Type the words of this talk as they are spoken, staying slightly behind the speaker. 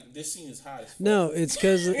this scene is hot as fuck. No, it's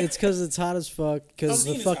because it's hot as fuck. Because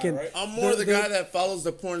the fucking hot, right? I'm more the guy that follows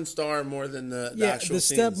the porn star more than the actual the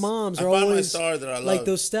scenes. stepmoms are I find always my star that I love. like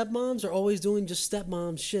those stepmoms are always doing just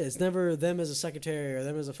stepmom shit. It's never them as a secretary or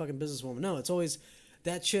them as a fucking businesswoman. No, it's always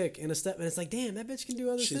that chick and and it's like, damn, that bitch can do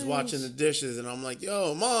other things. She's watching the dishes, and I'm like,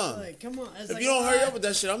 yo, mom. Like, come on. If you don't hurry up with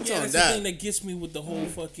that shit, I'm telling that's Dad. the thing that gets me with the whole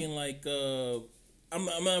fucking like. I'm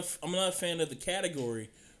not a fan of the category,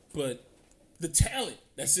 but the talent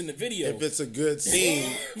that's in the video. If it's a good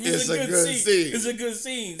scene, it's a good scene. It's a good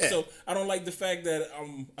scene. Yeah. So I don't like the fact that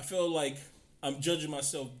I feel like I'm judging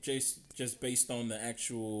myself just based on the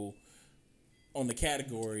actual on the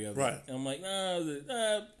category of right. it. And I'm like,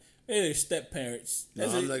 maybe they're step parents. No,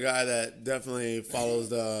 I'm the guy that definitely follows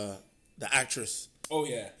the actress. Oh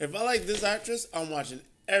yeah. If I like this actress, I'm watching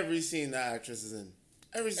every scene that actress is in.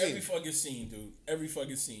 Every scene. Every fucking scene, dude. Every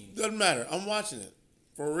fucking scene. Doesn't matter. I'm watching it.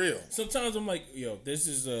 For real. Sometimes I'm like, yo, this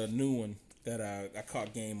is a new one that I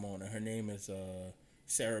caught game on. And her name is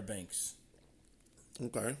Sarah Banks.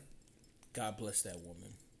 Okay. God bless that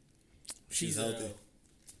woman. She's healthy.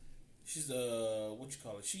 She's what you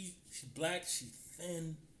call it? She's black, she's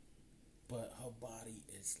thin, but her body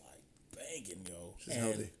is like banging, yo. She's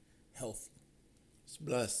healthy. Healthy. She's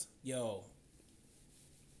blessed. Yo.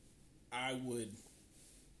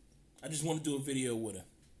 I just want to do a video with her.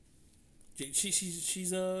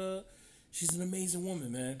 She's an amazing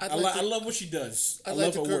woman, man. I love what she does. I'd I like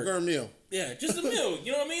love to her cook work. her a meal. Yeah, just a meal.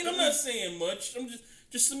 You know what I mean? I'm not saying much. I'm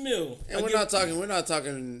just a meal. And we're not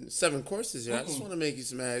talking 7 courses here. I just want to make you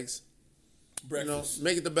some eggs. Breakfast. You know,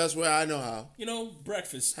 make it the best way I know how. You know,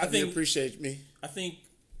 breakfast. I think appreciate me. I think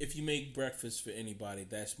if you make breakfast for anybody,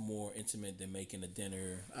 that's more intimate than making a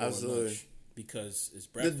dinner or Absolutely. a lunch because it's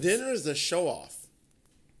breakfast. The dinner is the show off.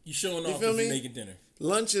 You showing off feel if me? you're making dinner.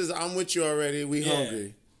 Lunch is I'm with you already. We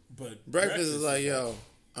hungry. But breakfast is like, yo,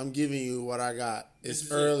 I'm giving you what I got.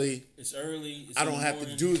 It's early. It's early. It's I don't have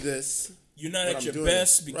to do this. You're not at your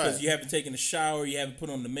best because you haven't taken a shower. You haven't put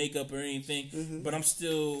on the makeup or anything. Mm-hmm. But I'm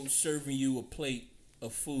still serving you a plate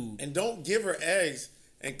of food. And don't give her eggs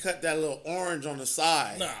and cut that little orange on the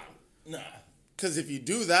side. Nah. Because if you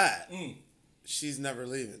do that, she's never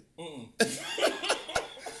leaving.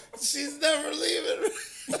 She's never leaving.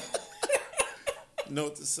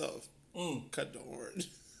 Note to self: cut the orange.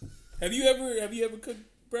 Have you ever cooked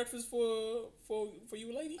breakfast for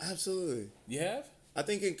your lady? Absolutely. You have? I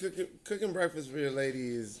think cooking breakfast for your lady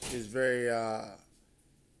is very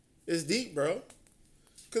it's deep, bro.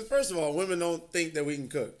 Because first of all, women don't think that we can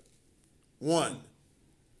cook. 1,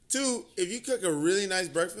 2, if you cook a really nice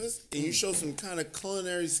breakfast and you show some kind of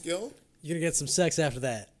culinary skill, you're gonna get some sex after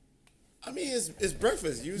that. I mean, it's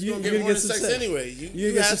breakfast. You're gonna get more than sex anyway.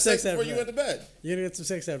 You have sex before you went to bed. You're gonna get some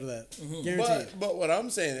sex after that. But what I'm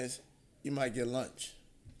saying is, you might get lunch.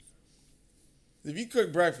 If you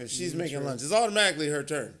cook breakfast, she's making lunch. It's automatically her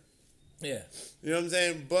turn. Yeah. You know what I'm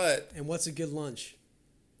saying? And what's a good lunch?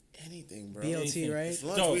 Anything, bro. BLT, anything. right? It's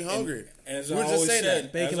lunch. We hungry. And as I always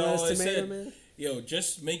said, bacon, lettuce, tomato, man. Yo,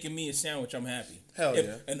 just making me a sandwich, I'm happy. Hell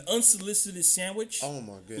yeah. An unsolicited sandwich. Oh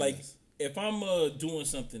my goodness. Like if I'm doing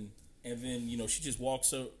something and then she just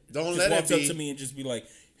walks up, up to me and just be like,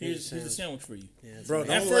 here's a sandwich for you. Yeah, bro,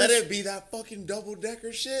 don't let it be that fucking double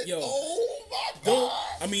decker shit. Yo, oh my god.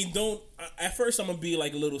 Don't. At first, I'm gonna be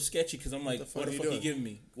like a little sketchy because I'm like, what the fuck you giving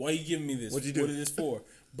me? Why are you giving me this? What'd you do? What is this for?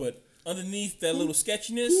 But underneath that little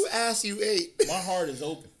sketchiness, who ass you ate? My heart is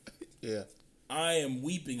open. Yeah. I am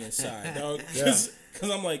weeping inside, dog. Because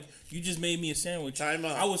I'm like, you just made me a sandwich. Time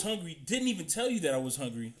out. I was hungry. Didn't even tell you that I was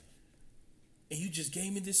hungry. And you just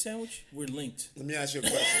gave me this sandwich? We're linked. Let me ask you a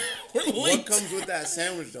question. We're linked. What comes with that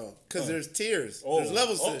sandwich, though? Because there's tiers. There's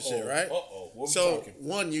levels to this shit, right? So,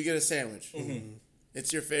 1, you get a sandwich. Mm-hmm.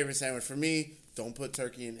 It's your favorite sandwich. For me, don't put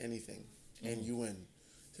turkey in anything, and you win.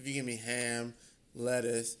 So if you give me ham,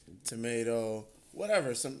 lettuce, tomato,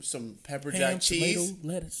 whatever, some pepper jack cheese, tomato,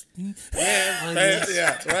 lettuce,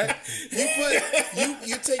 right?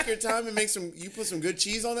 You take your time and you put some good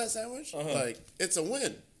cheese on that sandwich. Like it's a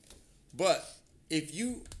win. But if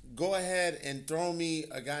you go ahead and throw me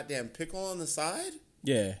a goddamn pickle on the side,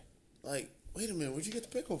 like wait a minute, where'd you get the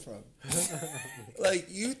pickle from? Like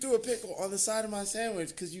you threw a pickle on the side of my sandwich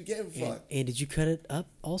because you gave a fuck. And did you cut it up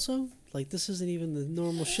also? Like this isn't even the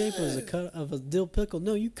normal shape as a cut of a dill pickle.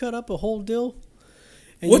 No, you cut up a whole dill.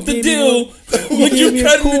 What the dill? What you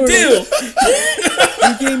cutting the dill?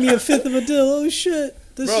 You gave me a fifth of a dill. Oh shit!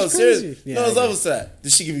 This is crazy. Seriously. No, it's level set.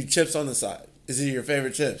 Did she give you chips on the side? Is it your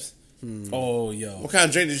favorite chips? Oh, yo. What kind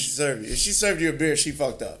of drink did she serve you? If she served you a beer, she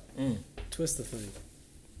fucked up. Twist the thing.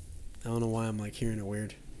 I don't know why I'm like hearing it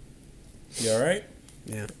weird. You all right?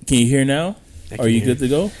 Yeah. Can you hear now? Are you good to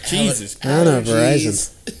go? Jesus. I don't know,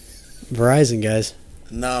 Verizon, guys.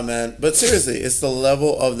 Nah, man. But seriously, it's the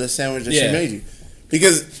level of the sandwich that she made you.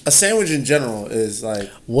 Because a sandwich in general is like...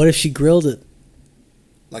 What if she grilled it?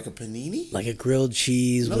 Like a panini? Like a grilled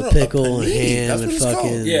cheese with pickle and ham and fucking...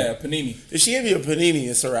 Called. Yeah, panini. If she gave you a panini,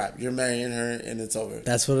 it's a wrap. You're marrying her and it's over.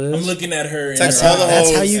 That's what it is? I'm looking at her. Text all the hoes.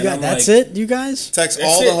 That's how you got... That's it, you guys? Text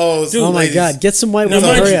all the hoes. Dude, oh my God. Get some white women.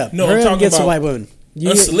 Hurry up. No, hurry up and get some white women.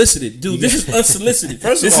 Unsolicited, dude. This is unsolicited.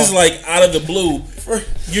 First of all, this is like out of the blue.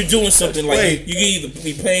 You're doing something like you can either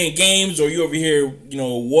be playing games or you over here,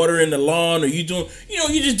 watering the lawn, or you doing,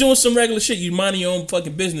 you're just doing some regular shit. You minding your own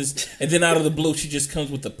fucking business, and then out of the blue, she just comes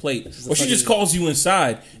with the plate, or she just calls you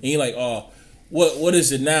inside, and you're like, oh, what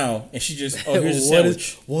is it now? And she just, oh, here's a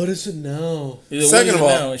sandwich. What is it now? Second of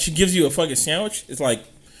all, and she gives you a fucking sandwich. It's like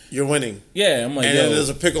you're winning. Yeah, I'm like, and then there's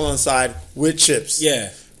a pickle on the side with chips.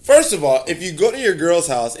 Yeah. First of all, if you go to your girl's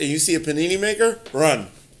house and you see a panini maker, run.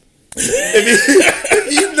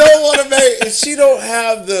 if you don't want to marry, if she don't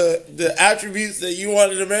have the attributes that you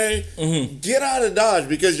wanted to marry, get out of Dodge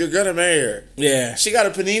because you're gonna marry her. Yeah. She got a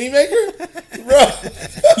panini maker, bro.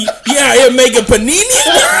 You out here making paninis?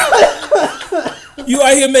 You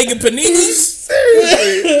out here making paninis?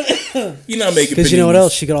 Seriously? You're not making paninis. Because you know what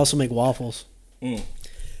else? She could also make waffles.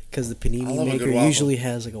 Because the panini maker usually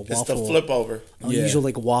has like a waffle. It's the flip over. Usually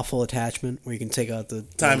like a waffle attachment where you can take out the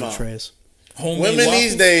trays. Women waffles?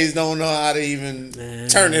 These days don't know how to even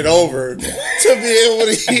turn it over to be able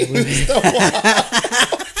to use the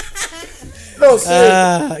waffle. No,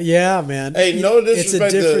 seriously. Yeah, man. Hey, no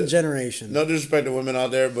disrespect. It's a different generation. No disrespect to women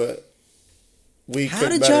out there, but we cook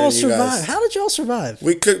better than you guys. How did y'all survive?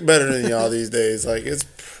 We cook better than y'all these days. Like, it's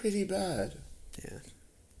pretty bad.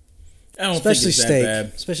 I don't think it's steak. that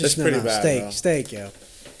bad. Especially it's pretty bad. Steak, yeah.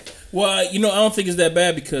 Well, I don't think it's that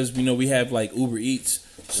bad because we have like Uber Eats,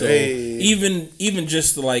 so even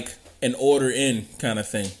just like an order in kind of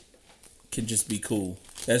thing can just be cool.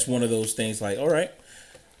 That's one of those things. Like, all right,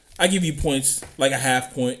 I give you points, like a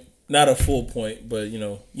half point, not a full point, but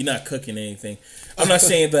you're not cooking anything. I'm not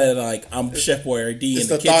saying that like I'm Chef Boyardee in the kitchen. It's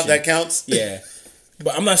the thought that counts. Yeah.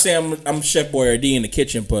 But I'm not saying I'm Chef Boyardee in the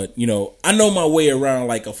kitchen, but I know my way around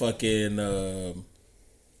like a fucking a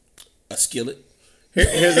skillet.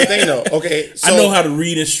 Here's the thing, though. Okay, so I know how to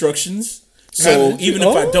read instructions. So even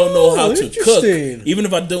if I don't know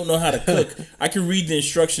how to cook, I can read the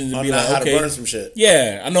instructions and be like, how okay, to burn some shit.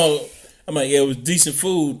 Yeah, I know. I'm like, it was decent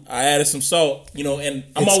food. I added some salt, and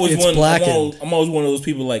I'm always one of those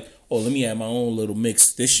people like, oh, let me add my own little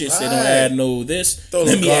mix. This shit say don't add no this. Throw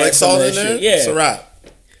let me garlic add salt in there. Yeah, it's a wrap.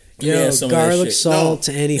 Garlic salt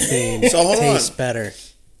to anything tastes better.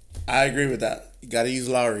 I agree with that. You got to use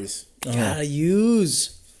Lawry's. Gotta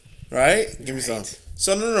use. Right? Give me some.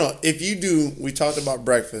 So, no. If you do, we talked about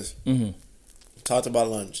breakfast. We talked about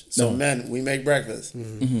lunch. So, men, we make breakfast.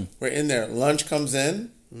 We're in there. Lunch comes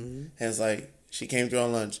in, and it's like, she came through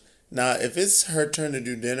on lunch. Now, if it's her turn to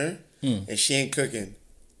do dinner, and she ain't cooking,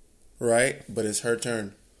 right? But it's her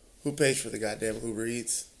turn. Who pays for the goddamn Uber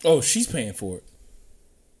Eats? Oh, she's paying for it.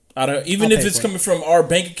 Even if it's coming from our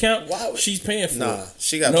bank account, she's paying for it. Nah,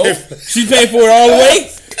 she got paid for it. She's paying for it all the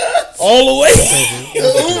way? All the way?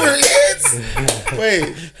 Uber Eats?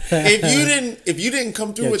 Wait, if you didn't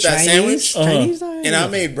come through with that sandwich, and I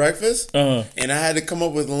made breakfast, and I had to come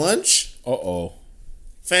up with lunch,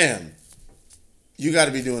 fam, you got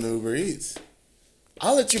to be doing Uber Eats.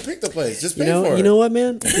 I'll let you pick the place. Just pay for it. You know what,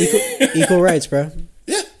 man? Equal rights, bro.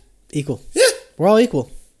 Yeah. Equal. Yeah. We're all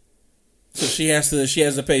equal. So she has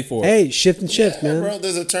to pay for it. Hey, shift and shift, man. Bro,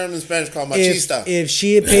 there's a term in Spanish called machista. If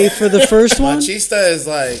she had paid for the first one, machista is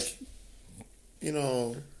like,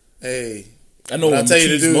 hey, I know what I tell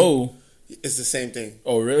you to do. It's the same thing.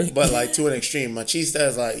 Oh, really? But like to an extreme. Machista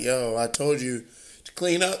is like, yo, I told you to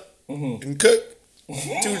clean up and cook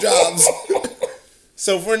 2 jobs.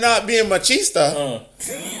 So if we're not being machista,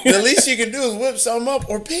 the least you can do is whip something up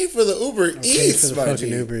or pay for the Uber Eats,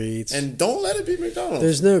 Uber Eats, and don't let it be McDonald's.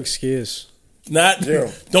 There's no excuse. Not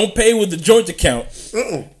zero. Don't pay with the joint account.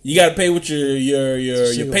 You got to pay with your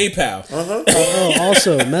PayPal.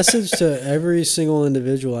 Also, message to every single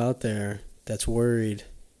individual out there that's worried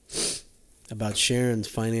about sharing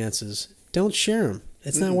finances: don't share them.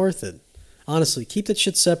 It's not worth it. Honestly, keep that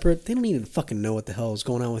shit separate. They don't even fucking know what the hell is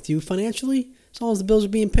going on with you financially. As long as the bills are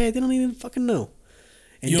being paid, they don't even fucking know.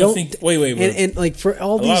 And you don't think? Wait. And like for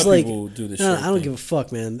all these, like, do this I don't give a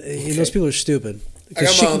fuck, man. Okay. Those people are stupid.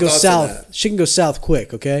 Because she can go south. She can go south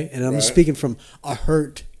quick, okay? And I'm speaking from a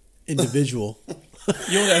hurt individual.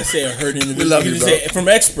 You don't gotta say a hurt individual. We love you you, can say from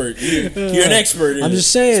expert. You're an expert. I'm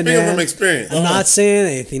just saying, Speaking man. from experience. I'm not saying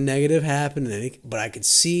anything negative happened, but I could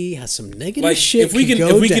see how some negative like shit if we can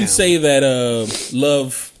go can down. say that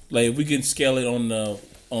love, like if we can scale it on like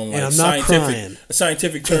I'm not crying. a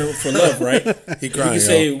scientific term for love, right? He crying. We can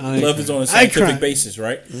say I love cry. is on a I scientific cry. basis,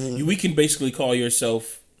 right? We can basically call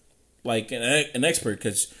yourself like an expert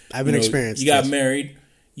because I've been experienced. You got this. married.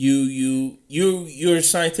 You're a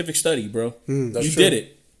scientific study, bro. You That's did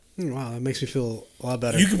true. it. Wow, that makes me feel a lot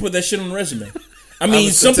better. You can put that shit on the resume. I I'm mean,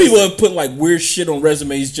 a some statistic. people have put like weird shit on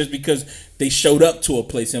resumes just because they showed up to a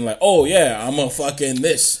place and like, oh yeah, I'm a fucking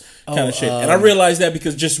this kind of shit. And I realized that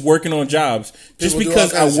because just working on jobs, just People do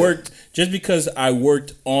because all kinds I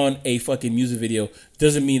worked on a fucking music video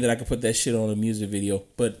doesn't mean that I can put that shit on a music video.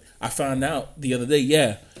 But I found out the other day,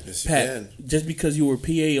 yeah, Yes, you Pat, can. just because you were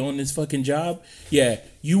PA on this fucking job, yeah,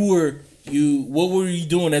 what were you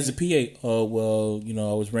doing as a PA? Oh, well,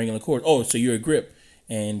 I was wrangling the chords. Oh, so you're a grip.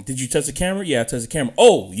 And did you touch the camera? Yeah, I touched the camera.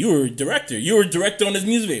 Oh, you were a director. You were a director on this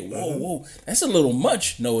music video. Whoa, that's a little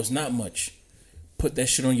much. No, it's not much. Put that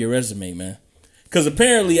shit on your resume, man. Because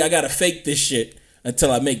apparently I got to fake this shit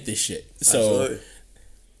until I make this shit. So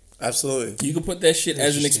Absolutely. you can put that shit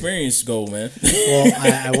as an experience goal, man. Well,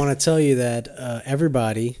 I want to tell you that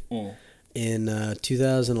everybody in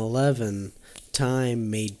 2011, Time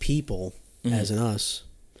made People, as in us,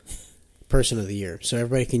 Person of the Year. So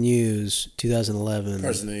everybody can use 2011.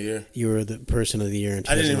 Person of the year. You were the Person of the Year in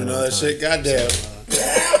I didn't even know that Time. shit. Goddamn.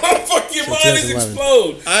 Fucking mind is 2011.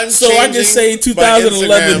 explode. So I can say changing my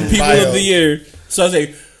 2011 Instagram People bio. of the Year. So I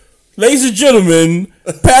say, ladies and gentlemen,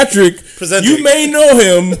 Patrick, Presenting. you may know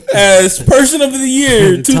him as Person of the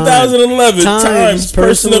Year 2011 Times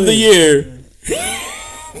Person of the Year.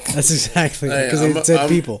 That's exactly Hey, because it said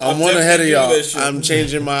people. I'm I'm one ahead of definitely y'all. doing that shit. I'm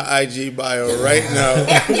changing my IG bio right now.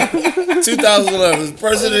 2011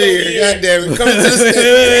 Person of the Year. God damn it. Coming to the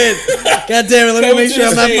stage. God damn it! Let me Coming make to sure the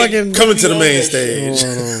I'm not stage. fucking. Coming to the main That stage.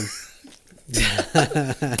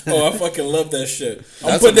 Oh, I fucking love that shit.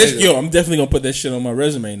 That's amazing. I'm definitely gonna put that shit on my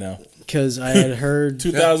resume now. Because I had heard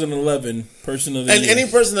 2011 Person of the And Year.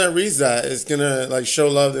 any person that reads that is gonna like show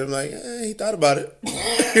love. They're like, he thought about it.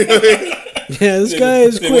 Yeah, this guy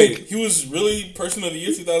is Wait, quick. he was really Person of the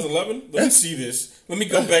Year 2011. Let me see this. Let me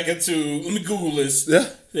go back let me Google this.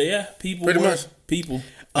 Yeah. People. Pretty were much. people.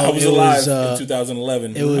 Oh, I was it alive was, in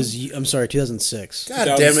 2011. It was. I'm sorry, 2006. God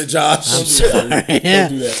damn it, Josh. Don't Yeah.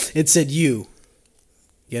 do that. It said you.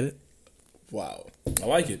 Get it? Wow. I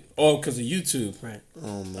like it. Oh, because of YouTube. Right.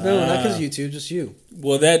 Oh man. No, not because of YouTube, just you.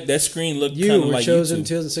 Well, that screen looked kind You of were like chosen in YouTube.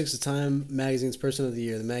 2006 the Time Magazine's Person of the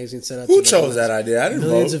Year. The magazine set out Who to chose recognize that idea? I didn't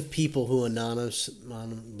millions vote. of people who anonymous. Blah,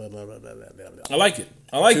 blah, blah, blah, blah, blah, blah. I like it.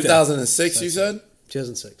 I like that. 2006, you said?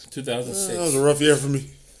 2006. 2006. That was a rough year for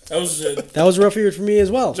me. That was That was a rough year for me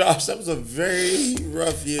as well. Josh, that was a very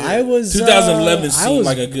rough year. I was 2011 I seemed was,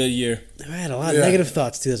 like a good year. I had a lot of Yeah. negative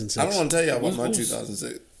thoughts. 2006. I don't want to tell you about my Who's-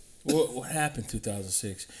 2006. What happened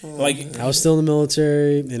 2006? Like, I was still in the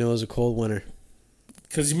military, and it was a cold winter.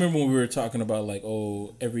 because you remember when we were talking about like,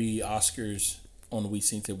 oh, every Oscars on the We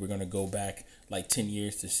Seen It, we're gonna go back like 10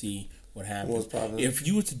 years to see what happened. What's poppin'? If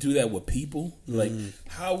you were to do that with people, like,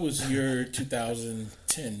 how was your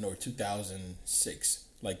 2010 or 2006?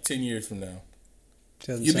 Like 10 years from now,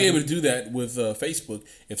 you'd be able to do that with Facebook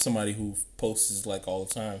if somebody who posts like all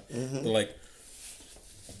the time. But like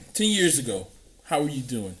 10 years ago, how were you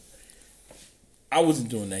doing? I wasn't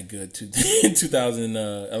doing that good in 2000,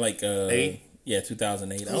 Eight? Yeah,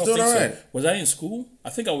 2008. I was don't doing think so. alright. Was I in school? I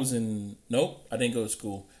think I was in. Nope, I didn't go to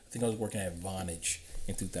school. I think I was working at Vonage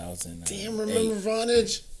in 2000. Damn, remember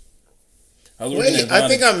Vonage? I was working Wait, at Vonage. I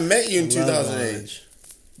think I met you in Love 2008. Vonage.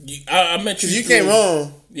 I met you. Because you through- came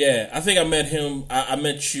home. Yeah, I think I met him. I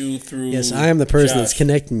met you through. Yes, I am the person Josh. that's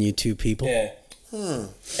connecting you two people. Yeah.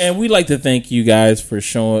 And we'd like to thank you guys for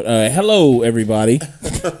showing. Hello, everybody.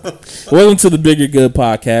 Welcome to the Bigger Good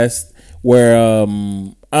podcast, where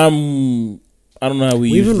I don't know how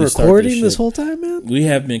We've been usually start recording this shit. whole time, man. We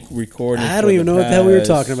have been recording. I for don't even the know what the hell we were past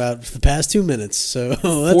talking about for the past 2 minutes. So that's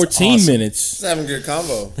 14 awesome. minutes. Just having a good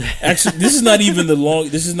combo. Actually, this is not even the long.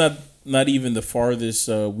 This is not even the farthest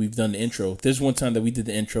we've done the intro. There's one time that we did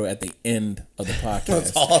the intro at the end of the podcast.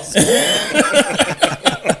 That's awesome.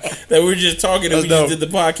 That we were just talking and That's we dope. just did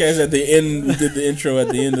the podcast at the end. We did the intro at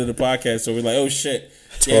the end of the podcast. So we're like, oh shit.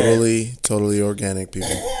 Yeah. Totally organic, people.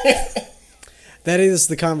 That is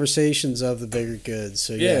the conversations of the Bigger Good.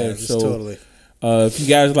 So yeah, just so, totally. If you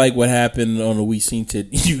guys like what happened on the We Seen It,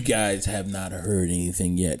 you guys have not heard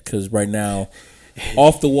anything yet. Because right now,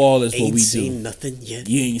 off the wall is what Ain't we seen do. nothing yet.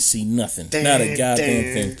 You ain't see nothing. Not a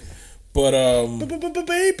goddamn thing. But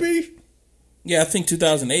Baby. Yeah, I think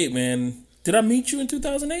 2008, man. Did I meet you in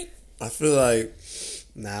 2008? I feel like.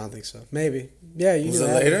 Nah, I don't think so. Maybe. Yeah, you Was knew it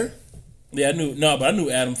Adam. later? Yeah, I knew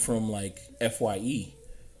Adam from like FYE,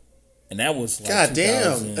 and that was like God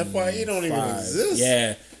damn, FYE don't even 2005. exist.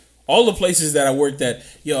 Yeah, all the places that I worked at,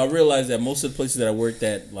 I realized that most of the places that I worked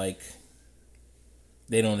at, like,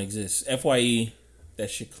 they don't exist. FYE, that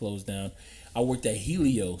shit closed down. I worked at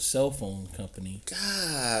Helio cell phone company.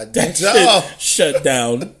 God, That shit shut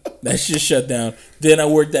down. That shit shut down. Then I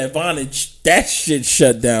worked at Vonage. That shit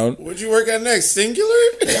shut down. What'd you work at next? Singular?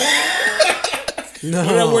 No,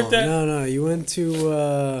 Where I worked at? no. You went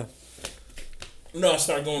to. No, I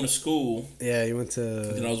started going to school. Yeah, you went to.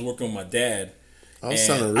 Then I was working with my dad. I was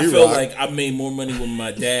trying to I felt like I made more money with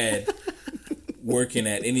my dad working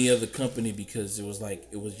at any other company because it was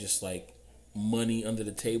just like money under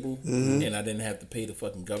the table, and I didn't have to pay the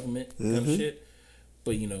fucking government kind of shit.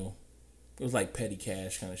 But it was like petty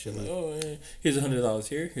cash kind of shit. Like, here's $100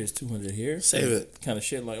 here, here's $200 here, save it kind of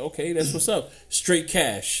shit. Like, okay, that's what's up. Straight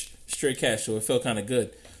cash. So it felt kind of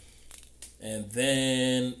good. And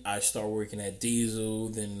then I started working at Diesel.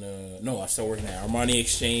 Then I started working at Armani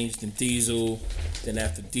Exchange. Then Diesel. Then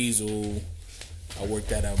after Diesel, I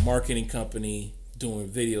worked at a marketing company doing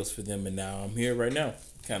videos for them, and now I'm here right now,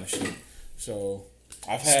 kind of shit. So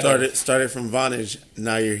I've had started from Vonage.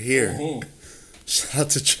 Now you're here. Mm-hmm. Shout out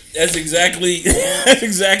to that's exactly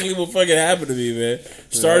what fucking happened to me, man.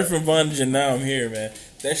 Started from Vonage and now I'm here, man.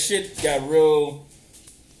 That shit got real.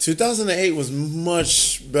 2008 was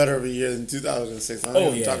much better of a year than 2006. I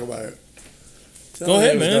don't even talk about it. Go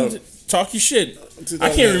ahead, man. Dope. Talk your shit. I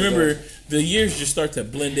can't remember. The years just start to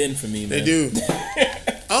blend in for me, man. They do.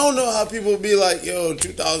 I don't know how people be like,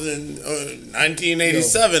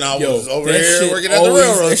 1987, I was over here working at the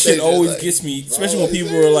railroad That shit station. always gets me, especially when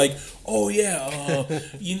people are like, oh, yeah,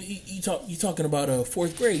 you talking about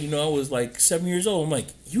fourth grade. I was like 7 years old. I'm like,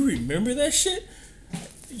 you remember that shit?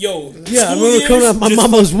 Yo, yeah, I remember coming out my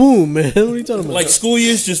mama's womb, man. What are you talking about? Like, school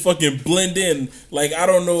years just fucking blend in. Like, I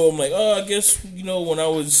don't know. I'm like, I guess, when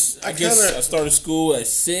I started school at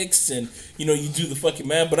 6 and, you do the fucking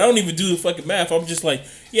math. But I don't even do the fucking math. I'm just like,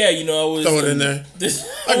 I was... Throw it in there.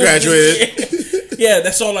 I graduated. Yeah,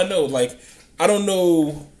 that's all I know. Like, I don't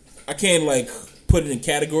know. I can't, like, put it in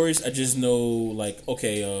categories. I just know, like,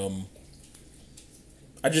 okay,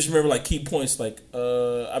 I just remember, like, key points. Like,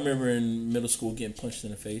 I remember in middle school getting punched in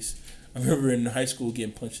the face. I remember in high school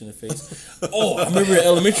getting punched in the face. I remember in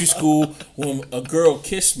elementary school when a girl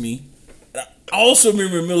kissed me. I also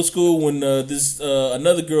remember in middle school when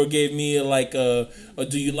another girl gave me, a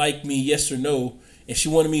do you like me, yes or no? And she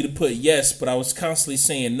wanted me to put yes, but I was constantly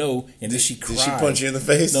saying no. And then she cried. Did she punch you in the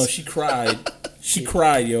face? No, she cried. She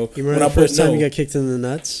cried, yo. You remember the first time you got kicked in the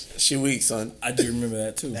nuts? She weak, son. I do remember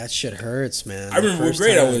that too. That shit hurts, man. I remember what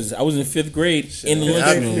grade I was. I was in 5th grade in the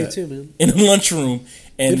lunchroom. Me too, man. In the lunchroom,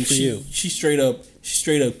 and good for you. She straight up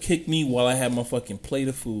kicked me while I had my fucking plate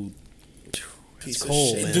of food. It's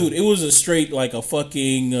cold, man. Dude, it was a straight like a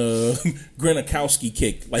fucking Gronkowski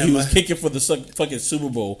kick. Like he was kicking for the fucking Super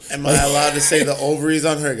Bowl. Am I allowed to say the ovaries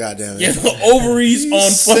on her? Goddamn it! Yeah, the ovaries on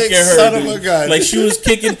fucking her. Son of a gun. Like she was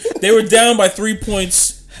kicking. They were down by 3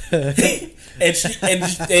 points, and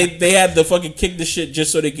they had to fucking kick the shit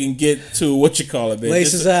just so they can get to what you call it, man.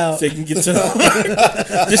 Laces out. So they can get to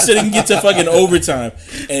just so they can get to fucking overtime.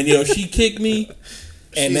 And she kicked me,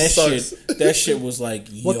 and that shit was like.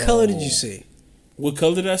 What color did you see? What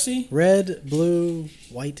color did I see? Red, blue,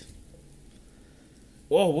 white.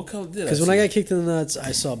 Whoa, what color did I see? Because when I got kicked in the nuts,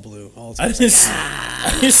 I saw blue all the time. I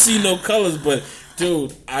didn't see no colors, but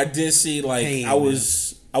dude, I did see like pain, I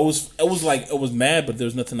was mad, but there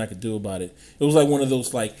was nothing I could do about it. It was like one of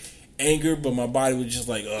those like anger, but my body was just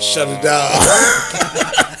like shut it down.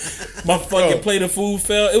 My fucking plate of food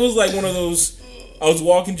fell. It was like one of those. I was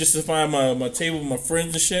walking just to find my table with my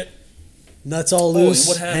friends and shit. Nuts all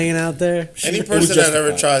loose, hanging out there. Any person that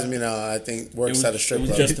ever tries me now, I think, works at a strip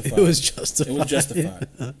club. It was justified. It was justified.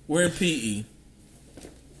 We're in PE,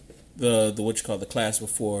 the what you call the class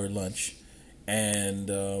before lunch, and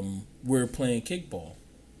we're playing kickball.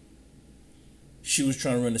 She was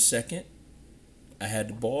trying to run a second. I had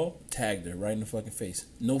the ball, tagged her right in the fucking face.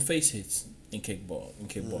 No face hits in kickball.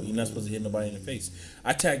 You're not supposed to hit nobody in the face.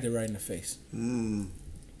 I tagged her right in the face.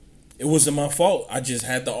 It wasn't my fault. I just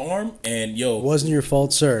had the arm, and wasn't your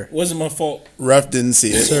fault, sir. Wasn't my fault. Ref didn't see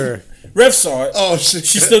it, sir. Ref saw it. Oh shit!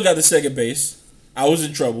 She still got the second base. I was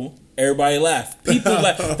in trouble. Everybody laughed. People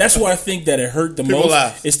laughed. That's why I think that it hurt the most.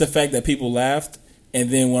 Laughed. It's the fact that people laughed, and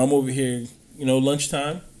then when I'm over here,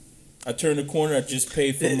 lunchtime, I turn the corner. I just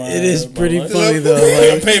pay for my. It is pretty lunch. funny though.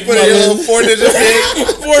 Like, I pay for my little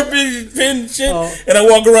 4-digit pin shit, and I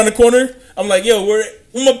walk around the corner. I'm like, yo, where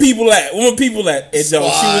my people at? Where my people at? And she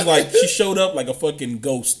was like, she showed up like a fucking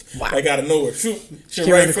ghost, like out of nowhere. She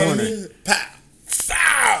right in front of me.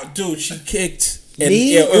 Pow! Dude, she kicked. And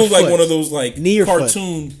it was like one of those like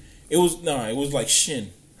cartoon. It was like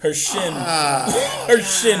shin. Her shin, her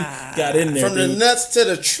shin got in there. From the nuts to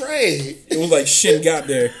the tray. It was like shin got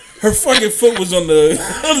there. Her fucking foot was on the.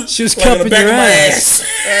 She was cupping your ass.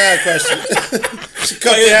 Question. She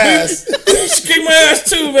cupped your ass. She kicked my ass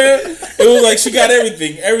too, man. It was like she got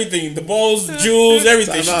everything. The balls, the jewels,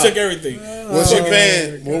 everything. She took everything. What you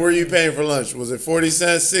paying? What were you paying for lunch? Was it 40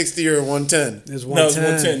 cents, 60, or 110? It was 110. No,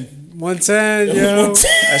 it was 110. 110, yo.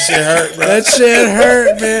 That shit hurt, bro. That shit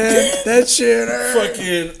hurt, man. That shit hurt.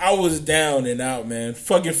 Fucking, I was down and out, man.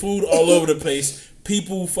 Fucking food all over the place.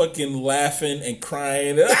 People fucking laughing and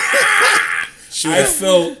crying. I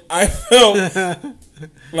felt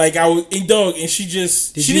like I was in dog, and she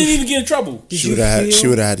didn't even get in trouble. She would have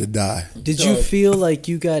had to die. Did you feel like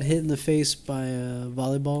you got hit in the face by a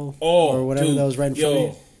volleyball or whatever that was right in front of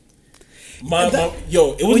you?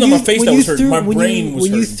 It wasn't my face that was hurting. My brain was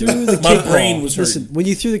hurting. My brain was hurting. Listen, when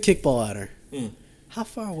you threw the kickball at her, how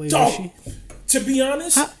far away was she? To be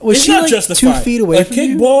honest, was she not like justified. 2 feet away from you? A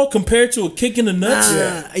kickball compared to a kick in the nuts?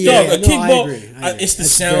 I agree. It's the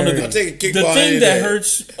sound of it. The thing that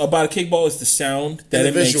hurts about a kickball is the sound that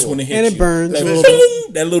it makes when it hits you. And it burns a little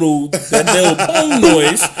bit. That little boom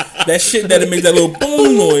noise. That shit that it makes that little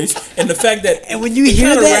boom noise. And the fact that... And when you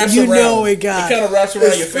hear that, you know it got... It kind of wraps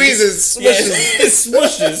around your face. It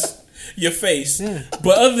smushes your face. Yeah.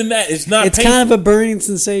 But other than that, it's not painful. Kind of a burning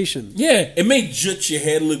sensation. Yeah. It may jut your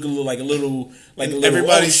head look like a little...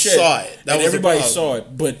 everybody saw it. Everybody saw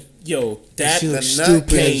it. But, yo, the nut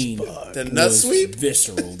pain... The nut sweep?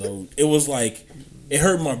 Visceral, though. It was like... It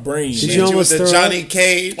hurt my brain. Did you almost throw Johnny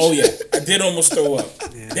Cage? Oh, yeah. I did almost throw up.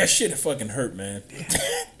 Yeah. That shit fucking hurt, man.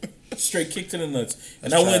 Straight kick to the nuts.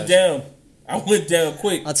 And I went down. I went down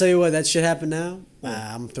quick. I'll tell you what, that shit happened now.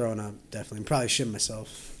 I'm throwing up, definitely. I'm probably shitting myself.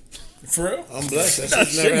 For real? I'm blessed.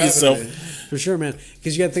 That's never yourself. For sure, man.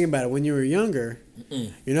 Because you got to think about it. When you were younger,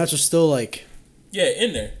 your nuts are still like... Yeah,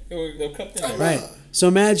 in there. They were cupped in there. Right. So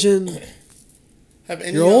imagine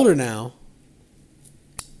you're older now.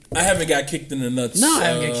 I haven't got kicked in the nuts. No, I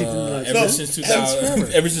haven't got kicked in the nuts. Ever since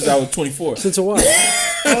 2000. Ever since I was 24. Since a while. I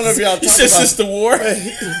don't know if y'all. You said since the war. I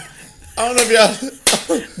don't know if y'all.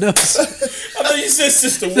 No. I thought you said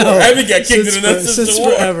since the war. No, I haven't got kicked in the nuts since the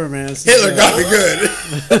war. Forever, man. Hitler got me good.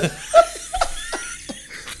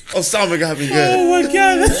 Osama got me good. Oh my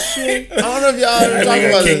god! I don't know if y'all ever talk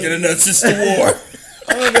about kicked in the nuts since the war.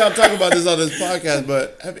 I don't know if y'all talk about this on this podcast,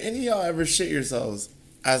 but have any of y'all ever shit yourselves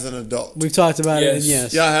as an adult? We've talked about it. And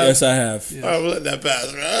yes. Y'all have? Yes, I have. Yeah. All right, we'll let that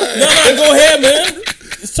pass. Right? No, go ahead, man.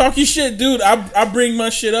 Just talk your shit, dude. I bring my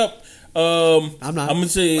shit up. I'm not. I'm gonna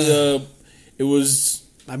say it was.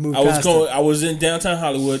 I was in downtown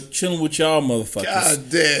Hollywood, chilling with y'all motherfuckers. God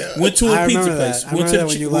damn. Went to a pizza place. Went to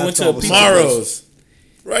a pizza Tomorrow's.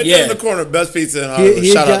 Right there in the corner, best pizza in Hollywood.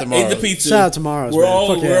 Shout out Tomorrow's. Ate the pizza. Shout out Tomorrow's. We're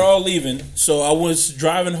all leaving, so I was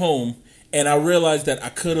driving home. And I realized that I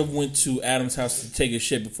could have went to Adam's house to take a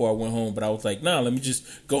shit before I went home, but I was like, nah, let me just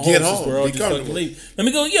go home since we're all just fucking leave. Let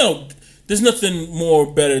me go, there's nothing more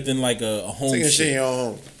better than like a home taking shit. Shit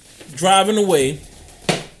home. Driving away,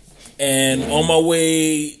 and on my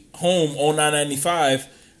way home on 995,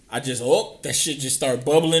 that shit just started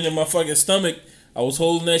bubbling in my fucking stomach. I was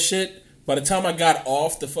holding that shit. By the time I got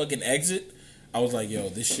off the fucking exit, I was like, yo,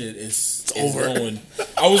 this shit is over. Going.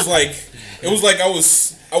 I was like,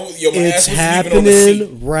 it's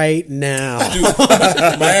happening right now. Dude,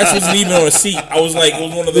 my ass wasn't even on a seat. I was like, it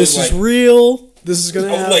was one of those. This is real. This is gonna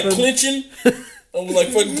happen. I was like clinching. I was like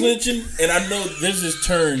fucking clinching, and I know there's this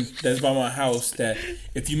turn that's by my house that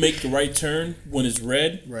if you make the right turn when it's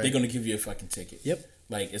red, they're gonna give you a fucking ticket. Yep.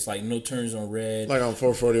 Like it's like no turns on red. Like on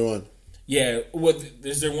 441. Yeah. What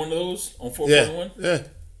is there one of those on 441? Yeah.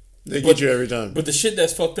 They get you every time. But the shit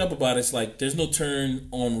that's fucked up about it's like there's no turn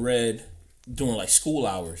on red during like school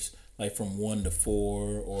hours, like from 1 to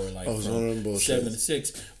 4 or like from 7 to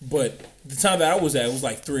 6. But the time that I was at, it was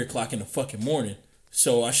like 3 o'clock in the fucking morning.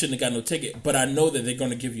 So I shouldn't have got no ticket. But I know that they're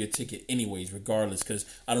going to give you a ticket anyways, regardless, because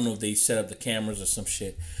I don't know if they set up the cameras or some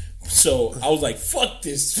shit. So I was like, fuck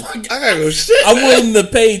this. I gotta go shit. I'm willing to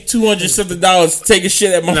pay $200-something to take a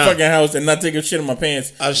shit at my fucking house and not take a shit in my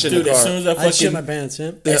pants. I shit in the car. As soon as I shit my pants,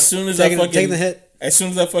 yeah. As soon as I fucking taking the hit. As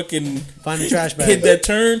soon as I fucking find the trash bag, hit that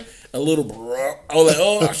turn, I was like,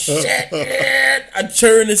 oh shit. I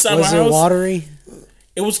turned inside my house. Was it watery?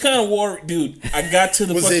 It was kind of watery, dude. I got to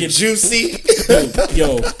the was fucking. Was it juicy? Dude,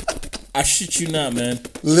 yo, I shit you not, man.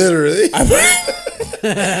 Literally.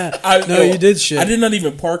 No, you did shit. I did not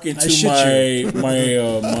even park into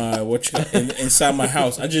inside my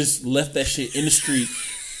house. I just left that shit in the street.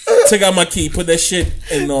 Took out my key, put that shit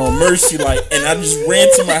in Mercy Light, and I just ran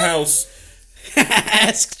to my house.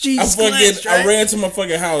 Ask Jesus Christ, I ran to my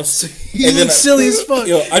fucking house. You look silly as fuck.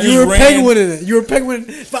 You were penguining it. You were penguining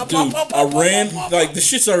it. Dude, I ran like the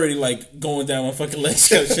shit's already like going down my fucking legs.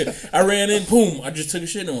 Kind of shit. I ran in, boom. I just took a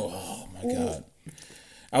shit and oh my god.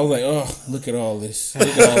 I was like, oh, look at all this. Look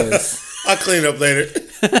at all this. I'll clean up later.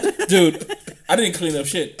 Dude, I didn't clean up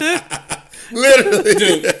shit. Literally.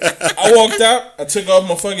 Dude, I walked out. I took off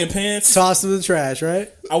my fucking pants. Tossed in the trash, right?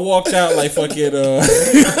 I walked out like fucking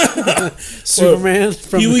Superman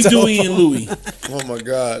from Huey, Dewey, and Louie. Oh my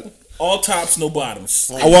god. All tops, no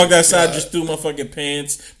bottoms. I walked outside, just threw my fucking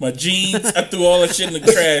pants, my jeans. I threw all that shit in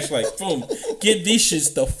the trash. Like, boom, get these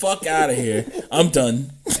shits the fuck out of here. I'm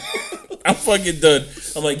done. I'm fucking done.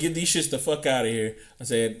 I'm like, get these shits the fuck out of here. I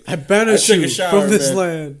said, I banish you from this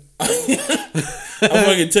land. I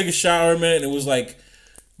fucking took a shower, man. And it was like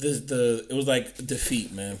it was like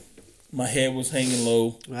defeat, man. My head was hanging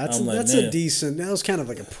low. That was kind of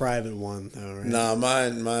like a private one, though, right? Nah,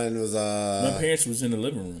 mine was my parents was in the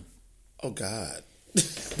living room. Oh God.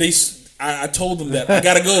 I told them that I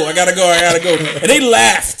gotta go, and they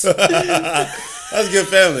laughed. That's a good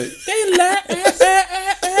family. They laughed.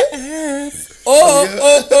 Oh.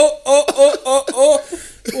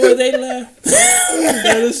 Boy, they laughed.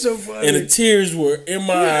 That is so funny. And the tears were in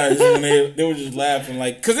my eyes when they were just laughing,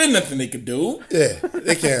 like, because there's nothing they could do. Yeah,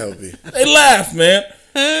 they can't help you. They laughed, man.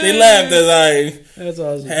 They laughed as That's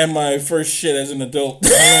awesome. had my first shit as an adult.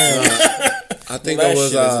 I think I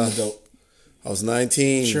was as an adult. I was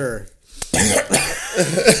 19. Sure.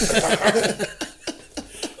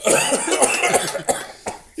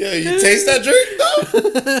 Yeah, you taste that drink though?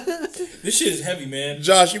 This shit is heavy, man.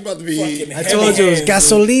 Josh, you about to be. I told you it was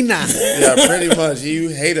gasolina. Yeah, pretty much. You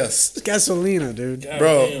hate us. It's gasolina, dude. God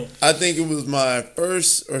Bro, damn. I think it was my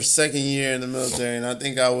first or second year in the military, and I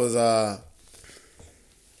think I was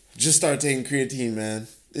just started taking creatine, man.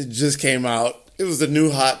 It just came out. It was the new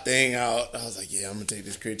hot thing out. I was like, yeah, I'm gonna take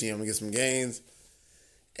this creatine. I'm gonna get some gains.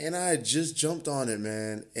 And I had just jumped on it,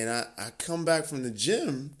 man. And I come back from the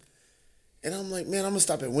gym, and I'm like, man, I'm gonna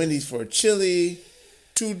stop at Wendy's for a chili,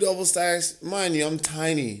 2 double stacks. Mind you, I'm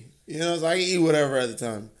tiny, you know, so I can eat whatever at the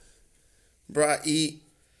time. Bro, I eat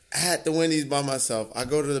at the Wendy's by myself. I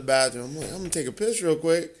go to the bathroom. I'm like, I'm gonna take a piss real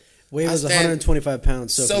quick. Weight was 125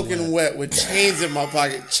 pounds soaking wet with chains in my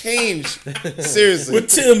pocket. Change. Seriously. With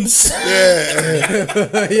Tim's.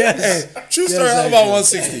 Yeah. Yes. Hey, true story, how about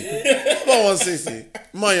 160? How about 160?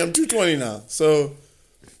 Mind you, I'm 220 now. So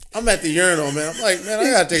I'm at the urinal, man. I'm like, man, I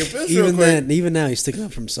gotta take a piss real quick. Even now, he's sticking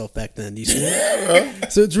up for himself back then. Do you see that? Yeah, bro.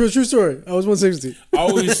 So true story. I was 160. I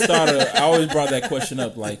always brought that question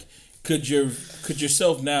up, like, could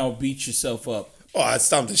yourself now beat yourself up? Oh, I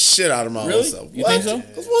stomped the shit out of my own self. You think so?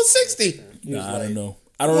 It was 160. Nah, I don't know.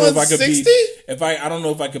 I don't know if I could beat. I don't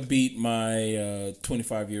know if I could beat my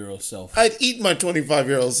 25-year-old self. I'd eat my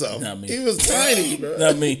 25-year-old self. Not me. He was tiny, bro.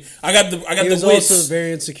 Not me. I got the He was wits. also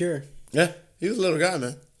very insecure. Yeah, he was a little guy,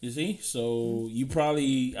 man. You see? So you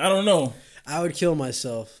probably, I don't know. I would kill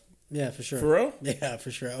myself. Yeah, for sure. For real? Yeah,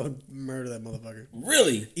 for sure. I would murder that motherfucker.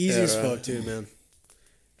 Really? Easy Yeah, as right. fuck, too, man.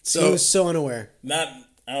 So- he was so unaware.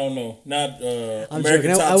 I don't know. Not I'm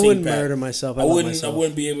American joking. Top I Team wouldn't Pat. murder myself. I love wouldn't. myself. I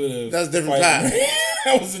wouldn't be able to. That's a different fight. Pat.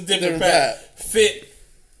 That was a different Pat. Pat. Fit.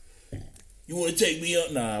 You want to take me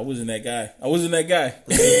up? Nah, I wasn't that guy.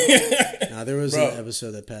 Nah, there was Bro. an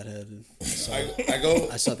episode that Pat had.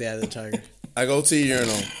 I I saw the Eye of the Tiger. go to the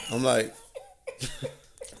urinal. I'm like,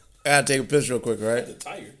 I gotta take a piss real quick, right? The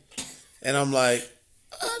tiger. And I'm like,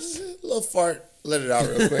 just a little fart, let it out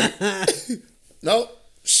real quick. Nope,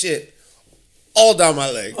 shit, all down my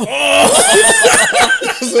leg. And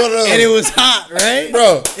it was hot, right?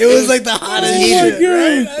 Bro, It was like the hottest heated. shit,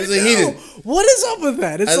 right? It was a heated. What is up with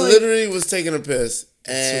that? It's I like literally was taking a piss,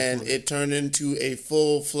 and it turned into a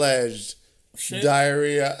full-fledged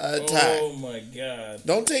diarrhea attack. Oh my god.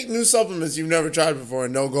 Don't take new supplements you've never tried before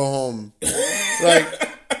and don't go home. Like,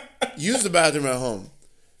 use the bathroom at home.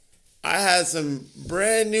 I had some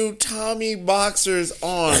brand new Tommy boxers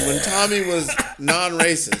on when Tommy was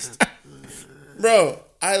non-racist. Bro,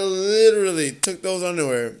 I literally took those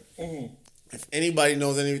underwear. If anybody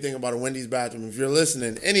knows anything about a Wendy's bathroom, if you're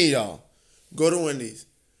listening, any of y'all, go to Wendy's.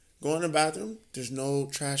 Go in the bathroom. There's no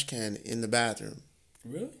trash can in the bathroom.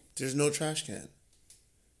 Really? There's no trash can.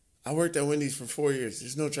 I worked at Wendy's for 4 years.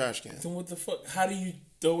 There's no trash can. Then what the fuck? How do you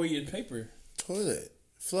throw away your paper? Toilet.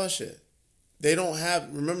 Flush it. they don't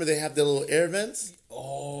have. Remember, they have the little air vents.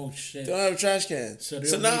 Oh shit! They don't have trash cans. So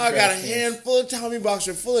now I got got a handful of Tommy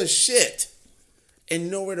Boxer full of shit, and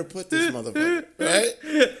nowhere to put this motherfucker. Right,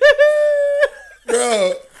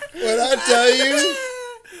 bro. When I tell you,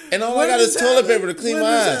 and all I got is toilet paper to clean my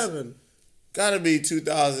ass. Gotta be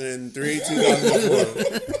 2003,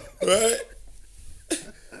 2004, right?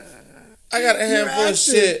 I got a handful of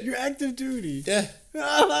shit. You're active duty. Yeah.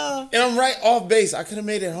 And I'm right off base. I could have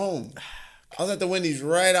made it home. I was at the Wendy's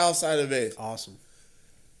right outside of base. Awesome.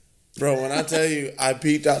 Bro, when I tell you, I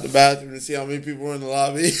peeked out the bathroom to see how many people were in the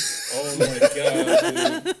lobby. Oh my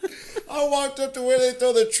God, dude. I walked up to where they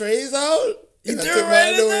throw the trays out. You and threw I it took right my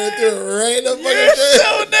in underwear there? and threw it right in the fucking You're tray.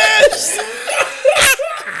 so nasty.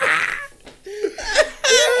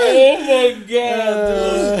 Oh my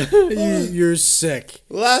God, dude. You're sick.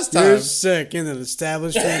 Last time. You're sick in an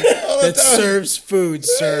establishment that serves food,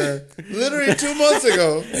 sir. Literally 2 months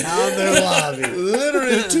ago. Out their lobby.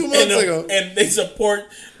 Literally 2 months ago. And they support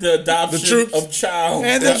the adoption of child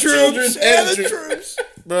And the troops. And the troops.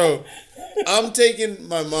 Bro, I'm taking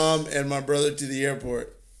my mom and my brother to the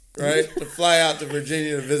airport, right? To fly out to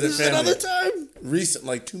Virginia to visit family. Another time? Recent,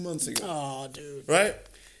 like 2 months ago. Oh, dude. Right?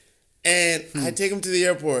 And I take him to the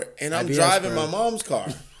airport, and I'm driving my mom's car.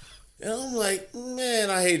 And I'm like, man,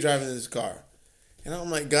 I hate driving this car. And I'm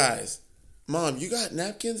like, guys, Mom, you got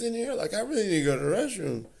napkins in here? Like, I really need to go to the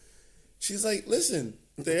restroom. She's like, listen,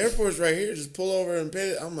 the airport's right here. Just pull over and pay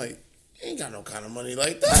it. I'm like, you ain't got no kind of money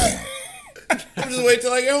like that. I'm just wait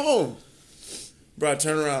till I get home. Bro, I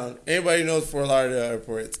turn around. Anybody knows Fort Lauderdale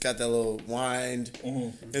Airport? It's got that little wind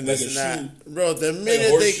and this and that. Bro, the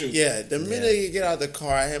minute they get out of the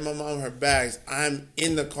car, I hand my mom her bags. I'm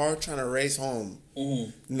in the car trying to race home,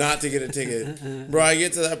 not to get a ticket. Bro, I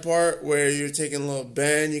get to that part where you're taking a little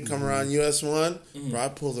bend, you come around US 1. Bro, I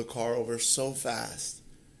pull the car over so fast.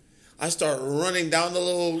 I start running down the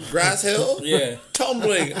little grass hill,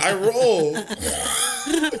 tumbling. I roll.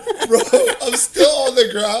 Bro, I'm still on the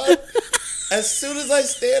ground. As soon as I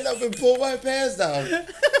stand up and pull my pants down,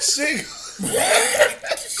 shit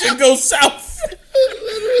goes south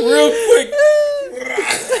real quick.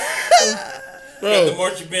 Bro, the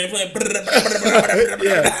marching band playing.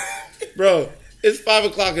 Yeah, bro, it's 5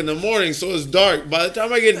 o'clock in the morning, so it's dark. By the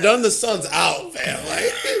time I get done, the sun's out, fam.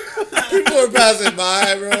 Like, people are passing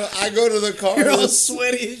by, bro. I go to the car. You're all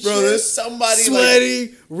sweaty as bro, shit. there's somebody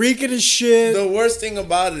sweaty, reeking as shit. The worst thing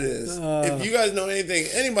about it is, if you guys know anything,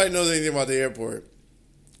 anybody knows anything about the airport,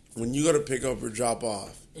 when you go to pick up or drop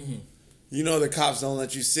off, you know the cops don't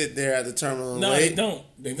let you sit there at the terminal and wait.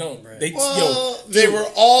 They don't. Right. They were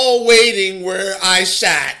all waiting where I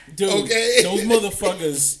sat. Dude, okay? Those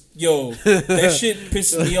motherfuckers, that shit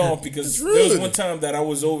pisses me off because there was one time that I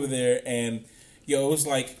was over there and, it was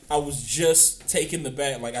like I was just taking the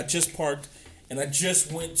bag. Like, I just parked and I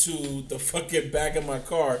just went to the fucking back of my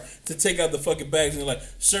car to take out the fucking bags. And they're like,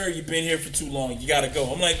 sir, you've been here for too long. You got to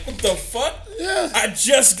go. I'm like, what the fuck? Yeah. I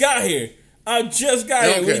just got here. What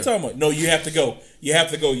are you talking about? No, you have to go. You have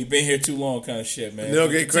to go. You've been here too long kind of shit, man. They'll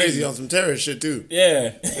get crazy on some terrorist shit, too.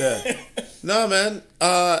 Yeah. No, man.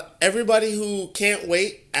 Everybody who can't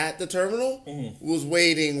wait at the terminal was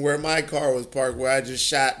waiting where my car was parked, where I just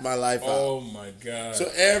shot my life out. Oh, my God.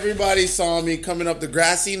 So everybody saw me coming up the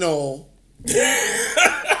grassy knoll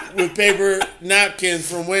with paper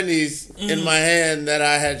napkins from Wendy's in my hand that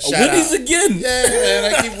I had shot Wendy's out. again? Yeah,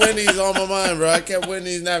 man. I keep Wendy's on my mind, bro. I kept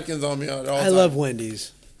Wendy's napkins on me all the time. I love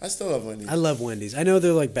Wendy's. I still love Wendy's. I love Wendy's. I know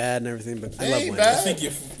they're like bad and everything, but I love Wendy's. Bad. I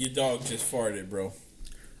think your dog just farted, bro.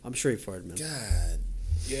 I'm sure he farted, man. God.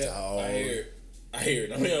 Yeah, dog. I hear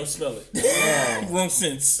it. I mean, I don't smell it. Wrong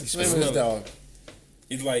sense. Smell his dog.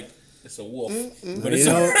 He's like, it's a wolf. But you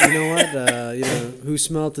know what? Who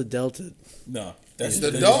smelled the Delta? No, that's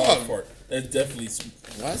the dog part. That's definitely.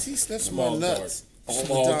 Why is he sniffing my nuts?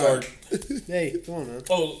 Small dart. Hey, come on, man.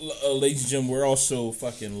 Oh, ladies and gentlemen, we're also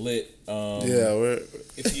fucking lit. We're.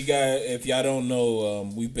 If y'all don't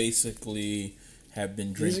know, we basically have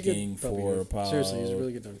been drinking for about seriously, he's a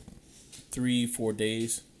really good dog. 3-4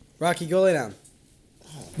 days. Rocky, go lay down.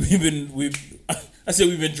 I said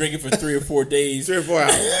we've been drinking for 3 or 4 days. 3 or 4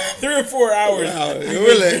 hours. 3 or 4 hours. Wow,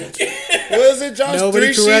 really? What is it, Josh?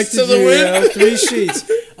 Nobody 3 corrected sheets to the you. wind? 3 sheets.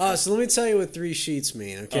 So let me tell you what 3 sheets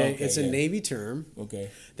mean, okay? It's a Navy term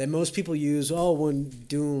that most people use when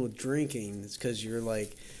doing with drinking. It's because you're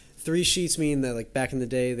like, 3 sheets mean that like back in the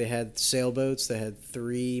day they had sailboats that had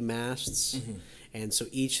 3 masts. Mm-hmm. And so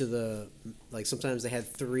each of the, like sometimes they had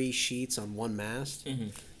 3 sheets on one mast. Mm-hmm.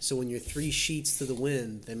 So when you're 3 sheets to the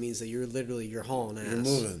wind, that means that you're hauling ass. You're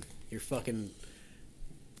moving. You're fucking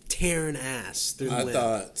tearing ass through the wind. I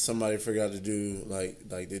thought somebody forgot to do like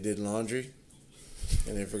they did laundry.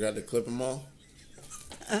 and they forgot to clip them all.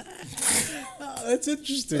 Oh, that's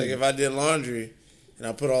interesting. Like if I did laundry and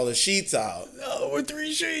I put all the sheets out. Oh, with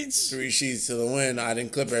 3 sheets. 3 sheets to the wind. I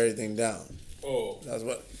didn't clip everything down. Oh, that's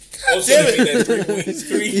what. God damn it! 3 weeks,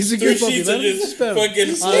 He's a good sheets are just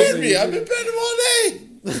fucking scared me. I've been petting him all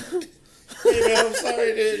day. Hey man, I'm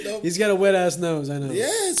sorry, dude. Nope. He's got a wet ass nose. I know. Yeah,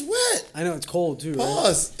 it's wet. I know it's cold too.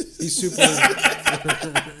 Pause. Right? He's super.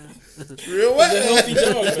 Real wet. He's a healthy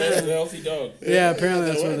dog, man. He's a healthy dog. Yeah, apparently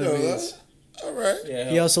that's what it means. All right. Yeah.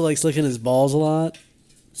 He also likes licking his balls a lot.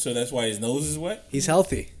 So that's why his nose is wet. He's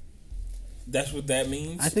healthy. That's what that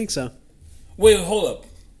means. I think so. Wait, hold up.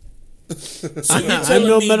 So you're I'm telling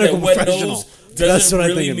no me medical that wet professional. nose That's doesn't what I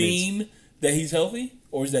really think it mean that he's healthy,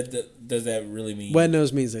 or is does that really mean Wet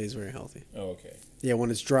nose means that he's very healthy. Oh, okay. Yeah,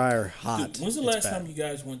 when it's dry or hot. Dude, when's the it's last bad. time you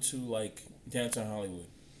guys went to like downtown Hollywood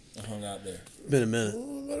and hung out there? Been a minute.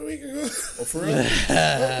 About a week ago. Oh, for real?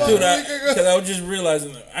 Dude, because I was just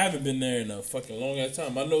realizing that I haven't been there in a fucking long ass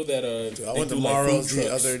time. I know that Dude, I went to Morrow's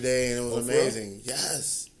the other day and it was amazing.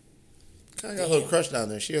 Yes. Kind of got a little crush down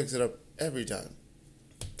there. She hooks it up every time.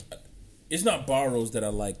 It's not Barrows that I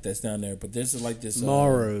like that's down there, but there's like this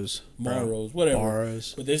Morrow's, whatever.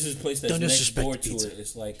 Morrow's. But there's this place that's Don't next door disrespect to pizza. it.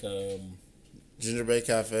 It's like Ginger Bay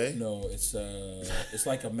Cafe. no, it's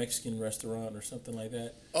like a Mexican restaurant or something like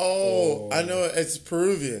that. Oh, Or I know it. It's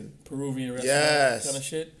Peruvian. Peruvian restaurant Yes. kind of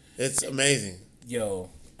shit. It's amazing. Yo,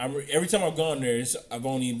 every time I've gone there, I've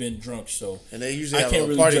only been drunk, so And they usually I have can't a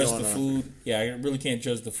really party judge going the on. food. Yeah, I really can't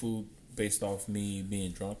judge the food based off me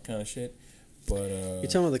being drunk, kind of shit. But You're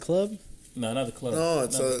talking about the club? no, not the club. No,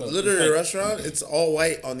 it's Not the a club. literally It's a like- restaurant. It's all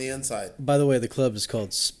white on the inside. By the way, the club is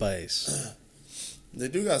called Spice. They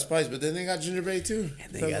do got spice, but then they got Ginger Bay too.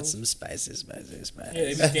 And they got some spices. Yeah,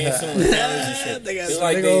 they be dancing on the counters and shit. They got It's some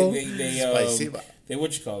like big old spicy. they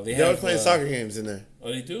what you call it? They always playing soccer games in there. Oh,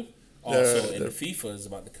 they do. They're- Also, and the FIFA is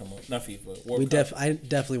about to come up. Not FIFA. World We Cup. I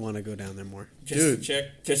definitely want to go down there more. Just Dude. to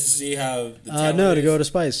check, just to see how. The talent No, to is. go to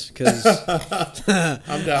Spice because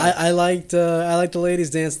I'm down. I liked the ladies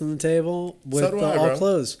dancing on the table with So do I, all bro.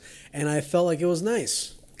 clothes, and I felt like it was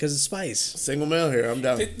nice because it's Spice. Single male here. I'm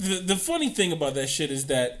down. The funny thing about that shit is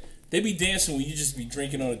that they be dancing when you just be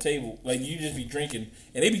drinking on the table. Like, you just be drinking,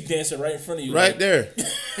 and they be dancing right in front of you. Right like, there.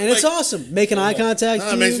 And it's Like- awesome, making eye contact.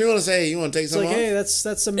 Nah, to it makes you. me want to say, hey, you want to take It's some like, off? hey, that's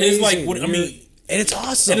And amazing. it's like, what I mean, and it's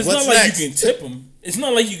awesome. and it's What's not like next? you can tip them. It's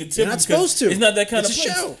not like you can tip You're them. not supposed to. It's not that kind It's of a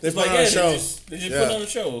place. show. They It's put like, on a yeah, show. they just Yeah. put on a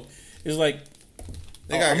show. It's like,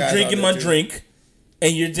 They got I'm guys drinking out my there, too. drink,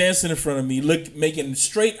 and you're dancing in front of me, making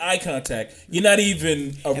straight eye contact. You're not even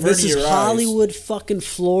And averting this is your eyes. Hollywood, fucking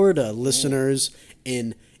Florida, listeners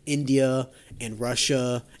in India and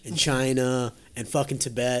Russia and China and fucking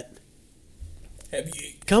Tibet. Have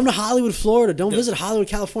you, Come to Hollywood, Florida. Don't visit Hollywood,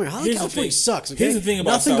 California. Hollywood, here's the California thing. sucks. Okay? Here's the thing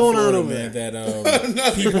about nothing South going Florida, on over man, there.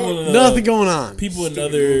 that people in Nothing going on. people in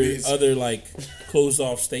movies. other like closed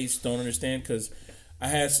off states don't understand, because I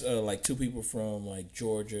had like 2 people from like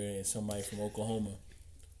Georgia and somebody from Oklahoma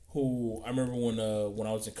who I remember when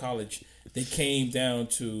I was in college, they came down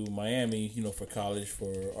to Miami, for college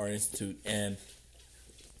for our institute, and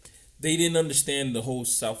they didn't understand the whole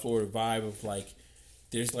South Florida vibe of like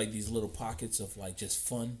there's like these little pockets of like just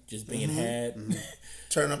fun just being had.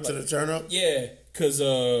 Turn up to the turn up. Yeah, because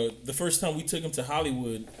the first time we took him to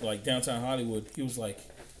Hollywood, like downtown Hollywood, he was like,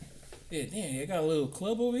 "Yeah, damn, I got a little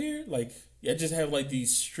club over here. Like, I just have like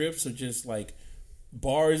these strips of just like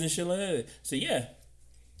bars and shit like that." So yeah,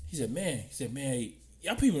 he said, man,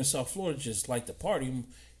 y'all people in South Florida just like to party.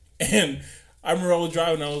 And I remember I was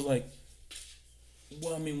driving, I was like,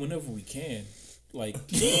 well, I mean, whenever we can, like,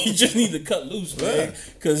 you just need to cut loose, man,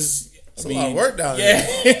 because It's a lot of work down there.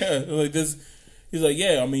 yeah, like this. He's like,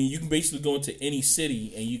 yeah, I mean, you can basically go into any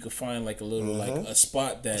city and you can find like a little like a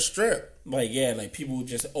spot that Strip. like like people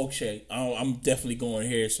just okay, I'm definitely going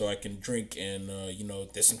here so I can drink and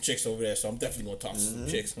there's some chicks over there, so I'm definitely gonna talk to some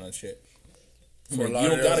chicks kind of shit. I'm Fort like, you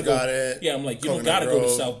don't Lauderdale's gotta go. got it. Yeah, I'm like, you don't Coconut gotta go to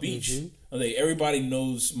Grove. South Beach. I'm like, everybody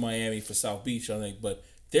knows Miami for South Beach. I'm like, but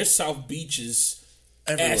there's South Beaches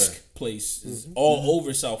Everywhere. esque places all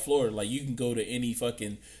over South Florida. Like, you can go to any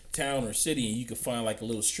fucking town or city and you can find like a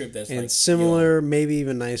little strip that's And like similar, maybe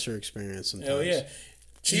even nicer experience sometimes. Hell yeah.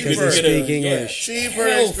 Cheaper. You can Speak get a- English. Cheaper.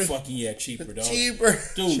 Hell fucking yeah, cheaper, dog. Cheaper.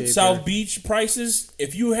 Dude, Cheaper. South Beach prices,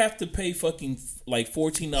 if you have to pay fucking like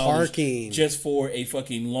 $14 Parking. just for a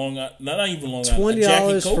fucking not even Long Island, a $20 Jack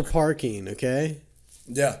and for Coke. parking, okay?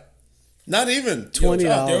 Yeah. Not even.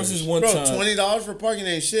 $20. There was this one Bro, time. $20 for parking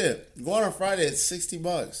ain't shit. Going on Friday, it's $60.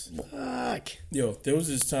 Fuck. Yo, there was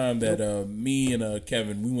this time that me and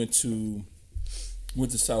Kevin, we went to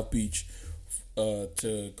South Beach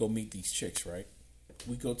to go meet these chicks, right?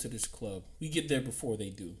 we go to this club. We get there before they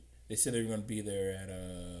do. They said they were going to be there at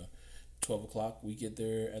 12 o'clock. We get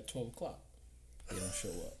there at 12 o'clock. They don't show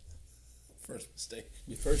up. First mistake.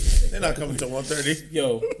 They're not coming till 1:30.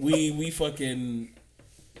 Yo, we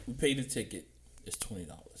paid the ticket. It's $20.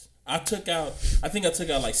 I think I took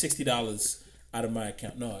out like $60 out of my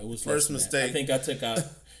account. No, it was first mistake. I think I took out.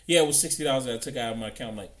 Yeah, it was $60 that I took out of my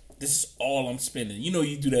account. I'm like, this is all I'm spending. You know,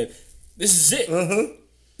 you do that. This is it.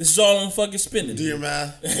 This is all I'm fucking spending. Do your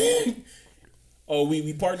math. Oh,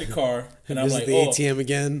 we parked the car, and I'm like, the ATM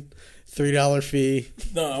again. $3 fee.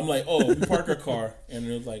 No, I'm like, we parked our car, and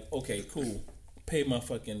it was like, okay, cool. Paid my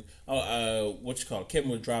fucking Kevin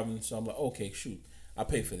was driving, so I'm like, okay, shoot, I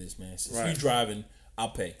pay for this, man. Since you driving, I'll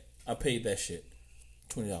pay. I paid that shit.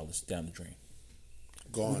 $20 down the drain.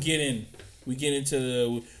 Gone.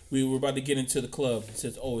 We were about to get into the club. It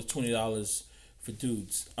says, it's $20 for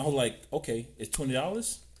dudes. I was like, okay, it's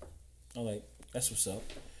 $20. I'm like, that's what's up.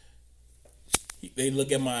 They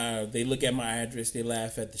look at my address. They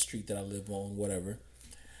laugh at the street that I live on. Whatever.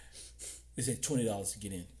 They said $20 to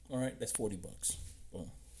get in. All right, that's $40. Boom.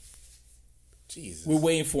 Jesus. We're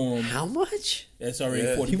waiting for them. How much? That's already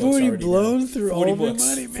 $40. You've already blown through all my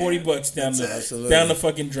money, man. $40 down the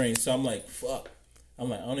fucking drain. So I'm like, fuck. I'm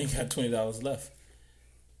like, I only got $20 left.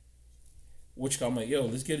 I'm like, yo,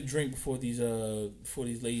 let's get a drink before these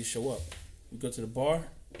ladies show up. We go to the bar.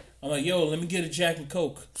 I'm like, yo, let me get a Jack and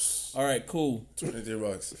Coke. All right, cool.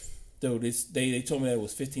 $23. Dude, they told me that it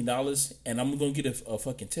was $15, and I'm gonna get a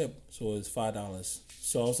fucking tip, so it's $5.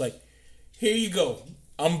 So I was like, here you go.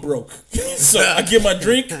 I'm broke. So I get my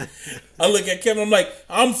drink. I look at Kevin. I'm like,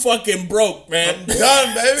 I'm fucking broke, man. I'm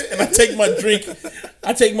done, baby. And I take my drink.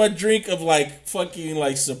 I take my drink of like fucking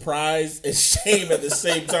like surprise and shame at the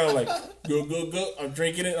same time. Like, go. I'm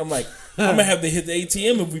drinking it. I'm like, I'm gonna have to hit the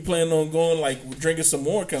ATM if we plan on going like drinking some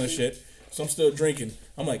more kind of shit. So I'm still drinking.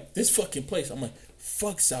 I'm like, this fucking place. I'm like,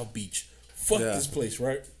 fuck South Beach. Fuck this place,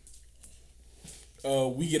 right?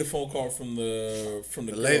 We get a phone call from the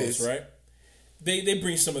girls, ladies, right? They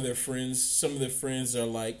bring some of their friends. Some of their friends are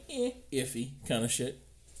like, iffy kind of shit.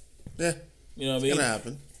 Yeah. You know what I mean? It's gonna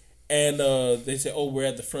happen. And they say, we're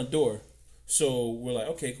at the front door. So we're like,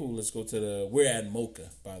 okay, cool, let's go to we're at Mocha,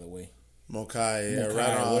 by the way. Mokai,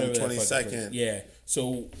 right on 22nd. Yeah.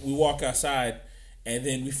 So we walk outside, and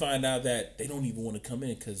then we find out that they don't even want to come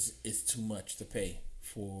in because it's too much to pay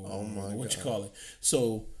for God.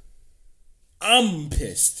 So I'm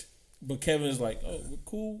pissed. But Kevin's like,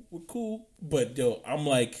 we're cool. But yo, I'm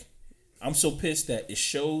like, I'm so pissed that it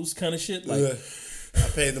shows kind of shit. Like, I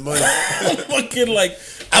paid the money. I'm fucking like,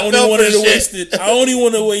 I only wanted to waste it. I only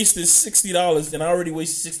want to waste this $60, and I already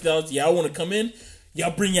wasted $60. Y'all want to come in?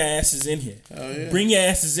 Y'all bring your asses in here. Oh, yeah. Bring your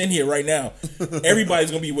asses in here right now. Everybody's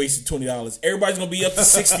gonna be wasting $20. Everybody's gonna be up to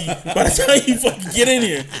 $60 by the time you fucking get in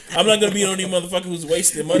here. I'm not gonna be the only motherfucker who's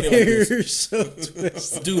wasting money like this. You're so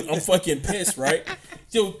twisted. Dude, I'm fucking pissed, right?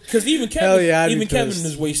 Yo, because even Kevin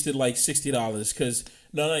has wasted like $60. Because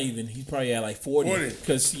not even. He probably had like 40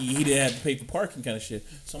 because he didn't have to pay for parking kind of shit.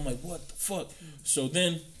 So I'm like, what the fuck? So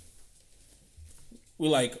then we're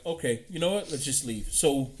like, okay, you know what? Let's just leave.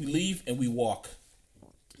 So we leave and we walk.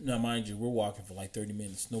 Now, mind you, we're walking for like 30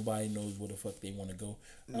 minutes. Nobody knows where the fuck they want to go.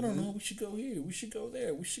 I don't know. We should go here. We should go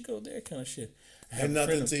there. We should go there kind of shit. And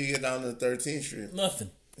nothing until you get down to 13th Street. Nothing.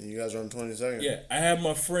 And you guys are on 22nd. Yeah. I have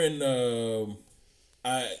my friend, friend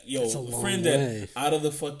that out of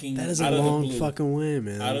the fucking... That is a long fucking way,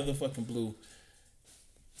 man. Out of the fucking blue.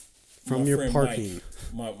 From your parking.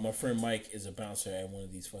 My friend Mike is a bouncer at one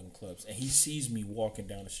of these fucking clubs. And he sees me walking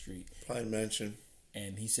down the street. Probably mentioned.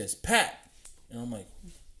 And he says, Pat. And I'm like,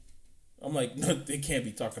 no, they can't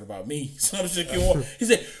be talking about me. So I'm just like, he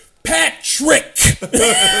said, Patrick.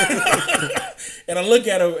 And I look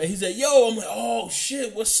at him and he said, yo, I'm like, oh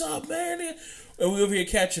shit, what's up, man? And we over here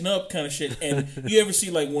catching up kind of shit. And you ever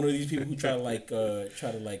see like one of these people who try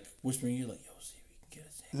to whisper in you like, yo, see if we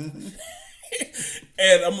can get us in.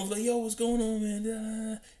 And I'm like, yo, what's going on,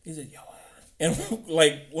 man? He said, yo. And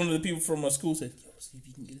like one of the people from my school said, yo, see if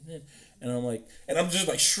you can get it in. And I'm like, I'm just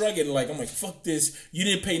like shrugging, like I'm like, fuck this. You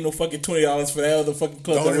didn't pay no fucking $20 for that other fucking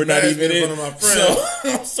club that we're not even in.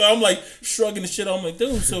 So I'm like shrugging the shit. I'm like,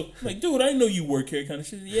 dude. So I'm like, dude, I didn't know you work here, kind of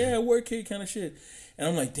shit. Yeah, I work here, kind of shit. And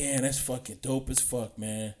I'm like, damn, that's fucking dope as fuck,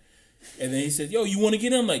 man. And then he said, yo, you want to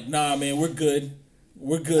get in? I'm like, nah, man, we're good.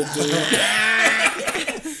 We're good, dude.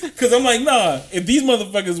 Because I'm like, nah, if these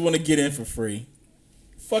motherfuckers want to get in for free,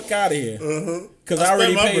 fuck out of here. Because I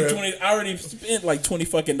already paid $20. I already spent like $20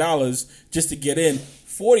 fucking just to get in.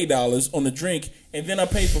 $40 on the drink, and then I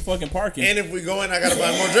pay for fucking parking. And if we go in, I gotta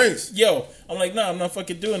buy more drinks. Yo, I'm like, nah, I'm not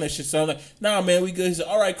fucking doing that shit. So I'm like, nah, man, we good. He said,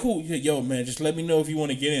 all right, cool. Yo, man, just let me know if you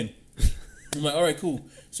want to get in. I'm like, all right, cool.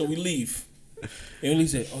 So we leave. And he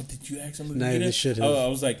said, oh, did you ask him to get in? I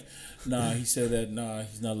was like, nah. He said that, nah,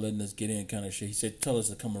 he's not letting us get in kind of shit. He said, tell us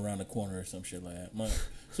to come around the corner or some shit like that.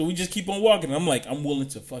 So we just keep on walking. I'm like, I'm willing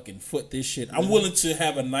to fucking foot this shit. I'm willing to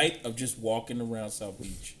have a night of just walking around South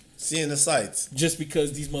Beach. Seeing the sights. Just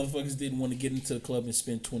because these motherfuckers didn't want to get into the club and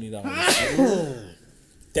spend $20.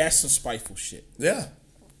 That's some spiteful shit. Yeah.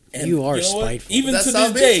 And you are spiteful. Even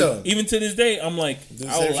to this day, I'm like,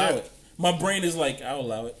 I'll allow it. My brain is like, I'll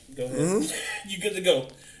allow it. Go ahead. Mm-hmm. You good to go.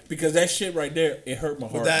 Because that shit right there, it hurt my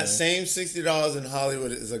heart. That same $60 in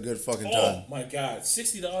Hollywood is a good fucking time. Oh my God.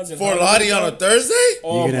 $60 in for Lottie on a Thursday?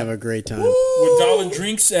 You can have a great time. With dollar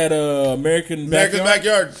drinks at American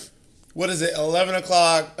Backyard. What is it? 11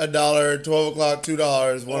 o'clock, $1, 12 o'clock,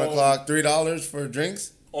 $2, 1 o'clock, $3 for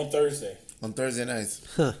drinks? On Thursday. On Thursday nights.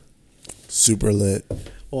 Huh. Super lit.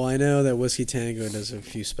 Well, I know that Whiskey Tango does a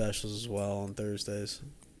few specials as well on Thursdays.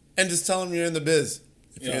 And just tell them you're in the biz.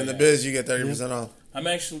 If you're in the biz, you get 30% off. I'm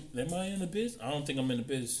actually, am I in the biz? I don't think I'm in the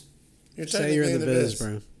biz. Say you're in the biz,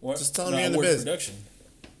 bro. What? Just tell them you're in the biz. Production.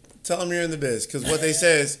 Tell them you're in the biz. Because what they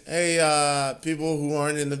say is, hey, people who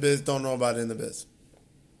aren't in the biz don't know about in the biz.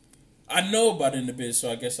 I know about in the biz,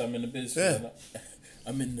 so I guess I'm in the biz. Yeah.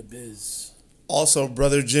 I'm in the biz. Also,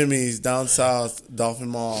 Brother Jimmy's down south, Dolphin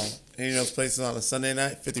Mall. Any of those places on a Sunday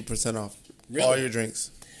night, 50% off. Really? All your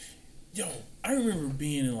drinks. Yo, I remember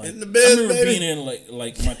being in the biz, being in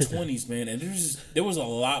like my 20s, man, and there was a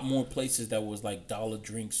lot more places that was like dollar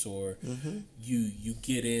drinks or you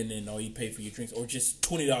get in and all you pay for your drinks or just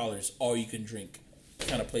 $20 all you can drink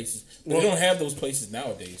kind of places. But they don't have those places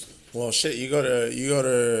nowadays. Well, shit, you go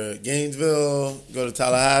to Gainesville, go to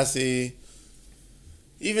Tallahassee,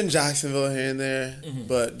 even Jacksonville here and there. Mm-hmm.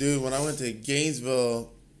 But dude, when I went to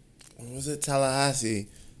Gainesville, or was it Tallahassee?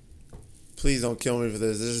 Please don't kill me for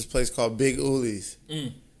this. There's this place called Big Uli's.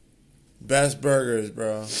 Best burgers,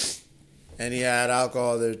 bro. And he had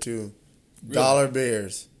alcohol there too. Really? Dollar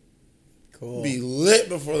beers. Cool. Be lit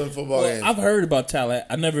before the football game. I've heard about Tallahassee.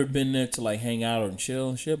 I've never been there to like hang out and chill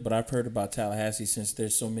and shit, but I've heard about Tallahassee since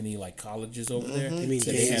there's so many like colleges over there. You mean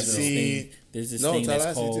so they have this thing. There's this thing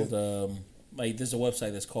that's called like there's a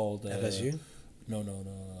website that's called FSU? No.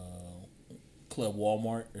 Club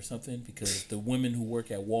Walmart or something, because the women who work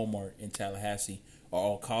at Walmart in Tallahassee are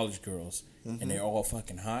all college girls and they're all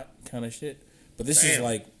fucking hot kind of shit. But this is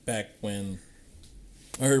like back when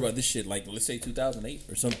I heard about this shit, like let's say 2008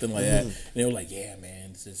 or something like that. And they were like, yeah,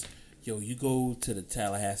 man, this is, yo, you go to the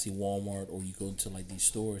Tallahassee Walmart or you go to like these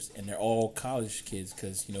stores and they're all college kids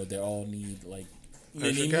because, you know, they all need like,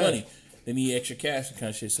 they need money. They need extra cash and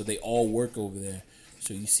kind of shit. So they all work over there.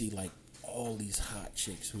 So you see like all these hot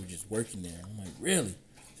chicks who are just working there. I'm like, really?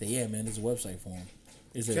 Say, yeah, man, there's a website for them.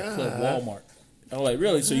 It's a Club Walmart. I'm like,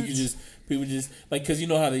 really? So you can just, people just, like, because you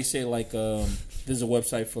know how they say, like, there's a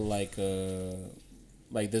website for, like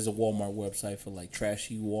there's a Walmart website for, like,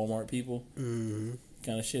 trashy Walmart people. Mm-hmm.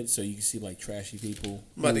 Kind of shit. So you can see, like, trashy people.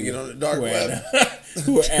 I'm about to get on the dark web.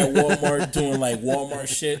 Who are at Walmart doing, like, Walmart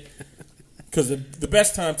shit. Because the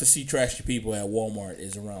best time to see trashy people at Walmart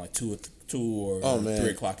is around, like, 2 or 3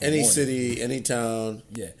 o'clock in the morning. Any city, any town.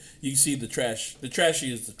 Yeah. You can see the trash. The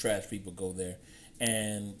trashiest the trash people go there.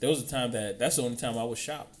 And there was a time that's the only time I would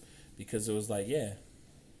shop. Because it was like, yeah.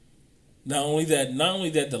 Not only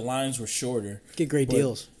that the lines were shorter. Get great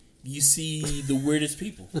deals. You see the weirdest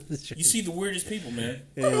people. You see the weirdest people, man.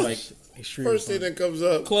 Yeah, like first thing that comes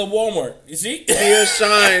up. Club Walmart. You see? Kia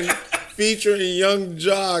Shine featuring Young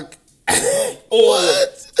Jock.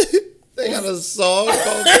 What? They got a song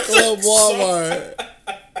called Club Walmart.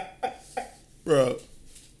 Bro,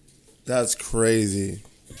 that's crazy.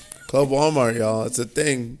 Club Walmart, y'all. It's a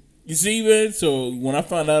thing. You see, man? So when I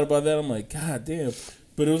found out about that, I'm like, God damn.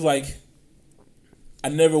 But it was like, I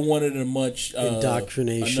never wanted a much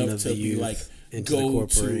indoctrination of the youth like, into the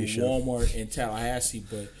corporation. To Walmart in Tallahassee,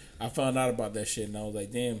 but I found out about that shit and I was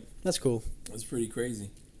like, damn. That's cool. That's pretty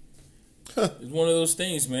crazy. It's one of those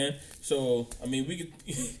things, man. So, I mean, we could...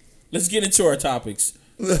 Let's get into our topics.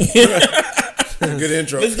 Good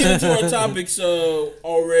intro. Let's get into our topics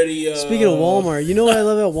already. Speaking of Walmart, you know what I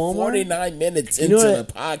love at Walmart? 49 minutes into the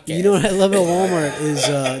podcast. You know what I love at Walmart is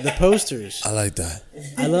the posters. I like that.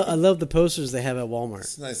 I love the posters they have at Walmart.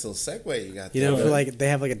 It's a nice little segue you got there. You know, for like they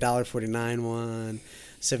have like $1.49 one,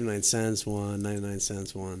 79 cents one, 99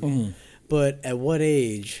 cents one. Mm-hmm. But at what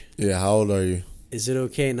age? Yeah, how old are you? Is it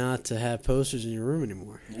okay not to have posters in your room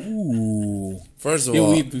anymore? Ooh. First of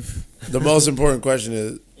all, the most important question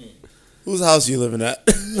is, Whose house you living at?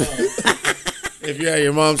 If you're at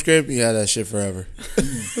your mom's crib, you had that shit forever.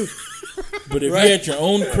 But if you're at your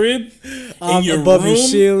own crib, in your above room, your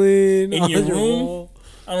ceiling, in your room, wall.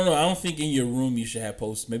 I don't know. I don't think in your room you should have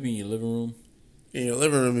posters. Maybe in your living room. In your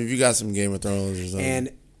living room, if you got some Game of Thrones or something. And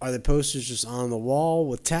are the posters just on the wall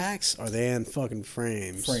with tacks? Or are they in fucking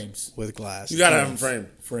frames? Frames with glass. You gotta have them framed.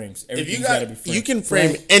 Frames. If you gotta be got, framed. you can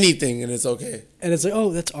frame anything and it's okay. And it's like,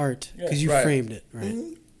 oh, that's art because you framed it, right?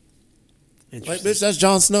 Mm-hmm. Like, bitch, that's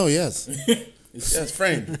Jon Snow. Yes, yes,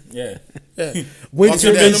 framed. Yeah. Winter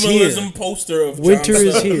is minimalism here. poster of Winter Jon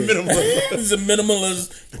is Snow. here. It's a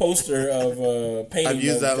minimalist poster of painting I've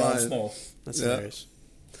used of that Jon line. Snow. That's hilarious.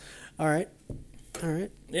 All right.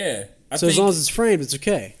 Yeah. So as long as it's framed, it's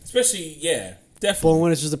okay. Especially, yeah, But definitely.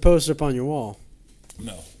 when it's just a poster up on your wall,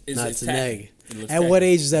 No, it's an egg. It looks At what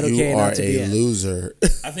age is that You okay are not to be a at? loser.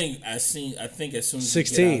 I think as soon as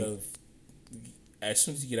 16. you get out of, as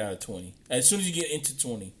soon as you get out of 20, as soon as you get into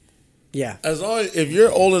 20, Yeah, As long as, if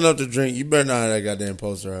you're old enough to drink, you better not have that goddamn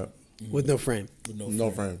poster up. with no frame. with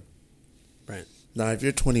No frame. Right. Now, if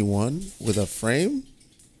you're 21 with a frame,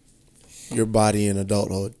 your body in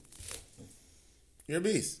adulthood, you're a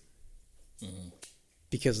beast.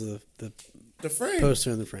 Because of the The frame,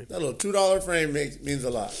 poster in the frame. that little $2 frame means a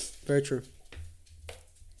lot. Very true.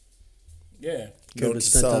 yeah, Could have Note been to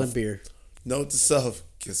spent on a self. beer. Note to self: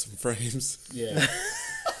 get some frames. yeah.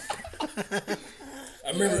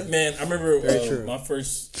 I remember Very true. my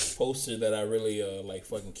first poster that I really like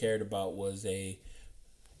fucking cared about was it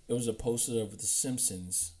was a poster of The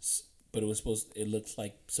Simpsons, but it looked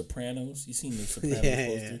like Sopranos. You seen the Sopranos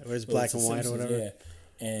poster? Where it's black and white or whatever. Yeah.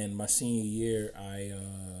 And my senior year,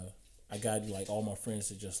 I got like all my friends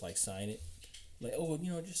to just like sign it, like, oh,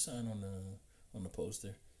 just sign on the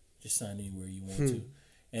poster, just sign anywhere you want to.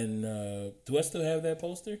 And do I still have that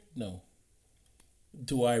poster? No.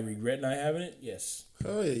 Do I regret not having it? Yes.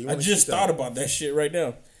 Oh yeah, I just thought about that shit right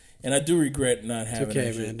now, and I do regret not having It's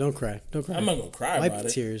okay, that man. shit. Don't cry. Don't cry. I'm not gonna cry Wipe about the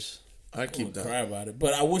it. tears. I keep that. Cry about it,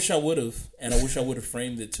 but I wish I would have, and I wish I would have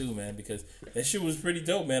framed it too, man, because that shit was pretty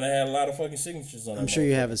dope, man. I had a lot of fucking signatures on it. I'm sure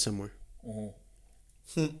you have it somewhere.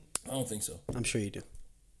 I don't think so. I'm sure you do.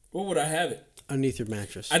 Where would I have it? Underneath your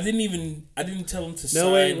mattress. I didn't tell them to sign.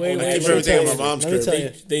 No, wait. on the I keep actual everything on poster. my mom's Let me crib. tell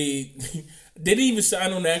you. They didn't even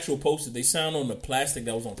sign on the actual poster. They signed on the plastic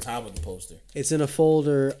that was on top of the poster. It's in a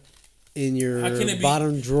folder in your How can it be?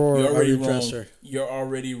 bottom drawer You're of already your wrong. dresser. You're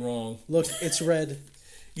already wrong. Look, it's red.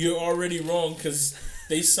 You're already wrong because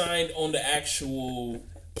they signed on the actual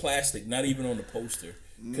plastic, not even on the poster.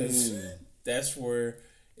 Because that's where,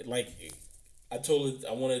 I told it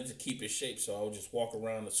I wanted to keep its shape, so I would just walk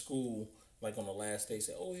around the school like on the last day,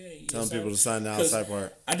 say, "Oh yeah," Telling people to sign the outside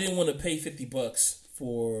part. I didn't want to pay $50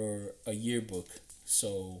 for a yearbook,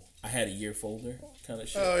 so I had a year folder kind of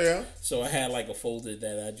shit. Oh yeah. So I had like a folder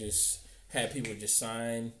that I just had people just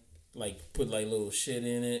sign, like put like little shit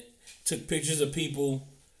in it, took pictures of people,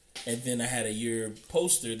 and then I had a year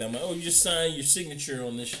poster that I'm like, oh, you just sign your signature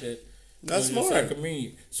on this shit. That's So smart.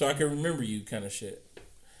 so I can remember you kind of shit.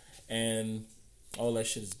 And all that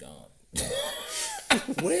shit is gone.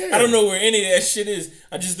 Where? I don't know where any of that shit is.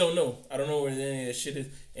 I just don't know. I don't know where any of that shit is.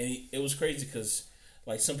 And it was crazy because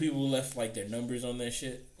like some people left like their numbers on that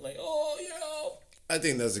shit. Like, oh, I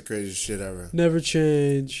think that's the craziest shit ever. Never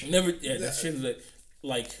change. never. Yeah, that shit is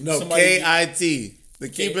like No, somebody- KIT. The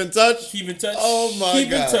keep in touch. Keep in touch. Oh my keep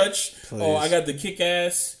God. in touch. Please. Oh, I got the kick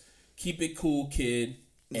ass. Keep it cool, kid,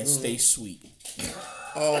 and stay sweet.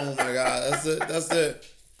 Oh my God, that's it. That's it.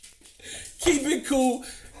 Keep it cool.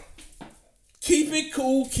 Keep it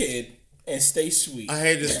cool, kid, and stay sweet. I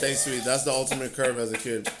hated stay sweet. That's the ultimate curve as a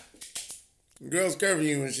kid. Girls curving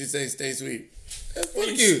you when she says stay sweet. Yeah, fuck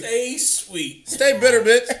And you. stay sweet. Stay bitter,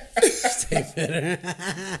 bitch. Stay bitter.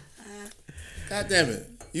 God damn it.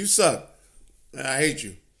 You suck. I hate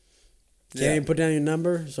you. Can't even put down your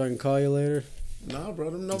number so I can call you later. Nah, bro,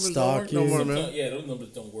 them numbers don't Stalk work no you. more, man. Yeah, those numbers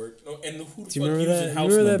don't work. No, and who the fuck Do you remember using that? house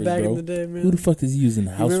Remember that numbers, back bro? in the day, man? Who the fuck is using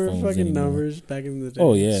house Remember phones fucking anymore? numbers back in the day?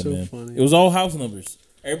 Oh yeah, so man. funny. It was all house numbers.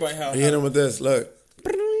 Everybody I hit him with this. Look.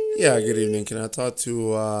 Yeah, good evening. Can I talk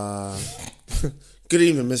to good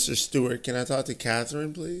evening, Mr. Stewart. Can I talk to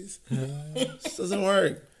Catherine, please? This doesn't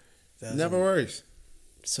work. Never works.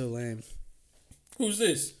 So lame. Who's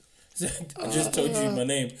this? I just told you my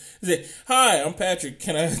name. He said, "Hi, I'm Patrick.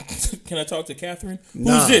 Can I talk to Catherine?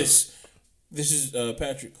 Nah. Who's this? This is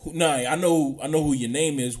Patrick. I know who your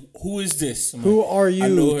name is. Who is this? I'm Who like, are I know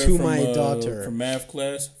you her to from, my daughter? From math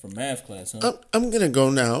class. From math class, huh? I'm gonna go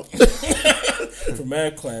now. From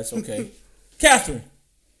math class. Okay, Catherine.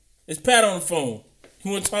 It's Pat on the phone. He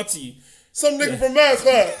want to talk to you. Some nigga from math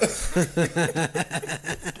class.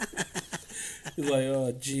 He's like,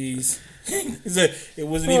 oh, jeez. He's like, it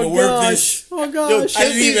wasn't even worth this. Oh gosh! Yo,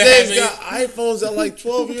 kids these days got iPhones at like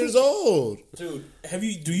 12 years old. Dude,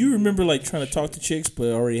 do you remember like trying to talk to chicks but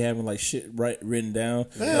already having like shit written down?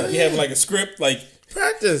 You having like a script like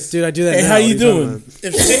practice. Dude, I do that. Hey, now. how you doing?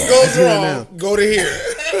 If shit goes wrong, go to here.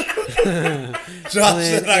 Josh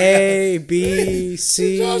said A, B,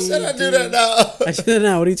 C. Josh said I do that now. I do that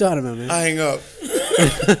now. What are you talking about, man? I hang up.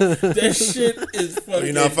 That shit is fucking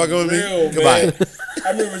You not fucking with me? real, Goodbye. man.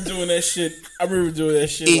 I remember doing that shit.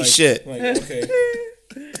 Eat like, shit. Like, okay.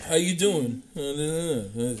 How you doing?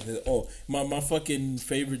 Oh, my fucking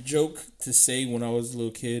favorite joke to say when I was a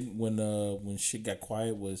little kid when shit got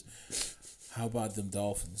quiet was, how about them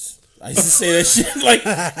Dolphins? I used to say that shit like,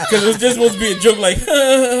 because it was just supposed to be a joke like, like,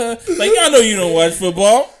 I know you don't watch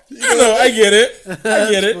football. I know, I get it.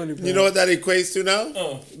 Funny, You know what that equates to now?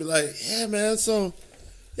 Be like, yeah, man, so,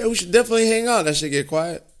 yeah, we should definitely hang out. That shit get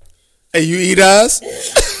quiet. Hey, you eat ass?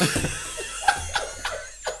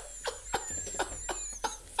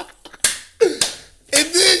 And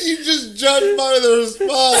then you just judge by the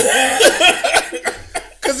response.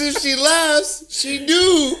 Because if she laughs, she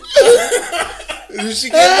knew. And if she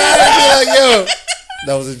get mad and be like, yo,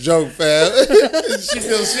 that was a joke, fam. She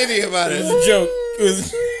feels shitty about it. It was a joke.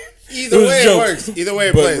 Either way it works. Either way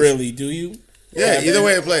it plays. But really, do you? Yeah, either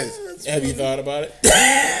way it plays. Have you thought about it?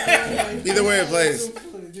 Either way it plays.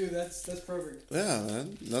 Dude, that's perfect. Yeah,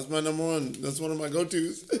 man. That's my number one. That's one of my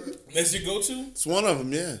go-tos. That's your go-to? It's one of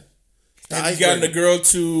them, yeah. Have you gotten a girl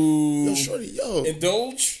to Yo, shorty,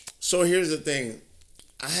 indulge? So here's the thing.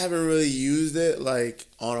 I haven't really used it like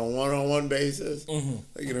on a one-on-one basis,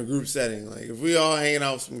 like in a group setting. Like if we all hanging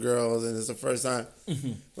out with some girls and it's the first time,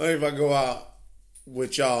 like if I go out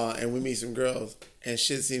with y'all and we meet some girls and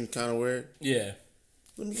shit seems kind of weird. Yeah.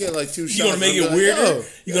 Let me get like 2 shots. You gonna make it like, weirder?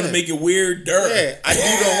 You gonna make it weirder? Yeah, I do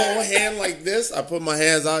the whole hand like this. I put my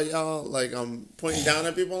hands out, y'all, like I'm pointing down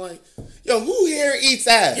at people like, yo, who here eats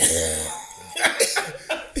ass?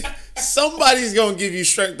 Somebody's gonna give you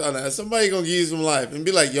strength on that. Somebody's gonna give you some life and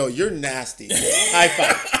be like, yo, you're nasty. High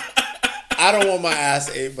five. I don't want my ass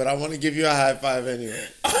ate, but I want to give you a high five anyway.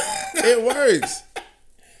 It works.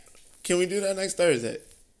 Can we do that next Thursday?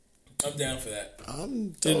 I'm down for that.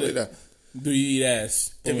 I'm totally down. Do you eat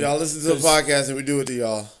ass? If y'all listen to the podcast and we do it to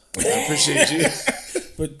y'all, I appreciate you.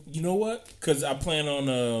 But you know what? Because I plan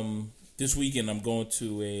on this weekend. I'm going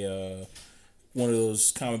to a one of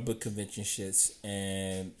those comic book convention shits,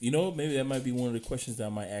 and you know, maybe that might be one of the questions that I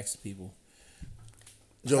might ask people.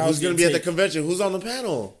 Yo, who's gonna be at the convention? Who's on the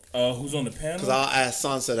panel? Who's on the panel? Because I'll ask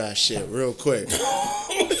Sansa that shit real quick.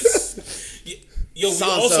 Yo,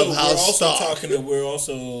 we're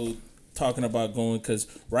also talking about going because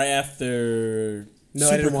right after No,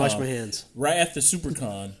 I didn't wash my hands. Right after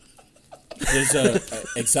SuperCon, there's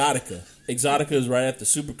Exotica. Exotica is right after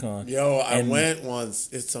SuperCon. Yo, I went once.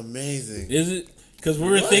 It's amazing. Is it? Because we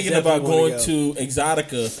were thinking about going to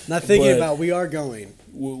Exotica. Not thinking about. We are going.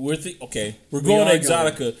 We're going to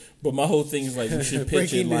Exotica, but my whole thing is like we should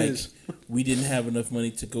pitch it like we didn't have enough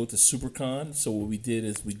money to go to SuperCon, so what we did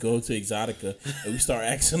is we go to Exotica and we start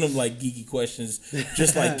asking them like geeky questions,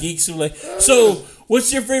 just like geeks who like. So,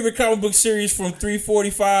 what's your favorite comic book series from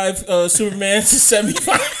 345 Superman to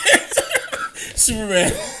 75?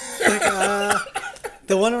 Superman,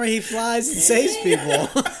 the one where he flies and saves people.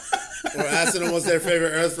 Or asking them what's their favorite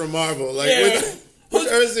Earth from Marvel, like which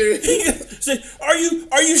Earth series?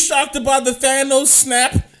 Are you shocked about the Thanos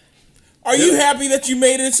snap? Are you happy that you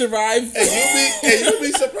made it and survived? And you'll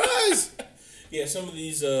be surprised. Yeah, some of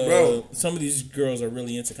these girls are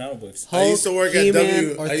really into comic books. Hulk, I used to work at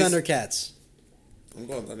He-Man or Thundercats. I'm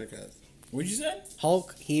going Thundercats. What'd you say?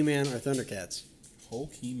 Hulk, He-Man, or Thundercats.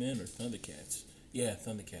 Hulk, He-Man, or Thundercats? Yeah,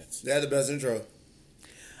 Thundercats. They had the best intro.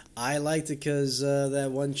 I liked it because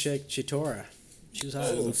that one chick, Cheetora, she was hot.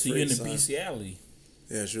 Oh, so you're in the bestiality.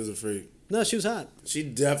 Yeah, she was a freak. No, she was hot. She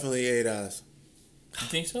definitely ate ass. You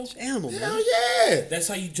think so? It's animal, man. Hell yeah! That's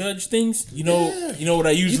how you judge things. You know what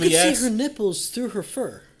I usually you could ask. see her nipples through her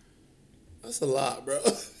fur. That's a lot, bro.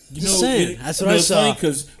 Just saying. That's what I saw.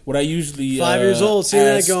 Because what I usually 5 years old, seeing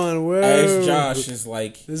that going, whoa. I ask Josh is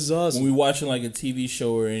like, this is awesome. When we watching like a TV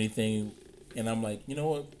show or anything, and I'm like, you know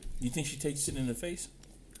what? You think she takes it in the face?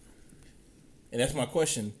 And that's my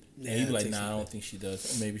question. And he'd be like, nah, I don't think she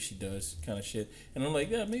does. Or maybe she does, kind of shit. And I'm like,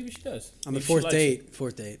 yeah, maybe she does. On the fourth date.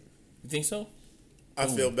 You think so? I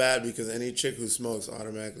feel bad because any chick who smokes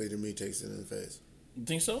automatically to me takes it in the face. You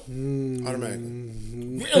think so?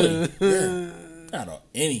 Automatically. Really? Yeah. Not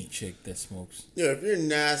any chick that smokes. Yeah, if you're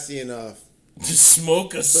nasty enough to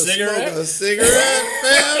smoke a cigarette? Smoke a cigarette,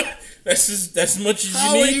 fam? That's as much as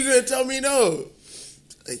How you need? are you going to tell me no?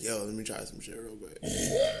 Hey, yo, let me try some shit real quick.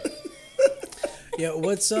 Yeah,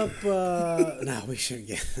 what's up? No, we shouldn't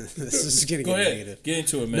get. This is gonna Go get ahead. negative. Get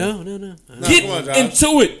into it, man. No. Get come on, Josh.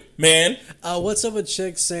 into it, man. What's up with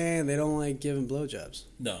chicks saying they don't like giving blowjobs?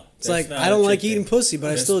 No. It's like, I don't like eating pussy,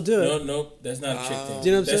 but I still do it. No, that's not a chick thing. Do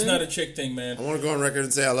you know what I'm That's saying? not a chick thing, man. I want to go on record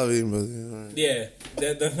and say I love eating pussy. All right. Yeah,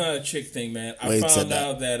 that's not a chick thing, man. I Wade said found that.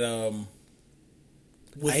 out that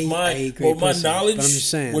with I eat great my pussy, knowledge, but I'm just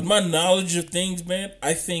saying. with my knowledge of things, man,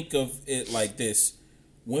 I think of it like this: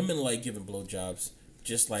 women like giving blowjobs,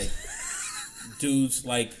 just like dudes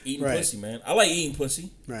like eating Right. pussy, man. I like eating pussy,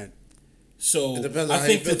 Right. so It depends on I how you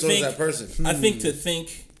think feel to towards think that person. I think to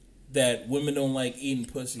think that women don't like eating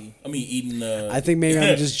pussy. I mean, eating. I think maybe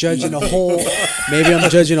I'm just judging a whole. Maybe I'm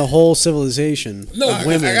judging a whole civilization. No, of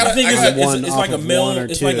women. I think on one it's off like a of male. one or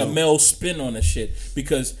It's like a two. male spin on the shit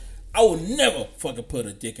because I would never fucking put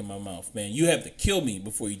a dick in my mouth, man. You have to kill me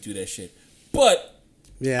before you do that shit. But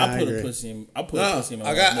Yeah, I put agree. a pussy in. I put a No, pussy in my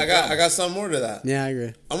I mouth. got, I got some more to that. Yeah, I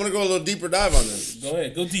agree. I'm gonna go a little deeper dive on this. Go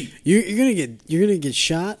ahead, go deep. You're gonna get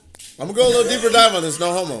shot. I'm gonna go a little deeper dive on this.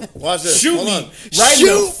 No homo. Watch this. Shoot Hold me on. right in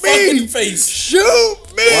the Shoot me! fucking face. Shoot Watch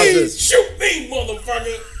me! this. Shoot me,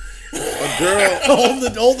 motherfucker. A girl.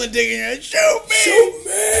 hold the dick in your head. Shoot me!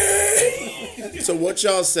 Shoot me. So what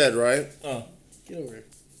y'all said, right? Get over here.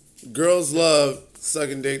 Girls love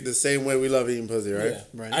sucking dick the same way we love eating pussy, right? Yeah,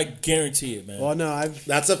 Right. I guarantee it, man. Well, no, I've.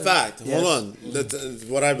 That's a fact. Yes. Hold on. That's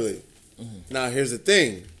what I believe. Now, here's the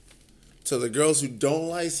thing. To the girls who don't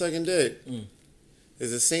like sucking dick,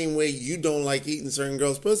 is the same way you don't like eating certain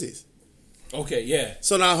girls' pussies. Okay, yeah.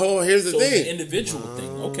 So now, here's the So it's an thing. individual thing.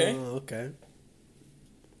 Okay. Okay.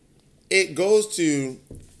 It goes to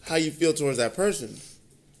how you feel towards that person.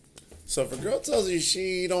 So if a girl tells you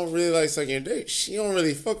she don't really like sucking your dick, she don't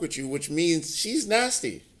really fuck with you, which means she's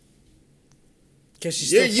nasty. Because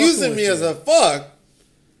she's You're still using fucking me with as you. a fuck,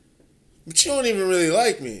 but you don't even really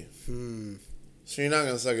like me. Hmm. So you're not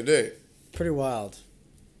gonna suck a dick. Pretty wild.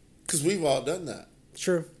 Because we've all done that.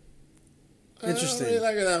 True. I Interesting. don't really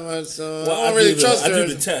like her that much, so Well, I don't really trust I her.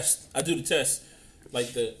 do the test. I do the test.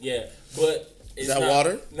 Like but it's that not,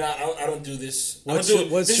 water? No, I don't do this. What's I don't your- do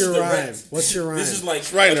it. what's This your is rhyme? direct. What's your This rhyme? is like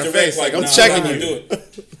It's right in a her direct, face, like, I'm nah, checking I you. do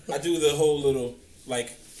it. I do the whole little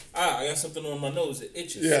like I got something on my nose. It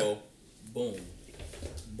itches. Yeah. So boom,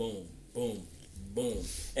 boom, boom, boom,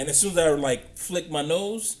 and as soon as I like flick my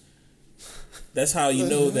nose, that's how you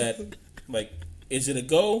know that like is it a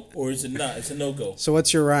go or is it not? It's a no go. So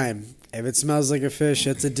what's your rhyme? If it smells like a fish,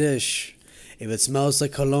 it's a dish. If it smells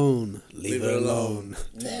like cologne, leave it alone.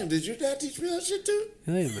 Damn, did your dad teach me that shit too?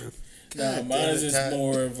 Hell yeah, man. Nah, God mine damn it, is Ty.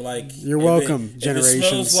 more of like You're if welcome, If it generations.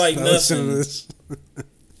 smells like that listen to nothing. this.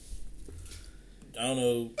 I don't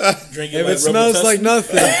know. Drink it If like it smells like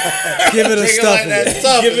nothing, give it a Drink it like stuffing. that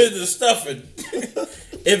stuff. Give it the stuffing.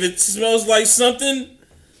 If it smells like something,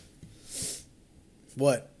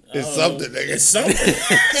 What? It's something, nigga. it's something.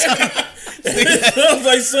 If it smells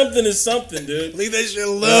like something, it's something, dude. Leave that shit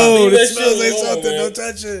alone. Leave that It smells shit like alone, something. man. Don't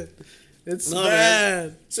touch it. It's No, bad.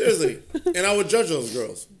 man. Seriously. And I would judge those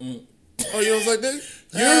girls. Oh, you don't like dick?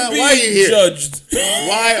 You're why being are you here? judged.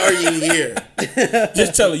 Why are you here?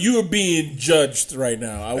 Just tell her you are being judged right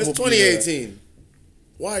now. It's 2018.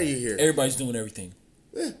 Why are you here? Everybody's doing everything.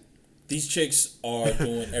 Yeah. These chicks are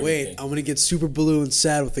doing everything. Wait, I'm gonna get super blue and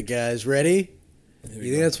sad with the guys. Ready? Here we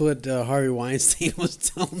You think go. that's what Harvey Weinstein was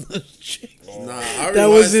telling those chicks? Nah, That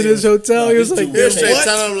was in his hotel. He was like, He He was straight "What?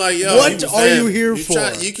 telling him like, yo, What he was are saying, you here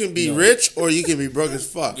for?" You can be rich or you can be broke as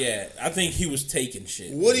fuck. Yeah, I think he was taking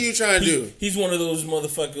shit. What are you trying to do? He's one of those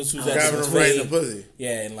motherfuckers who's at Grabbing the him right in the play. pussy.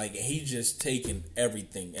 Yeah, and like he just taking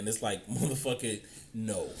everything, and it's like motherfucker,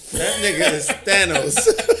 no. That nigga is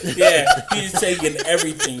Thanos. Yeah, he's taking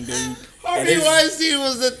everything, dude. And Harvey it's- Weinstein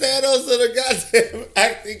was the Thanos of the goddamn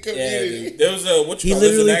acting Yeah, community. dude. There was a what He you call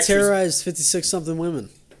there's an literally actress- terrorized 56 something women.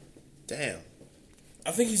 Damn.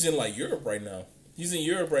 I think he's in like Europe right now. He's in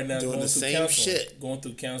Europe right now, Doing going the through same counseling, shit. going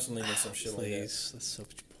through counseling and some shit like that. Please, that's so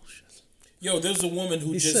much bullshit. Yo, there's a woman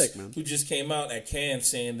who He's just sick, man. who just came out at Cannes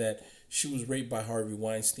saying that she was raped by Harvey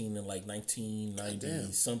Weinstein in like 1990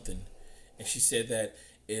 Damn. something, and she said that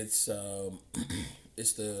it's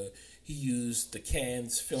he used the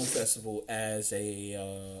Cannes Film Festival as a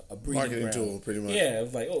breeding Marketing ground. tool, pretty much. Yeah, it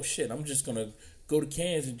was like, oh shit, I'm just gonna go to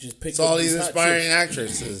Cannes and just pick It's up all these hot inspiring chicks.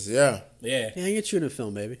 actresses. Yeah. Yeah, Yeah, I get you in a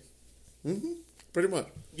film, baby. Pretty much.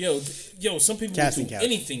 yo, some people Casting would do couch.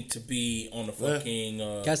 anything to be on the fucking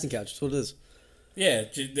Casting couch, that's what it is. yeah.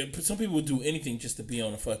 Some people would do anything just to be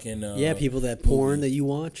on a fucking Yeah, people, that porn that you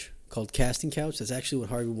watch called Casting Couch, that's actually what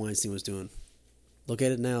Harvey Weinstein was doing. Look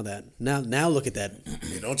at it now. Now look at that.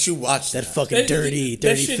 Yeah, don't you watch that fucking dirty,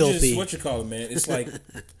 shit filthy. Just, what you call it, man? It's like,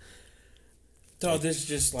 dog. This is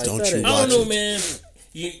just like don't you I don't know, it. man.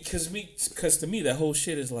 Because to me, that whole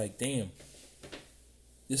shit is like, damn.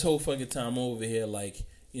 This whole fucking time over here, like,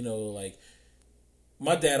 you know, like,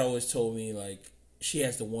 my dad always told me, like, she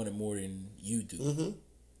has to want it more than you do. Mm-hmm.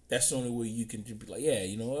 That's the only way you can be like, yeah,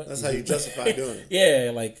 you know what? That's how you justify doing it.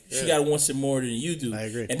 Yeah, like, she got to want it more than you do. I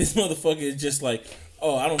agree. And this motherfucker is just like,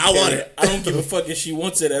 oh, I want it. I don't give a fuck if she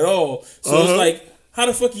wants it at all. So it's like, how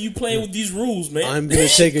the fuck are you playing with these rules, man? I'm going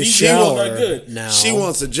to take a shower now. She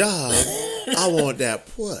wants a job. I want that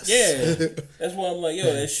puss. Yeah. That's why I'm like, yo,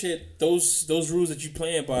 that shit, those rules that you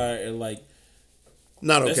playing by are like,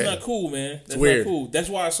 not okay. That's not cool, man. That's weird. Not cool. That's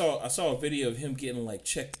why I saw a video of him getting like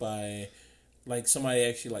checked by, like somebody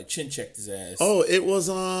actually like chin checked his ass. Oh, it was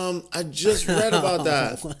I just read about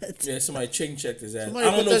that. What? Yeah, somebody chin checked his ass. Somebody I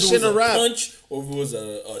don't put know that if it shit was in a a rap. punch or if it was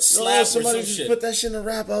a slap No, or somebody some just shit. put that shit in a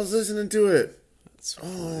rap. I was listening to it.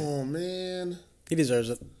 Oh man, He deserves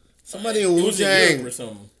it. somebody in It Wu was in Europe Tang. or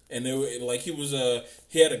something, and they were like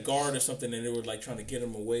he had a guard or something, and they were like trying to get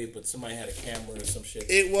him away, but somebody had a camera or some shit.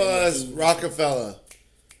 It was Rockefeller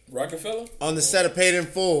Rockefeller on the set of Paid in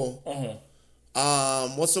Full. Uh-huh.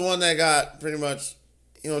 What's the one that got pretty much?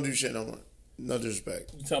 He don't do shit no more. No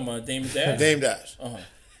disrespect. You talking about Dame Dash? Dame Dash. Uh-huh.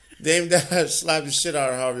 Dame Dash slapped the shit out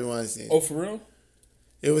of Harvey Weinstein. Oh, for real?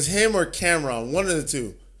 It was him or Cameron, one of the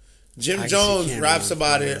two. Jim Jones raps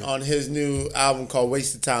about it on his new album called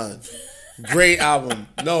Wasted Time. Great album.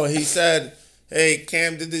 No, he said, hey,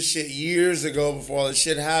 Cam did this shit years ago before all this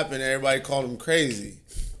shit happened. Everybody called him crazy.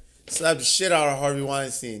 Slapped the shit out of Harvey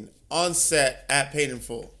Weinstein on set at Paid in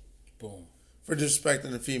Full. Boom. For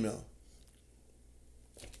disrespecting a female.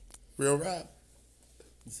 Real rap.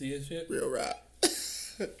 You see that shit? Real rap.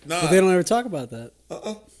 Nah. But they don't ever talk about that.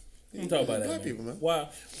 Don't talk about that, Black man. people, man.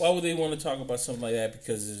 Why would they want to talk about something like that?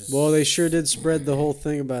 Because it's... Well, they sure did spread the whole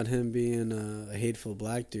thing about him being a hateful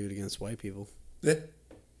black dude against white people. Yeah.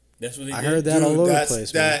 That's what they I did. heard that all over the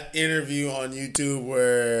place. That interview on YouTube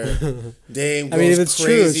where Dame goes if it's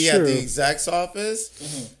crazy true, at it's the exec's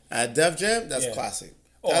office at Def Jam. That's classic.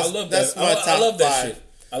 Oh, I love that. That's my top I love that five. shit.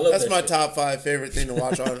 I love That's that my shit. top 5 favorite thing to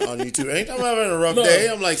watch on YouTube. Anytime I'm having a rough day,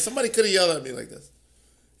 I'm like, somebody could have yelled at me like this.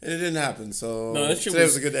 And it didn't happen. So No, that shit today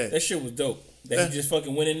was a good day. That shit was dope. That he just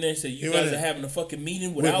fucking went in there and said, you guys are having a fucking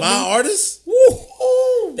meeting With without my me? artists?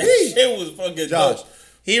 Woo! That shit was fucking Josh, dope.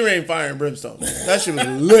 he rained fire and brimstone. That shit was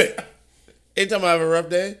lit. Anytime I have a rough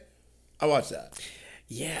day, I watch that.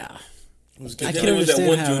 Yeah. It was I good. Then can there was that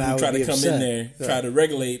one understand dude how I who would tried be to come upset. in there, try to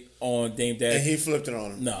regulate on Dame Dash. And he flipped it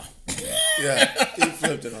on him. Nah. Yeah, he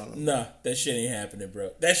flipped it on him. Nah, that shit ain't happening, bro.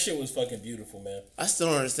 That shit was fucking beautiful, man. I still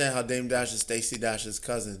don't understand how Dame Dash is Stacey Dash's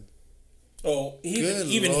cousin. Oh, Good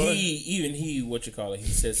even Lord. he, what you call it? He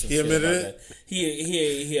said some He shit admitted about it? that.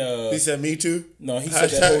 He He said, me too? no, he said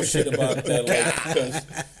that whole shit about that, like,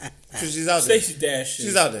 Because she's out there. Stacey Dash.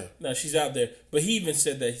 She's out there. No, she's out there. But he even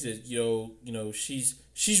said that. He said, you know, she's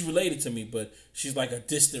related to me, but she's like a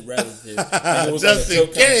distant relative. And it was Just like a in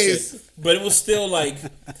joke kind of case. shit. But it was still like,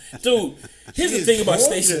 dude. Here's the is thing about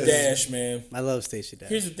gorgeous. Stacey Dash, man. I love Stacey Dash.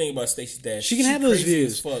 Here's the thing about Stacey Dash. She can have those crazy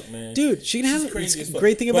views. as fuck, man. Dude, she can She's have crazy it's as fuck.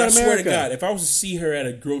 great thing But about I America. swear to God, if I was to see her at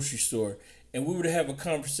a grocery store and we were to have a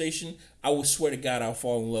conversation, I would swear to God I'll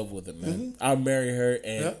fall in love with her, man. Mm-hmm. I'll marry her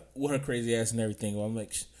and with her crazy ass and everything. I'm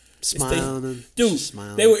like, Smiling and dude, she's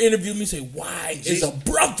smiling. they would interview me and say, why is a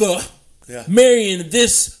brother Yeah. marrying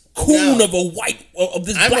this coon Yeah. of a white of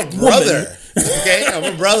this I'm black a brother. woman? Okay?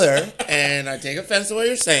 I'm a brother. And I take offense to what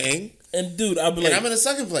you're saying. And dude, I'd be And like, I'm in a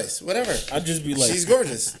second place. Whatever. I'd just be like, She's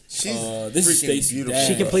gorgeous. She's this is freaking Stacey beautiful. Dash.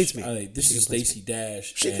 She completes me. This is Stacey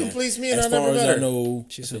Dash. She and completes me, and as I never far as met I her. know,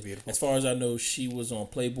 She's so beautiful. As far as I know, she was on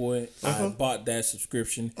Playboy. I bought that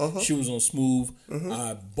subscription. Uh-huh. She was on Smooth.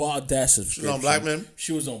 I bought that subscription. on Black Men?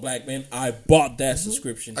 She was on Black Men. I bought that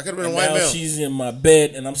subscription. I could've been And a white now male. she's in my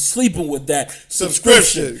bed, and I'm sleeping with that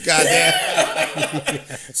subscription. Goddamn.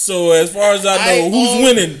 So as far as I know, who's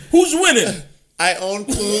winning? Who's winning? I own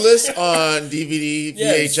Clueless on DVD,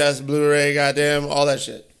 Yes. VHS, Blu-ray, goddamn, all that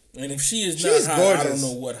shit. And if she is She's not hot, I gorgeous.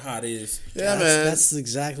 don't know what hot is. Yeah, that's, man. That's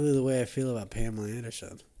exactly the way I feel about Pamela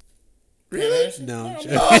Anderson. Really? No, I'm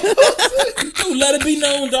joking. Dude, let it be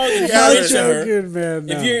known, dog. If Yeah, you're I'm into her, joking, man.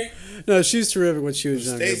 No. if you're No, she's terrific when she was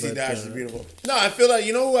younger. Stacey but, Dash is beautiful. No, I feel like,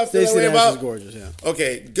 you know who I feel Stacey that way Dash about? is gorgeous, yeah.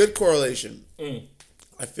 Okay, good correlation. Mm.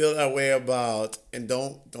 I feel that way about, and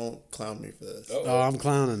don't clown me for this. Oh, I'm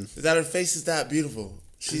clowning. Is that her face is that beautiful.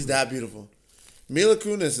 She's that beautiful. Mila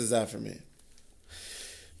Kunis is that for me.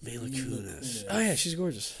 Mila Kunis. Oh, yeah, she's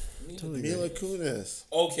gorgeous. Totally Mila agree. Kunis.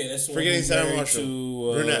 okay, that's the Forgetting one Sarah married Marshall.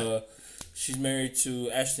 to Brunette. She's married to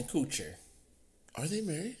Ashton Kutcher. Are they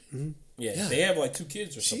married? Mm-hmm. Yeah, they have like 2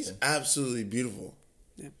 kids or She's something. absolutely beautiful.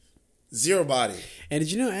 Yeah. Zero body. And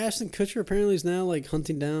did you know Ashton Kutcher apparently is now like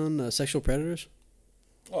hunting down sexual predators?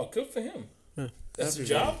 Oh, good for him. Yeah. That's a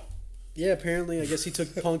job? Yeah, apparently. I guess he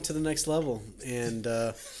took Punk to the next level. And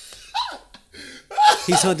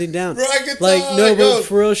he's hunting down. Bro, I could like, tell, no, but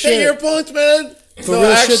for real shit. Hey, you're punked, man. For no,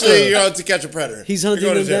 real actually, shit, you're out to catch a predator. He's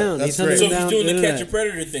hunting them down. That's He's hunting great. them down. So he's doing the Internet. catch a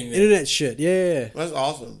predator thing then. Internet shit. Yeah. That's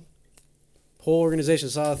awesome. Whole organization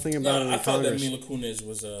saw a thing about it in I thought Congress. that Mila Kunis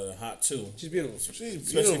was hot too. She's beautiful. She's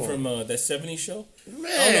Especially beautiful. from that 70s show. Man.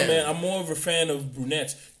 I don't know, man. I'm more of a fan of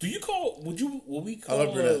brunettes. Would we call I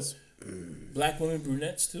love brunettes. Black women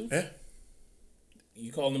brunettes too? Yeah.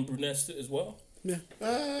 You call them brunettes as well? Yeah.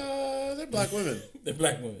 They're black women. They're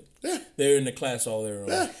black women. Yeah. They're in the class all their own.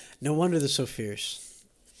 Yeah. No wonder they're so fierce.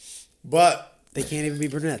 But They can't even be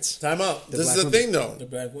brunettes. time out. They're This is black the women. thing, though. They're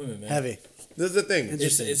black women, man. Heavy. This is the thing.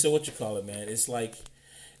 It's a what you call it, man. It's like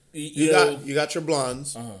You got your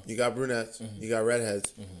blondes. Uh-huh. You got brunettes. You got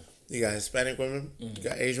redheads. You got Hispanic women. You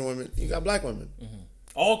got Asian women. You got black women.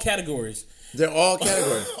 all categories. They're all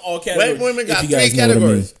categories. All categories. White women got If you guys 3 know what I mean.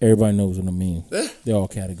 categories. Everybody knows what I mean. Yeah. They're all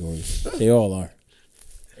categories. They all are.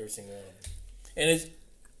 Every single one of them. And it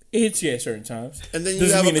hits you at certain times. And then you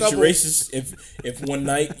doesn't have mean a that couple. you're racist if one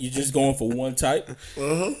night you're just going for one type.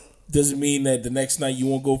 Doesn't mean that the next night you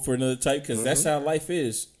won't go for another type because that's how life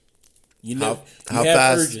is. You know, How you have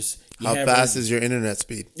fast? urges. You How have fast urges. is your internet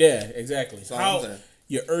speed? Yeah, exactly. all I'm How saying.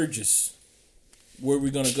 your urges. Where we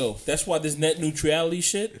gonna go? That's why this net neutrality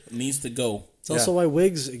shit needs to go. It's also why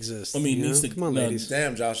wigs exist. I mean, you know? needs to- Come on, no, ladies.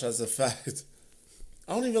 Damn, Josh, that's a fact.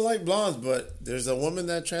 I don't even like blondes, but there's a woman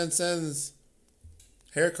that transcends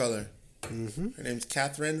hair color. Her name's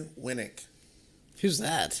Catherine Winnick. Who's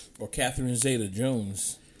that? Or Catherine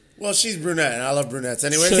Zeta-Jones. Well, she's brunette, and I love brunettes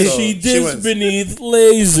anyway. So So she she dips wins. beneath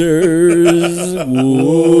lasers.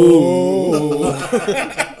 Whoa.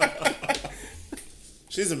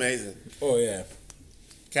 She's amazing. Oh yeah.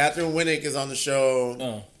 Catherine Winnick is on the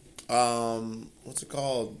show. Oh. What's it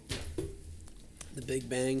called? The Big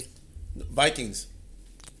Bang. Vikings.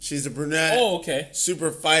 She's a brunette, Oh, okay. super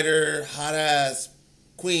fighter, hot ass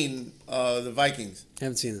queen of the Vikings.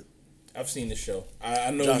 Haven't seen it. I've seen the show.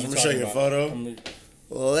 I know. Josh, what I'm you're gonna show talking you a about. photo.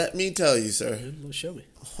 Let me tell you, sir. Well, show me.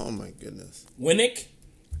 Oh my goodness, Winnick.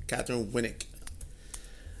 Catherine Winnick.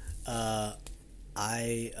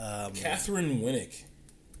 Catherine Winnick.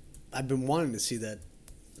 I've been wanting to see that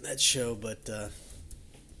show, but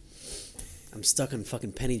I'm stuck on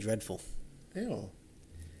fucking Penny Dreadful. Ew.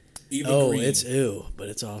 Eva Oh, Green. it's ew, but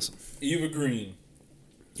it's awesome. Eva Green.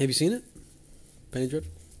 Have you seen it? Penny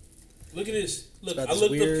Dreadful? Look at this. Look, about I this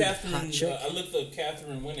looked weird, up hot Catherine. chick. I looked up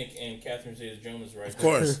Catherine Winnick and Catherine Zeta-Jones right Of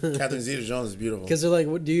course, Catherine Zeta-Jones is beautiful. Because they're like,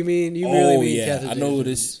 what do you mean? You Oh really mean yeah, Catherine I know who Zeta-Jones?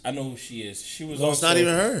 this. I know who she is. She was. No, it's also, not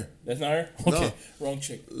even her. That's not her. No. Okay, wrong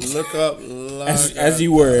chick. Look up. As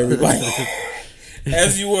you were, everybody.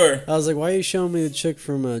 As you were. I was like, why are you showing me the chick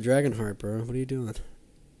from Dragonheart, bro? What are you doing?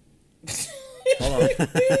 Hold on.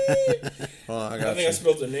 Hold on, I I got think I you.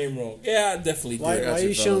 spelled the name wrong. Yeah, I definitely did. Why got are you,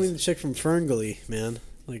 you showing me fellas. the chick from Ferngully, man?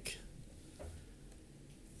 Like,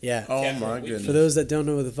 yeah. Oh Catherine my Winnick. goodness. For those that don't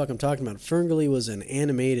know what the fuck I'm talking about, Ferngully was an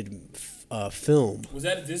animated film Was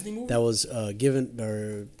that a Disney movie? that was given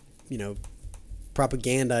or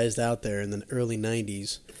propagandized out there in the early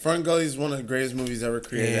 '90s. Fern Gully is one of the greatest movies ever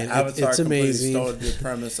created. And Avatar it's completely amazing. stole the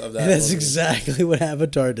premise of that. And that's movie. exactly what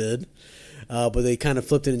Avatar did, but they kind of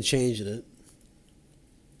flipped it and changed it.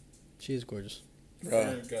 She is gorgeous. Bro,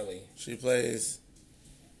 Fern Gully. she plays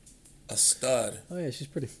a stud. Oh yeah, she's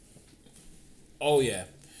pretty. Oh yeah,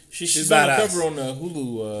 she's She's on the badass. cover on the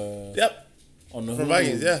Hulu. Yep, On the From Hulu.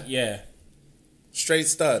 Vikings, yeah. Yeah. straight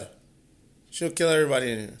stud. She'll kill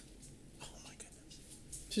everybody in here. Oh my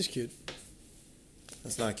goodness, She's cute.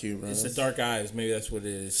 that's not cute, bro. It's the That's dark eyes. Maybe that's what it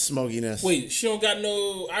is. smokiness. Wait, she don't got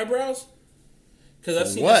no eyebrows? Because I've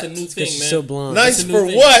seen what? that's a new 'Cause thing, she's man. so blonde. Nice That's a new for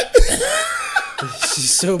thing. what? She's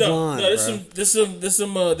so No, blonde. no, Bro. this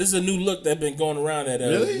is a new look that been going around that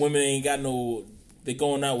Really? women ain't got no. They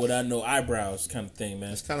going out without no eyebrows, kind of thing,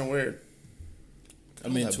 man. It's kind of weird.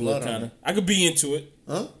 I'm that into blood it, on kind of. it. I could be into it.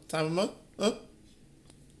 Huh? Time of month? Huh?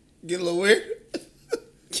 Get a little weird.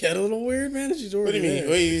 Get a little weird, man. She's What do already you mean? there.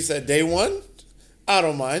 Wait, you said day one? I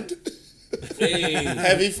don't mind. Hey,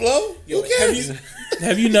 Heavy flow? yo, Who cares?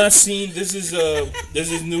 have you not seen? This is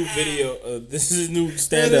new video. This is new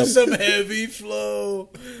stand up. some heavy flow.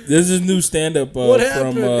 This is new stand up What from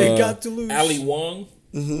happened? It got too loose. Ali Wong.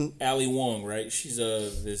 Ali Wong, right? She's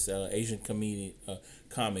this Asian comedian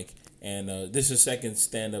comic, and this is her second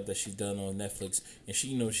stand up that she's done on Netflix. And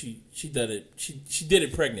she did it. She did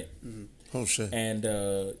it pregnant. Oh shit! And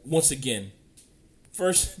once again,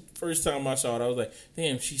 first time I saw it, I was like,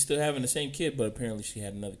 damn, she's still having the same kid, but apparently she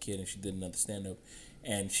had another kid and she did another stand up.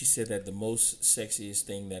 And she said that the most sexiest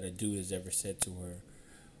thing that a dude has ever said to her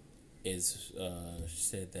is, she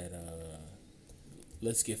said that,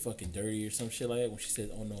 let's get fucking dirty or some shit like that. When she said,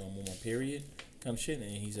 oh no, I'm on my period, kind of shit.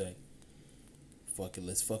 And he's like, fuck it,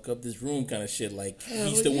 let's fuck up this room kind of shit. Like,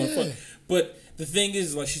 he still want to fuck. But the thing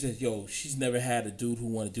is, like she said, yo, she's never had a dude who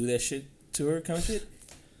want to do that shit to her kind of shit.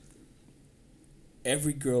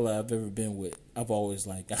 Every girl I've ever been with, I've always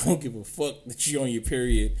like, I don't give a fuck that you're on your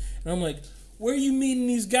period. And I'm like, where are you meeting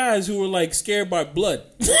these guys who are like scared by blood?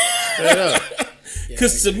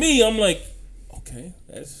 Because to me, I'm like, okay,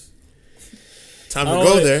 that's time to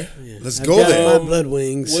go there. Yeah. Let's go there. My blood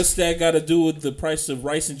wings. What's that got to do with the price of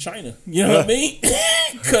rice in China? You know what I mean?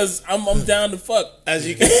 Because I'm down to fuck. As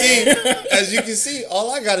you can see,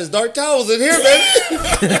 all I got is dark towels in here, baby.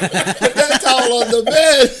 Put that towel on the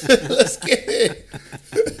bed. Let's get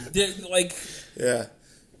it. Like, yeah.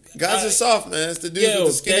 Guys are soft, man. It's the dudes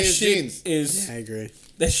with the skinniest jeans. I agree.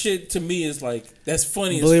 That shit to me is like, that's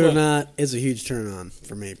funny as fuck. Believe it or not, it's a huge turn on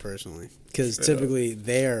for me personally. Because typically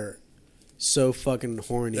they're so fucking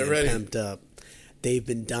horny and pumped up. They've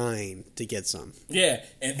been dying to get some. Yeah.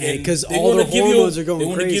 And because all their hormones are going crazy. They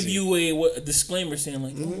want to give you a disclaimer saying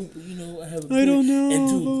like, I have a I don't know.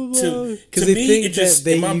 And because they think that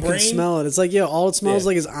you can smell it. It's like, all it smells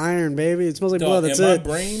like is iron, baby. It smells like blood. That's it.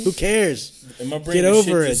 Who cares? In my brain, get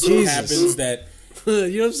over it. Jesus. Happens that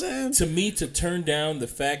you know what I'm saying? To me, to turn down the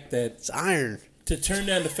fact that it's iron. To turn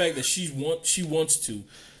down the fact that she wants to.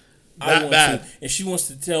 I want to, and she wants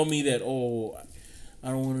to tell me that I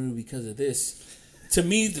don't want to because of this. To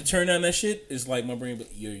me, to turn down that shit is like my brain. But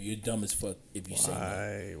you're dumb as fuck if you say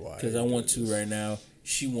that. Why? Because I want to right now.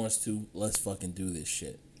 She wants to. Let's fucking do this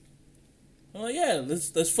shit. I'm like, yeah,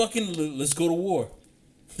 let's go to war.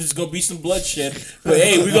 There's gonna be some bloodshed, but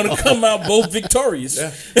hey, we're gonna come out both victorious.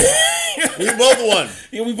 Yeah. We both won.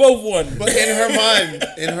 Yeah, we both won. But in her mind,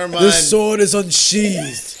 the sword is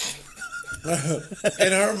unsheathed.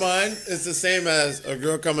 In her mind, it's the same as a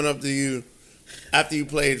girl coming up to you after you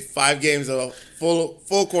played 5 games of full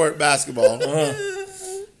court basketball,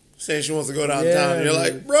 saying she wants to go downtown. And you're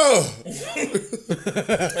like, bro.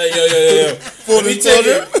 Hey, yo. Let me take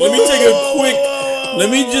a quick. Let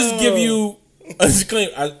me just give you a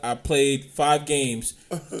disclaimer. I played 5 games.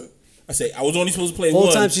 I say I was only supposed to play one. The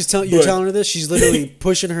whole time you're telling her this, she's literally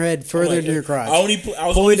pushing her head further into your crotch. I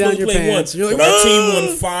was only supposed to play once. Like, our team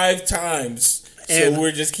won 5 times. And so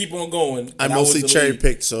we're just keep on going. I mostly cherry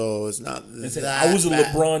picked, so it's not that I was a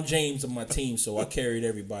bad. LeBron James of my team, so I carried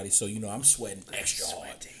everybody. So, I'm sweating extra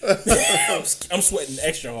hard. I'm sweating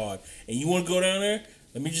extra hard. And you want to go down there?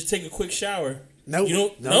 Let me just take a quick shower. No.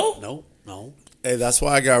 No. Hey, that's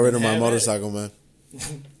why I got rid of my motorcycle, man.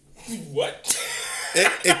 What?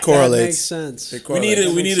 It correlates. That makes sense. We need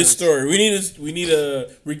a story. We need to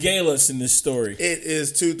regale us in this story. It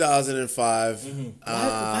is 2005. Mm-hmm.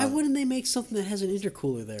 Why wouldn't they make something that has an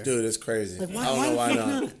intercooler there? Dude, it's crazy. Like, I don't know why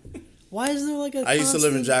not. Why isn't there like a I used to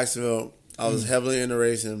live in Jacksonville. I was heavily into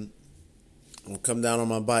racing. I would come down on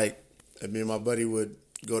my bike, and me and my buddy would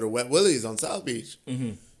go to Wet Willie's on South Beach.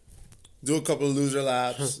 Mm-hmm. Do a couple of loser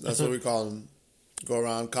laps. That's what we call them. Go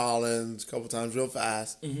around Collins a couple times real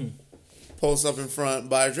fast. Mm-hmm. Post up in front,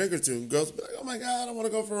 buy a drink or two. Girls be like, oh my God, I want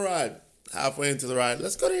to go for a ride. Halfway into the ride,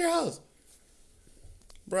 let's go to your house.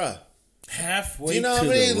 Bruh. Halfway to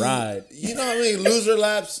the ride. You know how many loser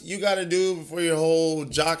laps you got to do before your whole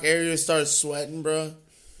jock area starts sweating, bruh?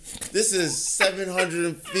 This is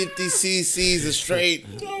 750 cc's of straight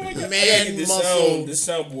man muscle. This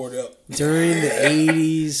soundboard up. During the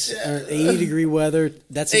 80s, or 80-degree weather,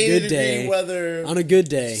 that's a good day. 80-degree weather. On a good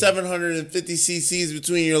day. 750 cc's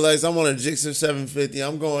between your legs. I'm on a Gixxer 750.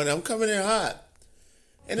 I'm coming in hot.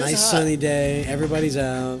 And it's nice hot. Sunny day. Everybody's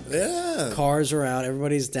out. Yeah. Cars are out.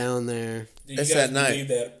 Everybody's down there. It's at night.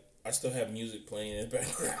 That I still have music playing in the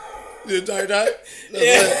background. The entire time?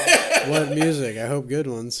 Yeah. What music? I hope good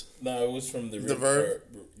ones. No, it was from the Verve.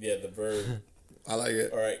 Yeah, the Verve. I like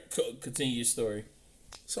it. All right, continue your story.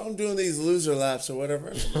 So I'm doing these loser laps or whatever.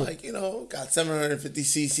 And I'm like, got 750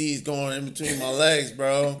 cc's going in between my legs,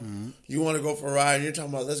 bro. Mm-hmm. You want to go for a ride? And you're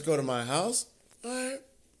talking about, let's go to my house? All right,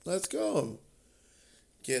 let's go.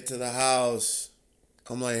 Get to the house.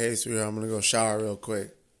 I'm like, hey, sweetheart, I'm going to go shower real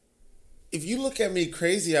quick. If you look at me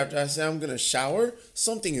crazy after I say I'm going to shower,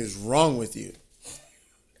 something is wrong with you.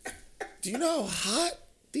 Do you know how hot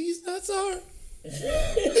these nuts are? You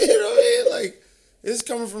know what I mean? Like, this is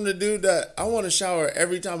coming from the dude that I want to shower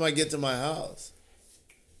every time I get to my house.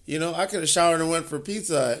 You know, I could have showered and went for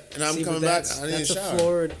pizza, and I'm coming back. I didn't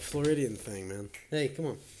shower. That's a Floridian thing, man. Hey, come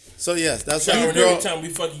on. So yes, that's like a girl. Every time we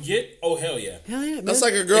fucking get, oh hell yeah, man. That's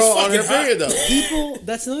like a girl on her period though. People,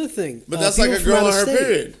 that's another thing. But that's like a girl on her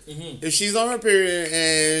period. Mm-hmm. If she's on her period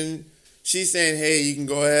and she's saying, "Hey, you can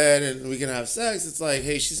go ahead and we can have sex," it's like,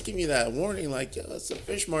 hey, she's giving you that warning, like, yo, it's a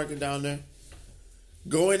fish market down there.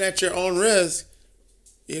 Go in at your own risk.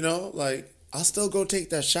 You know, like, I'll still go take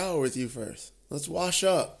that shower with you first. Let's wash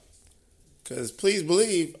up. Because please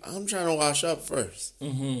believe, I'm trying to wash up first.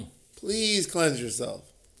 Mm-hmm. Please cleanse yourself.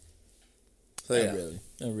 So,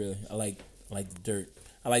 Not really. I like the dirt.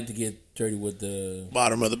 I like to get dirty with the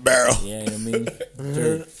bottom of the barrel. Yeah, I mean,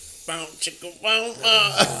 dirt. It's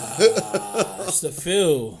the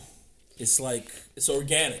feel. It's like, it's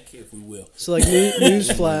organic, if we will. So, like,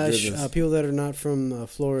 newsflash, people that are not from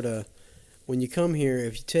Florida, when you come here,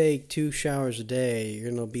 if you take 2 showers a day,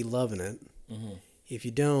 you're going to be loving it. Mm-hmm. If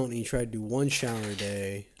you don't, and you try to do 1 shower a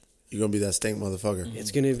day, you're going to be that stink motherfucker. Mm-hmm.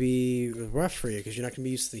 It's going to be rough for you because you're not going to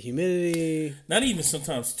be used to the humidity. Not even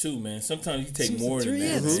sometimes 2, man. Sometimes you take more than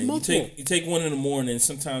that. Man. You take 1 in the morning,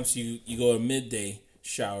 sometimes you go a midday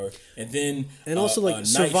shower, and then also like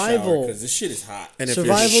survival, because this shit is hot. And if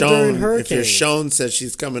your Sean said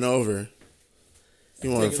she's coming over,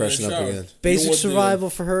 you want to freshen up again. Basic survival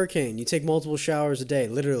for hurricane. You take multiple showers a day,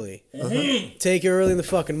 literally. Mm-hmm. Take it early in the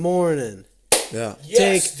fucking morning. Yeah.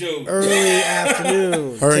 Yes, take early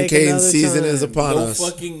afternoon. Hurricane season is upon us.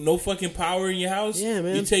 No fucking power in your house. Yeah,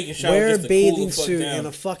 man. You taking showers. Wear a just bathing suit and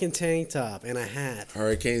a fucking tank top and a hat.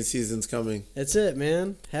 Hurricane season's coming. That's it,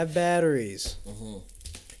 man. Have batteries. Mm-hmm.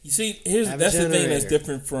 You see, that's the thing that's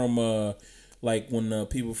different from like when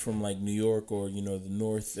people from like New York or the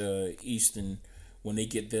north eastern, when they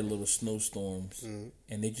get their little snowstorms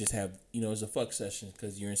and they just have it's a fuck session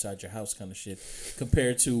because you're inside your house kind of shit.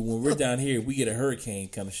 Compared to when we're down here, we get a hurricane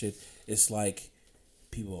kind of shit. It's like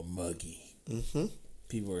people are muggy,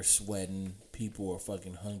 people are sweating, people are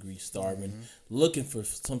fucking hungry, starving, looking for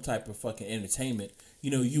some type of fucking entertainment.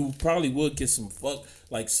 You probably would get some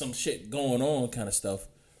some shit going on kind of stuff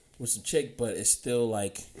with some chick, but it's still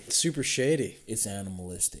like super shady. It's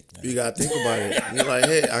animalistic, man. You gotta think about it. You're like,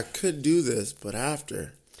 hey, I could do this, but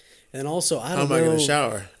after. And also, how am I gonna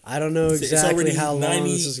shower? I don't know exactly how long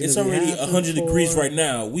this is gonna be. It's already 100 degrees right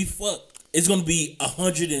now. It's gonna be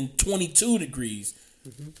 122 degrees.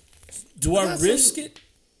 Mm-hmm. Do I risk it?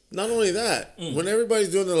 Not only that, when everybody's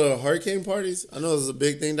doing their little hurricane parties, I know this is a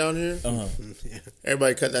big thing down here. Yeah.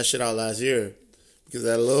 Everybody cut that shit out last year. Because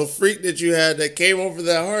that little freak that you had that came over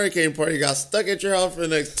that hurricane party got stuck at your house for the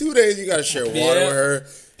next 2 days. You got to share water with her.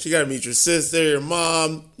 She got to meet your sister, your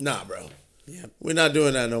mom. Nah, bro. Yep. We're not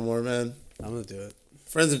doing that no more, man. I'm going to do it.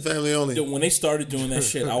 Friends and family only. Dude, when they started doing that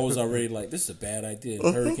shit, I was already like, this is a bad idea.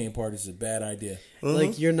 Hurricane parties is a bad idea.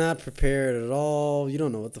 Like, you're not prepared at all. You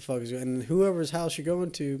don't know what the fuck is going on. And whoever's house you're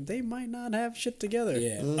going to, they might not have shit together.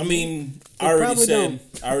 Yeah. I mean, I already said on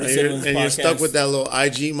this podcast. You're stuck with that little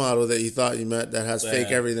IG model that you thought you met that has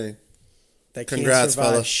fake everything. That Congrats, can't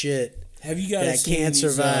survive shit. Have you guys seen can't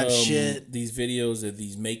survive shit? These videos of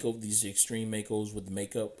these these extreme makeovers with the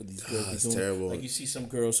makeup with these girls? It's terrible. Like you see some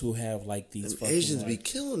girls who have like these fucking, Asians be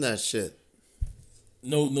killing that shit.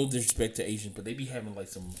 No disrespect to Asians, but they be having like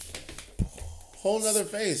some whole nother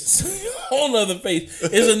face. Whole nother face.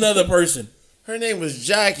 It's another person. Her name was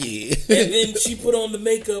Jackie, and then she put on the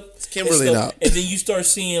makeup. It's Kimberly now, and then you start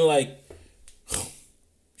seeing like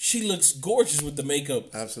she looks gorgeous with the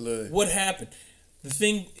makeup. Absolutely. What happened?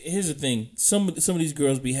 Here's the thing. Some of these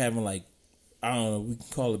girls be having like, I don't know, we can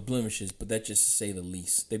call it blemishes, but that's just to say the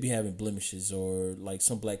least. They be having blemishes, or like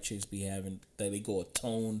some black chicks be having that they go a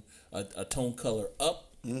tone color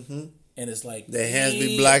up, and it's like their hands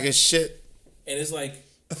be black as shit, and it's like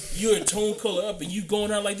you're a tone color up and you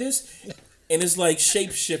going out like this, and it's like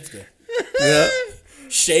shapeshifter. Yeah.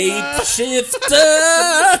 Shapeshifter.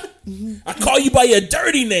 I call you by your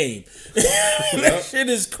dirty name. That shit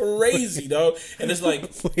is crazy, dog. And it's like,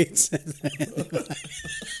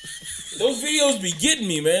 those videos be getting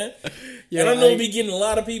me, man. Yeah, and I know it be getting a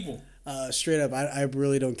lot of people. Straight up, I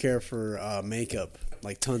really don't care for makeup,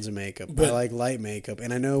 like tons of makeup. But I like light makeup,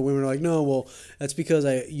 and I know women are like, no, well, that's because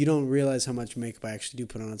you don't realize how much makeup I actually do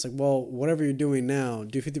put on. It's like, well, whatever you're doing now,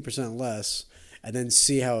 do 50% less, and then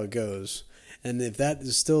see how it goes. And if that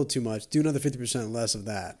is still too much, do another 50% less of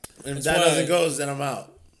that. And if that doesn't go, then I'm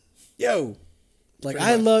out. Yo, like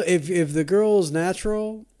I love if the girl's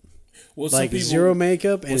natural, like zero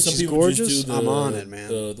makeup and she's gorgeous, I'm on it, man.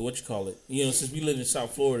 The what you call it? Since we live in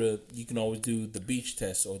South Florida, you can always do the beach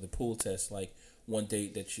test or the pool test. Like one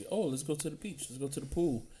date that let's go to the beach, let's go to the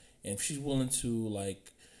pool, and if she's willing to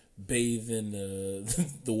like bathe in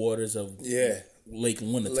the waters of Lake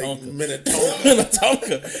Minnetonka.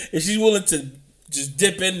 Minnetonka. And she's willing to just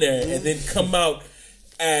dip in there and then come out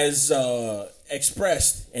as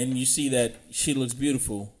expressed, and you see that she looks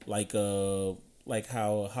beautiful, like how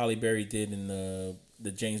Halle Berry did in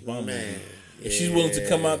the James Bond movie. If she's willing to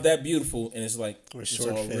come out that beautiful, and it's like it's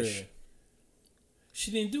all real.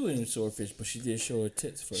 She didn't do it in Swordfish, but she did show her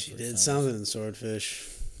tits first. She did something in Swordfish.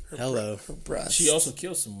 Hello. She also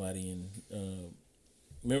killed somebody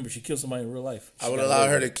remember, she killed somebody in real life. I would allow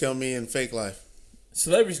her to kill me in fake life.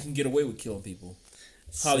 Celebrities can get away with killing people.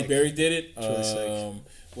 Halle Berry did it. Really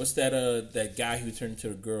what's that guy who turned into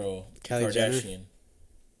a girl? Kylie Kardashian. Jenner?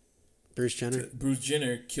 Bruce Jenner? Bruce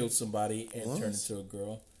Jenner killed somebody and turned into a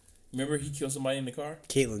girl. Remember he killed somebody in the car?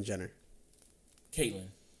 Caitlyn Jenner. Caitlyn.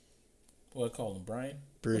 What do I call him? Brian?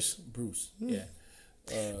 Bruce. Yeah.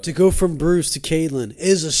 To go from Bruce to Caitlyn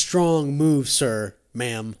is a strong move, sir,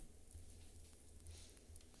 ma'am.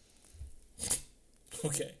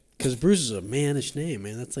 Okay. Because Bruce is a mannish name,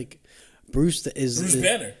 man. That's like Bruce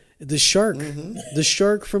Banner. The shark. Mm-hmm. The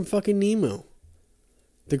shark from fucking Nemo.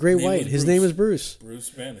 The Great White. His name is Bruce. Bruce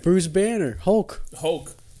Banner. Bruce Banner. Hulk.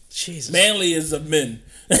 Jesus. Manly is of men.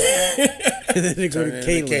 And then they go to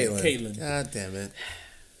Caitlyn. God damn it.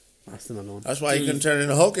 That's another one. That's why you couldn't turn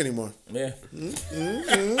into Hulk anymore. Yeah.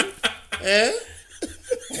 Eh?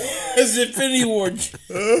 It's Infinity War.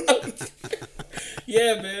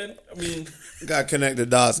 Yeah, man. I mean, got connected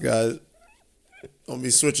dots, guys. Don't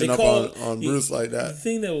be switching up on Bruce like that. The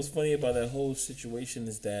thing that was funny about that whole situation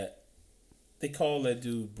is that they call that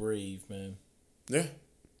dude brave, man. Yeah.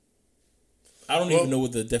 I don't even know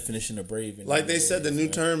what the definition of brave is. Like they said, the new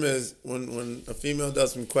term is when a female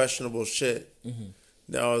does some questionable shit. Mm-hmm.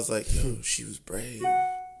 Now I was like, yo, she was brave.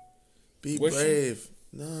 Be brave.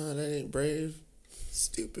 Nah, that ain't brave.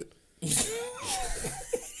 Stupid.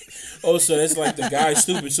 Oh, so that's like the guy's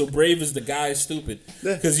stupid. So brave is the guy's stupid.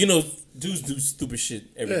 Because, dudes do stupid shit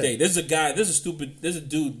every day. There's a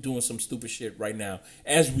dude doing some stupid shit right now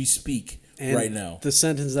as we speak right now. The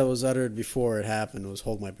sentence that was uttered before it happened was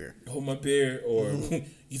hold my beer. Hold my beer, or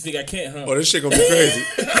you think I can't, huh? Oh, this shit gonna be crazy.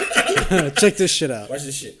 Check this shit out. Watch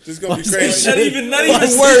this shit. This gonna be crazy. Not even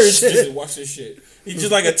words. Just watch this shit. He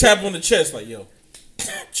just like a tap on the chest, like, yo,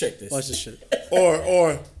 check this. Watch this shit.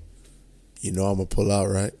 Or I'm gonna pull out,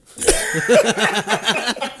 right?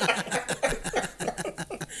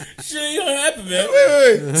 Shit ain't gonna happen, man.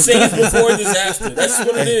 Wait. Sayings before disaster. That's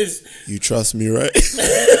what it is. You trust me, right?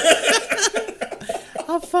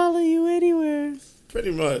 I'll follow you anywhere.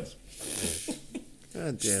 Pretty much.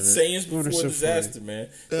 God damn it. Sayings before disaster, funny. Man.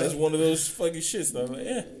 That's one of those fucking shits. I'm like,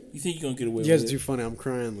 yeah, you think you're gonna get away with it? You guys are too funny. I'm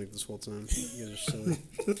crying like this whole time. You guys are silly.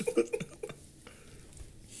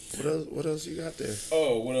 What else you got there?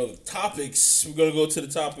 Oh, what other topics? We're gonna go to the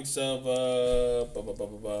topics of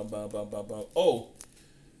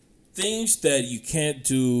things that you can't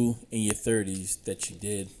do in your 30s that you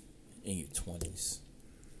did in your 20s,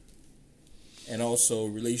 and also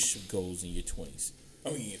relationship goals in your 20s.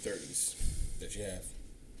 I mean, your 30s that you have.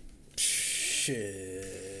 Shit.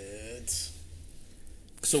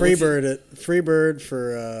 So Freebird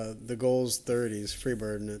for the goals 30s.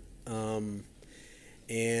 Freebirding it.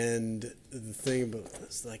 And the thing about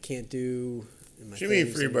this that I can't do in my 30s. What do you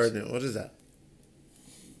mean freebirding it? What is that?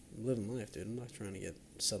 I'm living life, dude. I'm not trying to get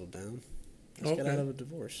settled down. I just got out of a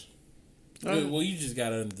divorce. Well, you just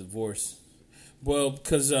got out of a divorce. Well,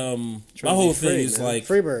 because my whole thing is man. Like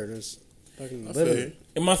Freebird is fucking living.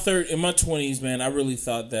 In my 20s, man, I really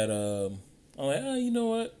thought that I'm like, you know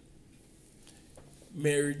what,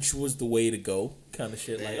 marriage was the way to go, kind of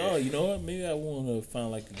shit. Like, you know what, maybe I want to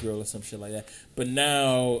find like a girl or some shit like that. But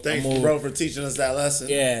now, thanks, bro, for teaching us that lesson.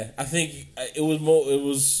 Yeah, I think it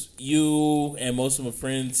was you and most of my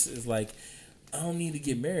friends is like, I don't need to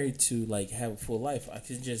get married to like have a full life. I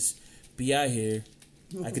can just be out here.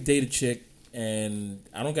 I could date a chick and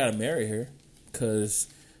I don't gotta marry her because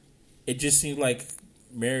it just seems like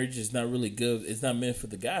marriage is not really good. It's not meant for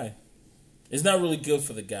the guy. It's not really good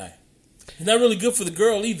for the guy. It's not really good for the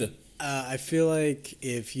girl either. I feel like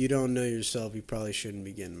if you don't know yourself, you probably shouldn't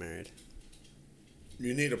be getting married.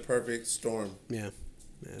 You need a perfect storm. Yeah,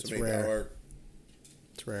 it's to make that work.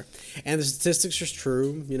 It's rare, and the statistics are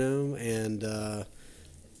true, and I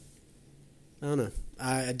don't know.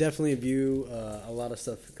 I definitely view a lot of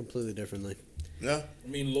stuff completely differently. Yeah, I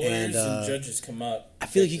mean, lawyers and judges come out. I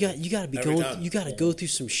feel like you got to go through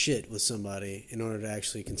some shit with somebody in order to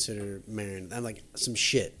actually consider marrying. I'm like some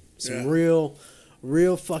shit, some real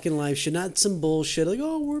fucking life shit, not some bullshit like,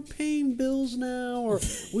 oh, we're paying bills now, or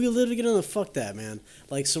we literally get on the fuck that, man.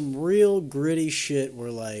 Like some real gritty shit where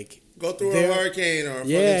like go through a hurricane or a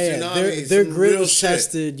fucking tsunami. Their grit was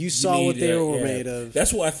tested. You saw what they were made of.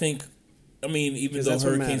 That's why I think. I mean, even though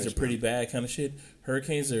hurricanes are pretty bad, kind of shit,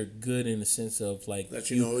 hurricanes are good in the sense of like that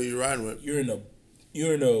you know who you're riding with. You're in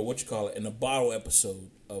a what you call it in a bottle episode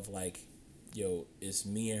of like, yo, it's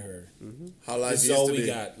me and her. Mm-hmm. How life used to be. This is all we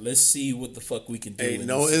got. Let's see what the fuck we can do. Ain't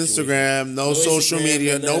no Instagram, no social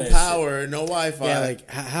media, no power, no Wi-Fi. Yeah, like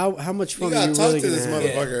how much fun you are you talk really to this have?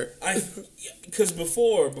 motherfucker? Because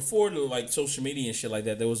before the like social media and shit like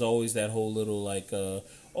that, there was always that whole little like,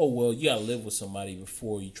 oh well, you gotta live with somebody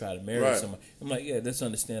before you try to marry somebody. I'm like, yeah, that's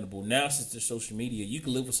understandable. Now since there's social media, you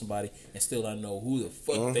can live with somebody and still not know who the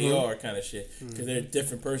fuck they are, kind of shit, because they're a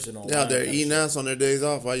different person. Yeah, they're eating ass on their days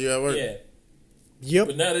off while you're at work. Yeah. Yep.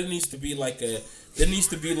 But now there needs to be like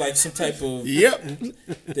some type of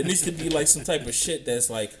There needs to be like some type of shit that's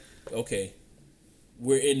like, okay,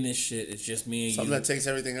 we're in this shit. It's just me and something that takes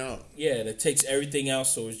everything out. Yeah, that takes everything out.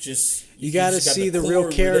 So it's just you got to see the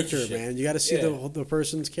real character, man. You got to see the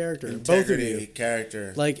person's character. Integrity, both of you,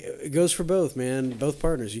 character. Like it goes for both, man. Both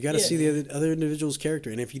partners. You got to see the other individual's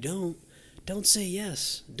character. And if you don't say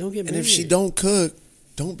yes. Don't get married. And if she don't cook,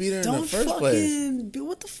 don't be there in the first place.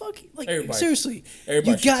 What the fuck? Like seriously,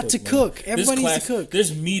 you got to cook. Everybody needs to cook.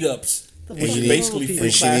 There's meetups. Which is basically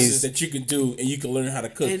free classes that you can do, and you can learn how to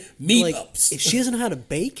cook. Meetups. Like, if she doesn't know how to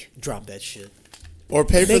bake, drop that shit. Or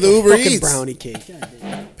pay for the Uber Eats. Brownie cake.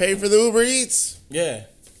 Pay for the Uber Eats. Yeah,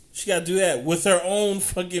 she got to do that with her own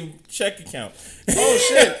fucking check account. Oh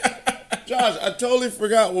shit, Josh! I totally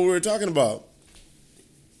forgot what we were talking about.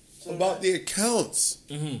 About the accounts.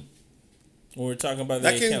 Mm-hmm. We're talking about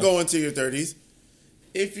that can go into your 30s.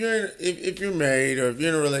 If you're married or if you're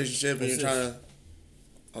in a relationship and you're trying to.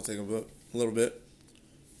 I'll take a little bit.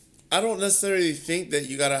 I don't necessarily think that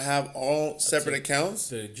you gotta have all separate accounts.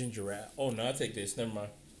 The ginger wrap. Oh no, I take this. Never mind.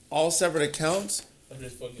 All separate accounts.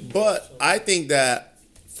 But I think that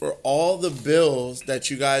for all the bills that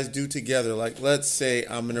you guys do together, like let's say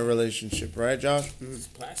I'm in a relationship, right, Josh? It's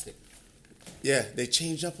plastic. Yeah, they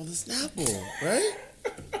changed up on the Snapple, right?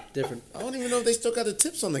 Different. I don't even know if they still got the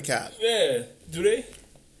tips on the cap. Yeah, do they?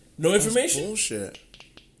 No information. Bullshit.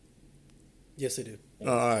 Yes, they do.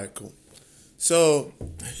 All right, cool. So,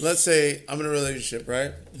 let's say I'm in a relationship,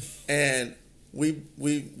 right? And we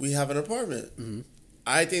have an apartment. Mm-hmm.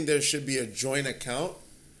 I think there should be a joint account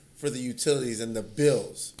for the utilities and the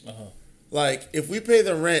bills. Uh-huh. Like, if we pay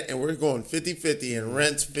the rent and we're going 50-50 and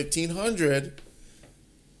rent's $1,500,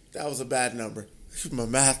 that was a bad number. My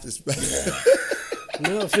math is bad.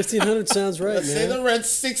 No, 1,500 sounds right, Let's man. say the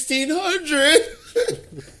rent's 1,600.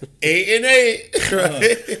 8 and 8,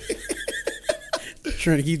 right?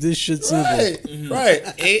 Trying to keep this shit simple. Right, Mm-hmm. right.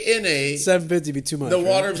 8 and 8. 750 be too much. The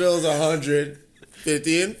water bill's 100,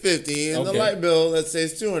 50 and 50, and the light bill, let's say,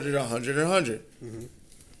 is 200, 100, and 100. Mm-hmm.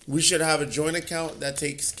 We should have a joint account that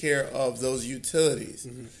takes care of those utilities.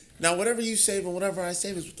 Mm-hmm. Now, whatever you save and whatever I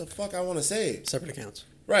save is what the fuck I want to save. Separate accounts.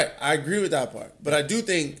 Right. I agree with that part. But I do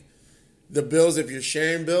think the bills, if you're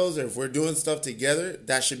sharing bills or if we're doing stuff together,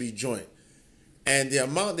 that should be joint. And the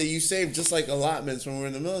amount that you save, just like allotments when we're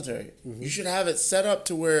in the military, you should have it set up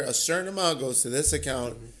to where a certain amount goes to this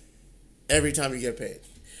account every time you get paid.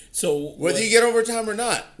 So whether you get overtime or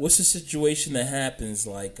not. What's the situation that happens?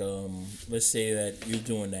 Like, let's say that you're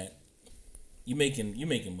doing that, you're making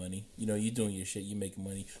money. You know, you're doing your shit, you're making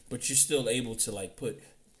money, but you're still able to like put,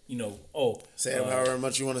 you know, say however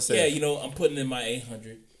much you want to say. Yeah, you know, I'm putting in my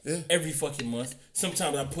 800 every fucking month.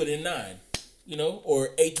 Sometimes I put in 9, you know, or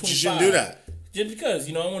 825. You shouldn't do that. Just because,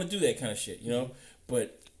 you know, I want to do that kind of shit, you know.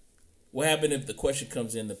 But what happened if the question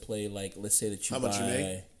comes into play, like, let's say that you how much you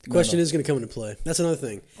make? The question is going to come into play. That's another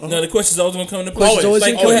thing. No, the question is always going to come into play. Always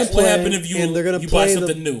like, what happened if you buy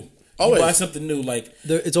something new? Always. You buy something new, like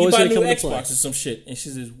it's always you buy a new Xbox or some shit, and she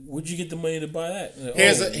says, "Where'd you get the money to buy that?" Like,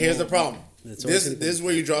 here's the problem. This is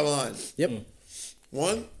where you draw the line. Yep.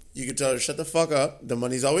 One, you can tell her shut the fuck up. The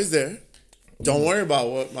money's always there. Don't worry about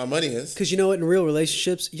what my money is. Because you know what? In real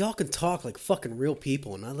relationships, y'all can talk like fucking real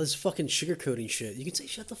people, not this fucking sugarcoating shit. You can say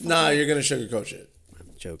shut the fuck up. Nah, you're gonna sugarcoat shit. I'm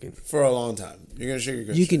joking. For a long time, you're gonna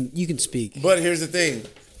sugarcoat. You can speak. But here's the thing.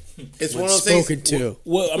 It's one of those things. Spoken to.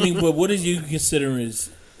 Well, I mean, but what do you consider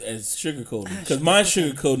as sugarcoating? Because my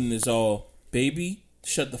sugarcoating is all, baby,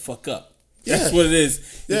 shut the fuck up. That's what it is.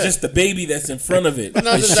 It's just the baby that's in front of it. But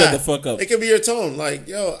not just shut that. the fuck up. It could be your tone. Like,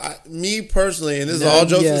 yo, me personally, and this is all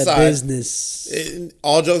jokes aside. Business.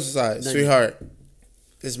 All jokes aside, sweetheart,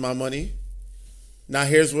 this is my money. Now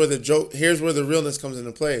here's where the realness comes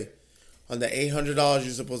into play. On the $800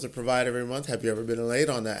 you're supposed to provide every month, have you ever been late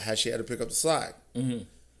on that? Has she had to pick up the slack? Mm-hmm.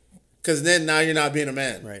 Because then now you're not being a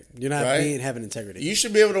man. Right. You're not having integrity. You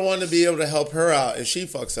should be able to help her out if she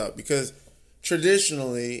fucks up. Because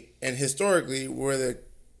traditionally and historically, we're the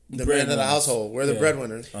man of the household. We're the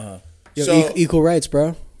breadwinners. Uh-huh. So, equal rights,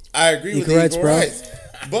 bro. I agree with equal rights.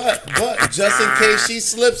 But just in case she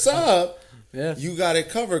slips up, you got it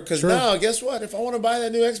covered. Because now, guess what? If I want to buy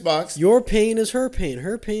that new Xbox, your pain is her pain.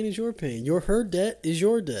 Her pain is your pain. Her debt is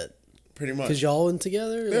your debt. Pretty much. Because y'all in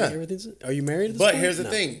together. Yeah. Like everything's. Are you married? At this but point?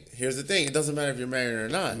 here's the thing. It doesn't matter if you're married or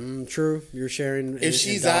not. True. You're sharing. If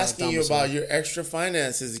she's asking you about your extra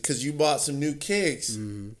finances because you bought some new kicks,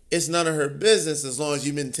 it's none of her business as long as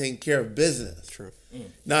you've been taking care of business. True.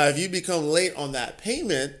 Now, if you become late on that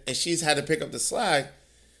payment and she's had to pick up the slack,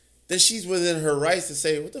 then she's within her rights to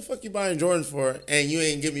say, "What the fuck you buying Jordans for? And you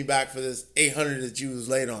ain't give me back for this $800 that you was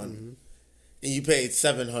late on, and you paid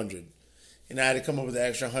 $700, and I had to come up with the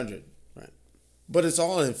extra $100." But it's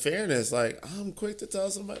all in fairness. Like, I'm quick to tell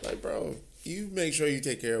somebody, like, bro, you make sure you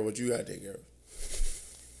take care of what you got to take care of.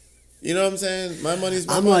 You know what I'm saying? My money's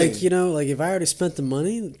my money. I'm like, if I already spent the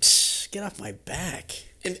money, get off my back.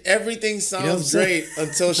 And everything sounds great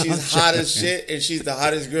until she's hot as shit and she's the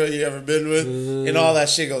hottest girl you ever been with. And all that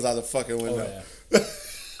shit goes out the fucking window.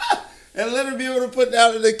 And let her be able to put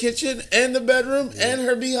down in the kitchen and the bedroom and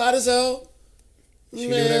her be hot as hell.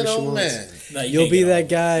 Man, oh man! No, you'll be that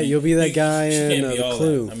guy. You'll be that guy in The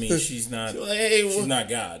Clue. I mean, she's not. She's not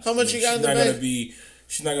God. How much you got in the bank?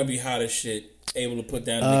 She's not gonna be hot as shit. Able to put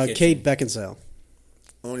down in the kitchen. Kate Beckinsale.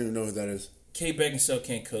 I don't even know who that is. Kate Beckinsale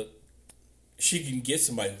can't cook. She can get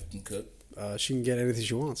somebody who can cook. She can get anything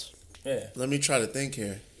she wants. Yeah. Let me try to think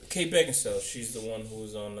here. Kate Beckinsale. She's the one who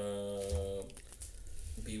was on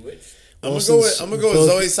Bewitched. I'm gonna go with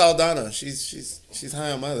Zoe Saldana. She's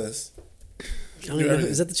high on my list.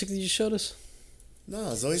 Is that the chick that you showed us?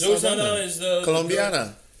 No, Zoe Saldana is the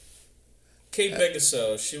Colombiana. Kate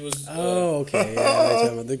Beckinsale. She was. Okay.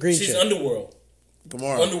 Yeah, the green. She's chick. Underworld.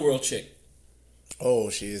 Gamora. Underworld chick. Oh,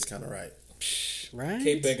 she is kind of right. Right.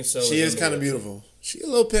 Kate Beckinsale. She is kind of beautiful. She's a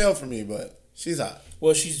little pale for me, but she's hot.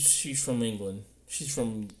 Well, she's from England. She's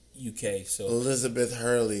from UK. So Elizabeth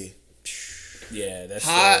Hurley. Yeah, that's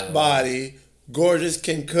hot body, gorgeous,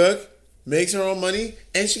 can cook. Makes her own money,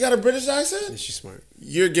 and she got a British accent. She's smart.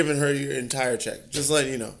 You're giving her your entire check. Just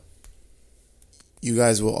letting you know. You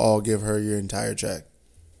guys will all give her your entire check.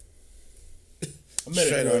 I met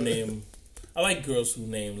a girl named. I like girls who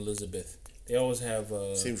name Elizabeth. They always have.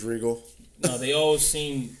 Seems regal. No, they always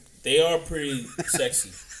seem. They are pretty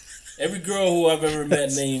sexy. Every girl who I've ever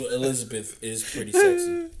met named Elizabeth is pretty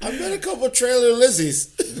sexy. I've met a couple trailer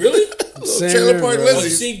Lizzies. Really? Trailer park Lizzies. You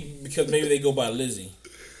see, because maybe they go by Lizzie.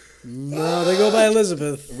 No, they go by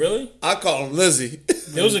Elizabeth. Really? I call them Lizzie.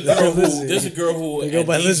 There was a girl who. There's a girl who. They go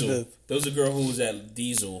by Diesel, Elizabeth. There was a girl who was at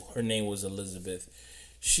Diesel. Her name was Elizabeth.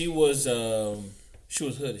 She was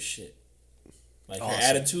hood as shit. Like her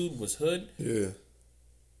attitude was hood. Yeah.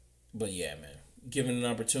 But yeah, man. Given an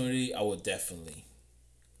opportunity, I would definitely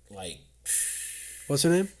What's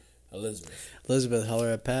her name? Elizabeth,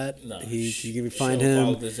 holler at Pat. No, you can find she don't him.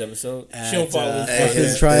 follow this episode. At, she don't follow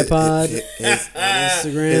his tripod on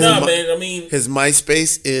Instagram. No, man. I mean, his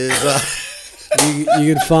MySpace is.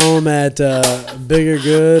 You can follow him at Bigger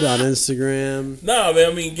Good on Instagram. No,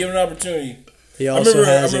 man. I mean, given an opportunity. He also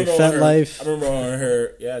has a FetLife. I remember on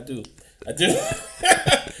her. Yeah, I do. I do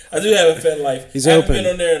have a FetLife. He's I open. haven't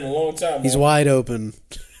been on there in a long time. He's wide open.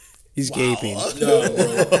 He's gaping. No,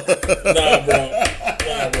 bro. Nah, bro.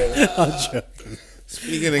 I'm joking.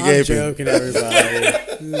 Speaking of I'm gaping. joking, everybody.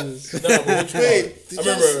 No, but I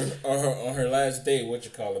remember on her last date, what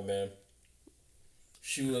you call it, man?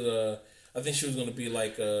 She was, I think she was gonna be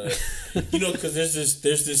like, because there's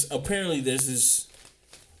this. Apparently, there's this.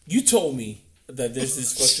 You told me that there's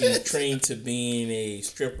this fucking train to being a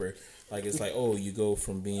stripper. Like it's like, oh, you go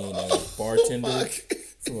from being a bartender.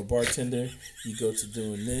 From a bartender, you go to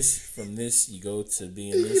doing this. From this, you go to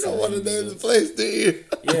being this. You don't want to name the place, do you?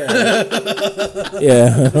 Yeah.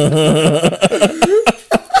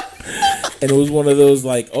 And it was one of those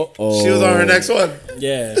like, oh. She was on her next one.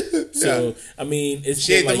 Yeah. So I mean, it's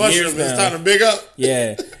she been ate the like years mushrooms. now. It's time to big up.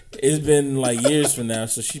 Yeah, it's been like years from now.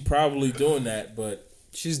 So she's probably doing that, but.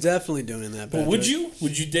 She's definitely doing that. But would you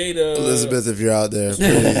date Elizabeth, if you're out there,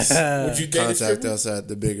 please would you date contact us at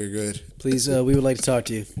the Bigger Good. Please, we would like to talk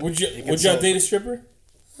to you. Would y'all date a stripper?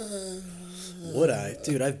 Would I?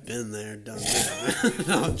 Dude, I've been there, done that.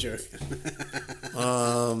 No, I'm joking.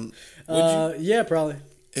 Yeah, probably.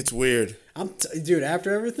 It's weird. Dude,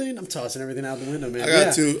 after everything, I'm tossing everything out the window, man.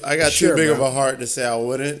 I got too big of a heart to say I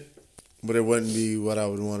wouldn't, but it wouldn't be what I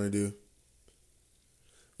would want to do.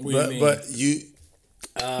 What do you mean?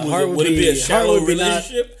 Would it be a shallow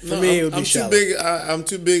relationship? For me, it would be shallow. I'm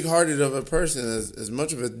too big-hearted of a person. As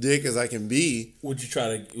much of a dick as I can be. Would you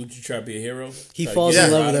try to be a hero? He falls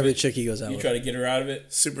in love with every chick he goes out with. You try to get her out of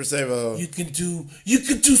it. Super Savo. You can do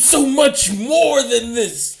so much more than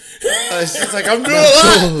this. She's like, I'm doing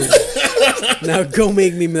a lot. Now go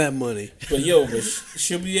make me that money. But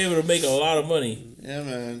she'll be able to make a lot of money. Yeah,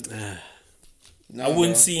 man. No, I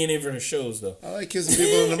wouldn't see any of her shows though. I like kissing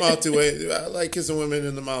people in the mouth too. I like kissing women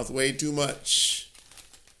in the mouth way too much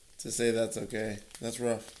to say that's okay. That's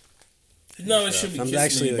rough. No, it should be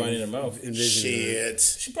kissing anybody in the mouth. Shit.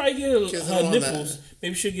 She probably get her nipples.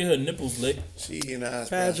 Maybe she'll get her nipples licked. She eating ass.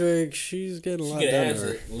 Patrick, she's getting a lot done to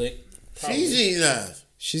her. She's eating ass.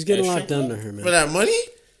 She's getting a lot done to her, man. For that money?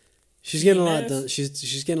 She's getting a lot done.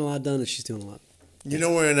 She's getting a lot done, and she's doing a lot. You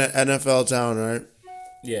know we're in an NFL town, right?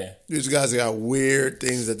 Yeah. These guys got weird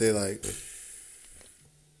things that they like.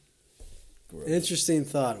 Gross. Interesting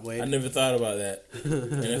thought, Wade. I never thought about that.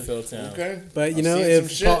 NFL town. Okay. But, you know,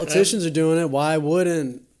 if politicians are doing it, why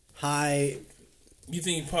wouldn't You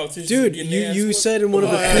think politicians? Dude, you said in one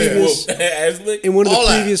of the previous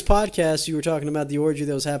podcasts you were talking about the orgy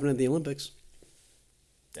that was happening at the Olympics.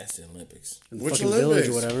 That's the Olympics. In the fucking village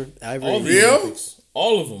or whatever.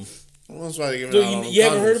 All of them. That's why they give you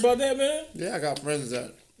ever heard about that, man? Yeah, I got friends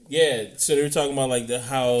that. Yeah, so they were talking about like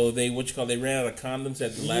how they ran out of condoms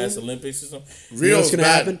at the last Olympics or something. You know what's gonna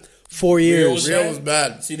happen? 4 years. Rio was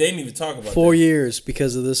bad. See, they didn't even talk about 4 years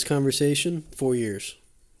because of this conversation. 4 years.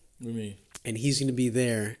 What do you mean? And he's gonna be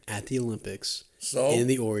there at the Olympics in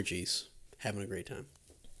the orgies, having a great time.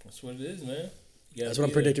 That's what it is, man. That's what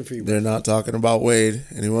I'm predicting for you. They're not talking about Wade.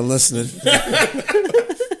 Anyone listening?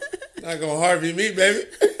 Not gonna Harvey me, baby.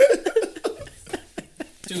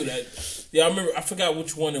 Dude, I remember. I forgot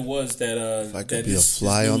which one it was that. If I could be a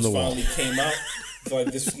fly on the wall. Came out. Like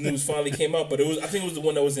this news finally came out, but it was. I think it was the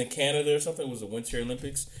one that was in Canada or something. It was the Winter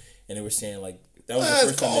Olympics, and they were saying like that was the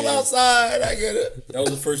first time. It's cold outside. I get it. That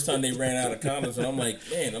was the first time they ran out of condoms, and I'm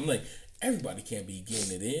like, everybody can't be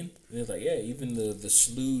getting it in. And it's like, yeah, even the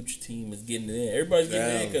Sludge team is getting it in. Everybody's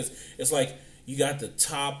getting it in because it's like you got the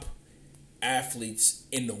top athletes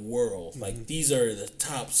in the world. Like these are the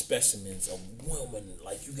top specimens of women.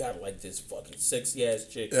 Like you got like this fucking sexy ass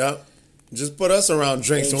chick. Yeah. Just put us around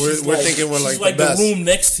drinks, and we're thinking we're like the best. The room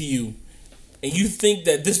next to you, and you think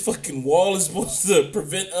that this fucking wall is supposed to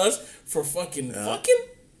prevent us from fucking fucking?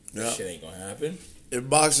 Yeah. That shit ain't gonna happen. If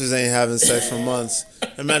boxers ain't having sex for months,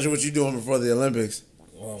 imagine what you're doing before the Olympics.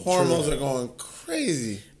 Well, hormones are going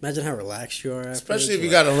crazy. Imagine how relaxed you are after. Especially if you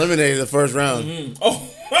got eliminated the first round. Mm-hmm.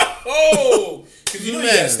 Oh, because you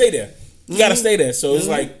gotta stay there. You gotta stay there. So it's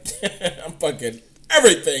like I'm fucking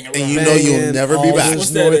everything around. And you know you'll never be back.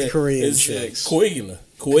 What's that? North Korean chicks.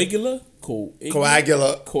 Coagula.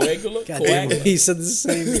 He said the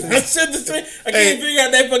same thing. I said the same. I can't figure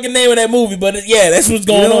out that fucking name of that movie, but that's what's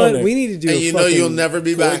going on. There. We need to do. And you know you'll never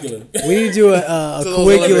be back. We need to do a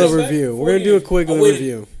Coagula review. We're gonna do a Coagula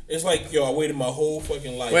review. It's like I waited my whole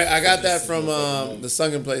fucking life. Wait, I got that from the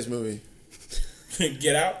Sunken Place movie.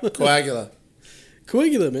 Get Out. Coagula,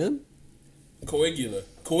 man. Coagula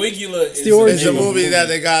is the movie that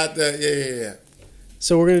they got. Yeah.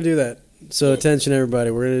 So we're gonna do that. So attention,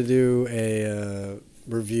 everybody. We're gonna do a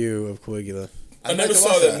review of Coagula. I never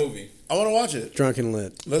saw that movie. I want to watch it. Drunken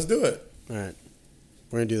Lit. Let's do it. All right,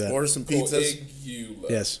 we're gonna do that. Order some pizzas. Coagula.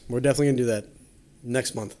 Yes, we're definitely gonna do that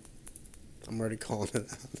next month. I'm already calling it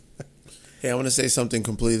out. Hey, I want to say something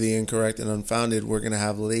completely incorrect and unfounded. We're gonna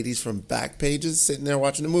have ladies from Backpages sitting there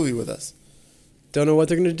watching the movie with us. Don't know what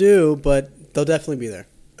they're gonna do, but they'll definitely be there.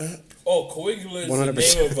 Coagula is 100%. The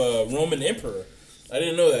name of a Roman emperor. I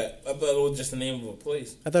didn't know that. I thought it was just the name of a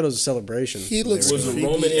place. I thought it was a celebration. He looks It was a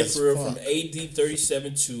Roman emperor from AD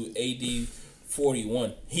 37 to AD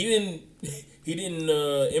 41. He didn't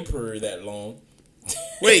emperor that long.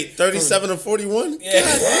 Wait, 37 to 41?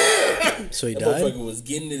 Yeah. So he that died? motherfucker was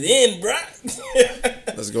getting it in,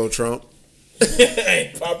 bruh. Let's go, Trump.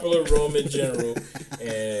 Popular Roman general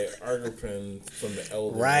and Agrippina from the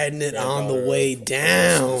elder. Riding it on the way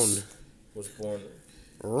down. Was born.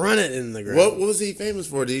 Run it in the ground. What was he famous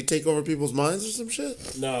for? Did he take over people's minds or some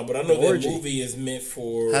shit? No, but I know that movie is meant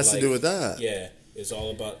for. Has to do with that. Yeah, it's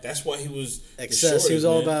all about. That's why he was excess. He was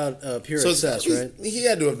all about pure excess, right? He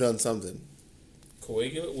had to have done something.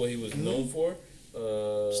 Coagula, what he was known for?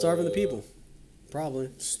 Starving the people,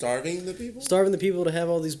 probably. Starving the people. Starving the people to have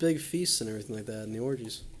all these big feasts and everything like that, and the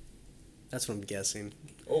orgies. That's what I'm guessing.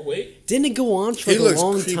 Oh, wait. Didn't it go on for a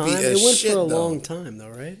long time? It went for a long time, though,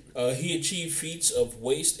 right? He achieved feats of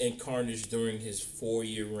waste and carnage during his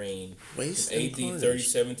 4-year reign. Waste from and AD carnage.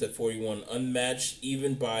 37 to 41, unmatched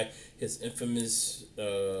even by his infamous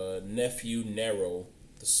nephew Nero,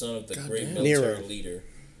 the son of the great military leader.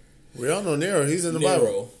 We all know Nero. He's in the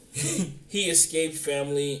Bible. He escaped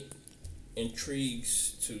family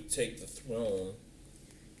intrigues to take the throne.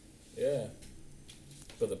 Yeah.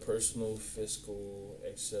 But the personal fiscal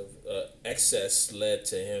excess led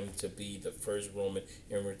to him to be the first Roman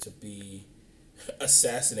emperor to be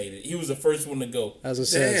assassinated. He was the first one to go. As I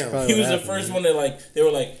said, he was the first one that they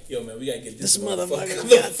were like, yo man, we gotta get this motherfucker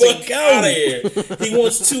the fuck out of here. He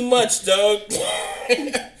wants too much, dog.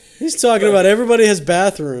 He's talking about everybody has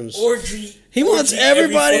bathrooms. He wants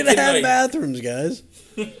everybody to have bathrooms, guys.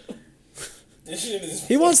 He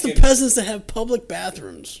wants the peasants to have public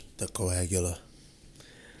bathrooms. The coagula.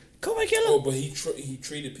 Oh, but he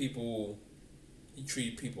treated people. He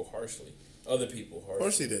treated people harshly. Other people harshly. Of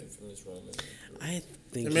course he did. From this Roman. I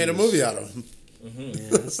think they made a movie out of him. Mm-hmm.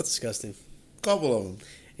 Yeah, that's disgusting. A couple of them.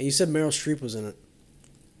 And you said Meryl Streep was in it.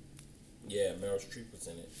 Yeah, Meryl Streep was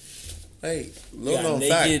in it. Hey, little known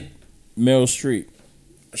fact. Meryl Streep.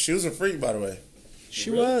 She was a freak, by the way.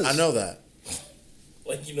 She was. I know that.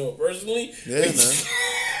 Like, personally? Yeah, man.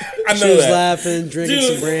 I know she was that. laughing, drinking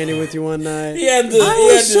some brandy with you one night. He had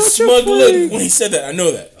this smug look when he said that. I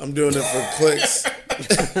know that. I'm doing it for clicks.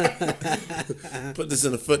 Put this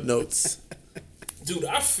in the footnotes. Dude,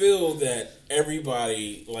 I feel that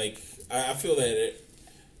everybody, I feel that,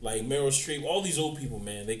 Meryl Streep, all these old people,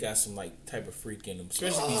 man, they got some, type of freak in them.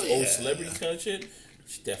 Especially these old celebrity kind of shit.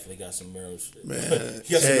 She definitely got some Meryl Streep. Man.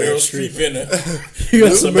 You got some Meryl Streep in her. You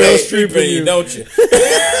got some Meryl Streep in you, don't you?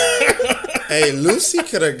 Hey, Lucy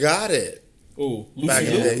could have got it. Ooh,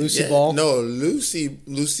 Lucy Ball? No, Lucille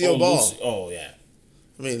Ball. Oh, yeah.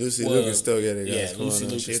 I mean, Lucy Liu can still get it, guys. Yeah, Lucy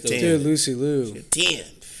Liu can still get it. Dude, Lucy Liu. She's 10.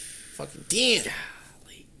 Fucking 10.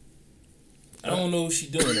 Golly. I don't know what she's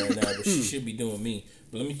doing right now, but she should be doing me.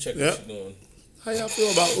 But let me check what she's doing. How y'all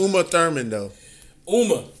feel about Uma Thurman, though?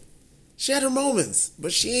 Uma. She had her moments,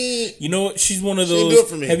 but she ain't. You know what? She's one of those. She ain't do it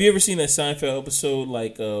for me. Have you ever seen that Seinfeld episode,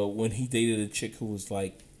 when he dated a chick who was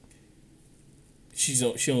she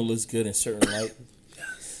only looks good in certain light?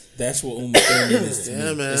 That's what Uma Thurman is to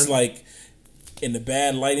me. Man. It's like in the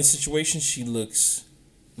bad lighting situation, she looks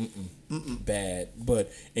bad,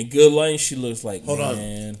 but in good lighting, she looks like. Hold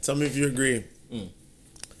on. Tell me if you agree.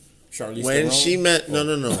 Charlize When Theron? she met,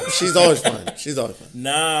 no, she's always fine. She's always fine.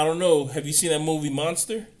 Nah, I don't know. Have you seen that movie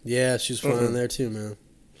Monster? Yeah, she's fine in there too, man.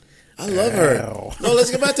 I love her. No,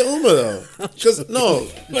 let's get back to Uma though, because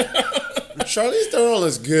Charlize Theron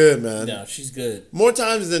looks good, man. No, she's good. More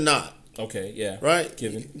times than not. Okay, yeah, Right.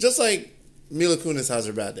 Given. Just like Mila Kunis has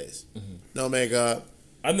her bad days. No makeup.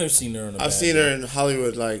 I've never seen her in a I've seen her in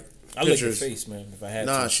Hollywood I pictures. like her face, man. If I had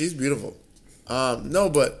to. Nah, she's beautiful. No,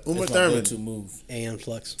 but Uma Thurman. To move. Aeon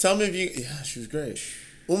Flux. Tell me if you. Yeah, she was great.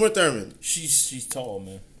 Uma Thurman. She's tall,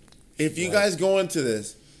 man. If you guys go into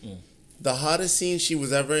this, the hottest scene she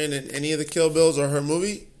was ever in any of the Kill Bills or her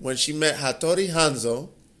movie, when she met Hattori Hanzo,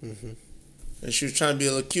 and she was trying to be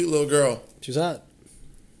a cute little girl. She was hot.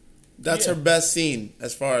 That's her best scene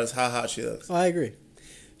as far as how hot she looks. Oh, I agree.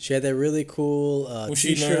 She had that really cool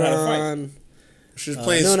t-shirt on. She was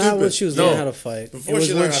playing no, stupid. not when she was learning how to fight. Before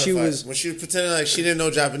she learned how to fight. When she was pretending like she didn't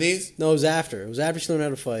know Japanese. No, it was after. It was after she learned how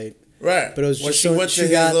to fight. Right. But it was when just she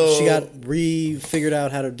got figured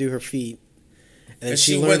out how to do her feet. And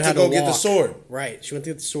she learned went how to go walk. get the sword. Right. She went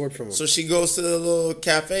to get the sword from him. So she goes to the little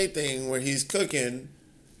cafe thing where he's cooking,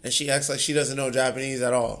 and she acts like she doesn't know Japanese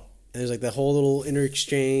at all. And there's that whole little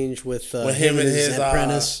interchange with him and his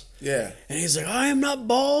apprentice. Yeah. And he's like, I am not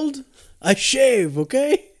bald. I shave,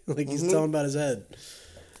 okay? Like he's telling about his head.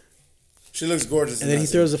 She looks gorgeous. And then he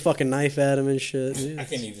throws a fucking knife at him and shit. Yeah. I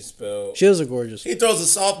can't even spell. She does look gorgeous. He throws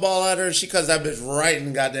a softball at her, and she cuts that bitch right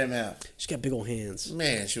in goddamn half. She's got big old hands.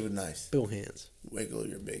 Man, she was nice. Big old hands. Wiggle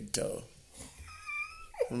your big toe.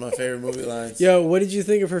 One of my favorite movie lines. Yo, what did you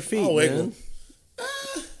think of her feet, wiggle. man?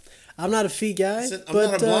 I'm not a feet guy. I'm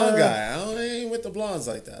not a blonde guy. I ain't with the blondes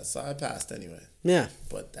like that, so I passed anyway. Yeah.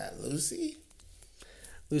 But that Lucy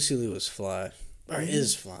Liu is fly. Or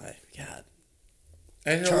is fly. God.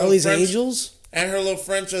 And Charlie's Angels? And her little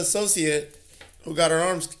French associate who got her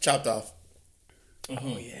arms chopped off.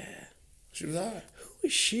 Oh, yeah. She was hot. Who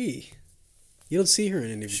is she? You don't see her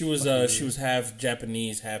in any. She was half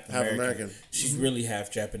Japanese, half American. She's really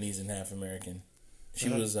half Japanese and half American. She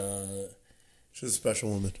was She's a special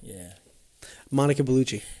woman. Yeah. Monica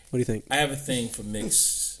Bellucci. What do you think? I have a thing for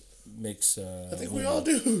mixed mix. I think we all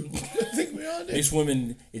do. Mixed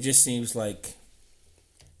women. It just seems like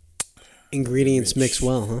ingredients mix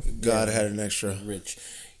well, huh? God had an extra rich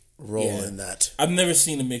role in that. I've never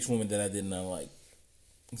seen a mixed woman that I did not like.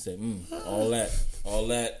 I said, all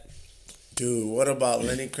that. Dude, what about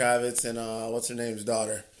Lenny Kravitz and what's her name's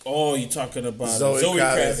daughter? Oh, you talking about Zoe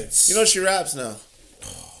Kravitz? You know she raps now.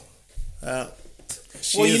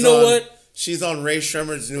 Well, you know what? She's on Ray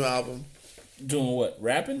Shremmer's new album. Doing what?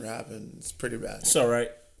 Rapping? Rapping. It's pretty bad. It's all right.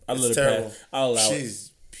 I'll let it pass. I'll allow it.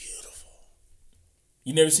 She's beautiful.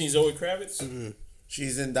 You never seen Zoe Kravitz? Mm-mm.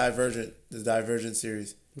 She's in Divergent, the Divergent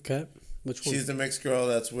series. Okay. Which one? She's the mixed girl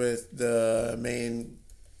that's with the main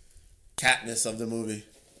Katniss of the movie.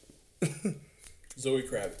 Zoe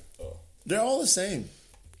Kravitz. Oh. They're all the same.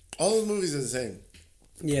 All those movies are the same.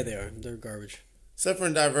 Yeah, they are. They're garbage. Except for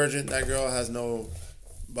in Divergent, that girl has no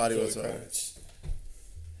body whatsoever.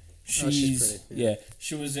 She's pretty. Yeah,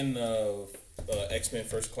 she was in X-Men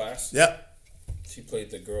First Class. Yep. She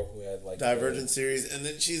played the girl who had like Divergent series, and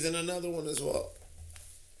then she's in another one as well.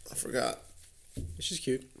 I forgot. She's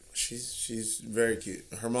cute. She's very cute.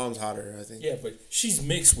 Her mom's hotter, I think. Yeah, but she's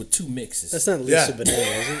mixed with two mixes. That's not Lisa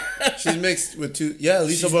Bonet, is it? She's mixed with two. Yeah,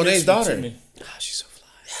 Lisa Bonet's daughter. Oh, she's so fly.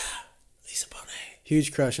 Yeah, Lisa Bonet.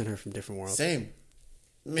 Huge crush on her from Different World. Same.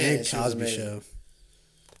 Man, and Cosby Show.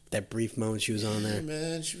 That brief moment she was on there.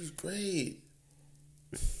 Man, she was great.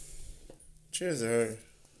 Cheers to her.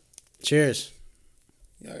 Cheers.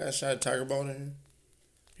 Y'all got a shot of Tiger Bone in here?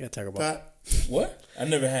 You got Tiger Bone. Pot? What? I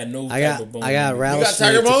never had no Tiger Bone. I got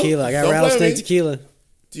rattlesnake tequila. I got Don't rattlesnake tequila.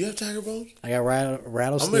 Do you have Tiger Bone? I got rattlesnake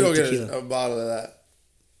tequila. I'm going to go get a bottle of that.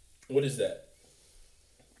 What is that?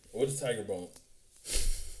 What is Tiger Bone?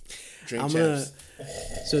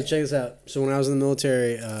 So check this out. So when I was in the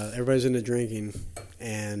military, everybody's into drinking,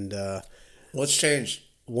 and what's changed?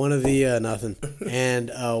 One of the nothing,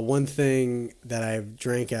 and one thing that I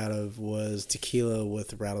drank out of was tequila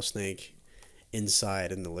with rattlesnake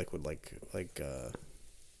inside in the liquid, like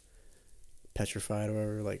petrified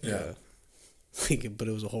or whatever, but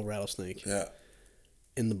it was a whole rattlesnake. Yeah,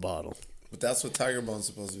 in the bottle. But that's what Tiger Bone's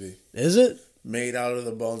supposed to be. Is it? Made out of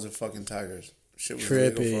the bones of fucking tigers. Shit was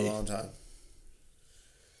trippy illegal for a long time.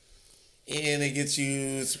 And it gets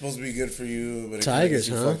you. It's supposed to be good for you, but it tigers,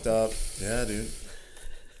 gets you fucked up. Yeah, dude.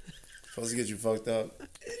 Supposed to get you fucked up.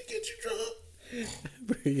 It get you drunk.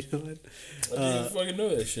 You know what? I didn't fucking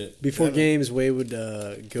know that shit. Before games, Wade would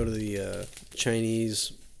go to the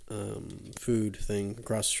Chinese food thing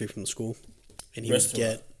across the street from the school, and he would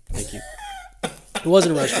get. Thank you. It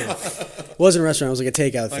wasn't a restaurant. It wasn't a restaurant. It was like a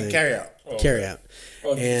takeout thing. Carry out. Oh, carry out.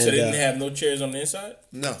 Oh, and, so they didn't have no chairs on the inside?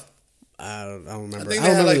 No. I don't remember. I think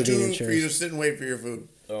they had like two for you to sit and wait for your food.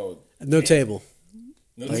 Oh. No table.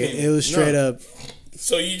 No table. It was straight up.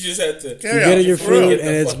 So you just had to you get your food and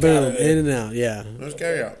it's boom, in and out. Yeah. It was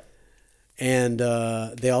carry out. And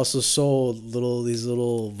they also sold these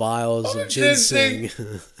little vials of ginseng.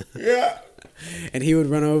 Yeah. And he would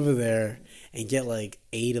run over there and get like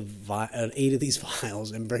 8 of these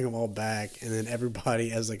vials and bring them all back, and then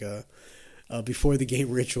everybody as like a before the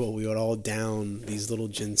game ritual, we would all down these little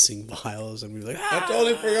ginseng vials, and we were like, I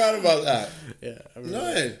totally forgot about that. Yeah,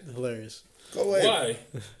 nice, hilarious. Go away. Why?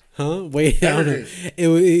 Huh? Wait, I don't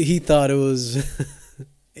know. He thought it was.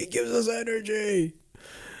 It gives us energy.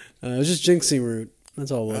 It was just ginseng root.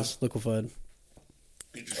 That's all it was. Liquefied.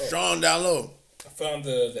 Get you strong down low. I found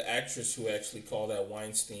the actress who actually called out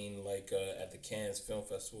Weinstein at the Cannes Film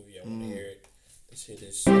Festival. If you want to hear it, let's hear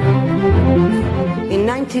this. In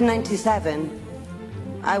 1997,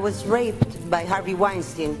 I was raped by Harvey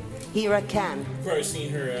Weinstein here at Cannes. You've probably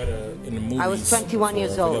seen her in the movies. I was 21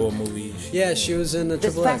 years old. Yeah, she was in the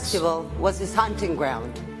This Triple X. festival was his hunting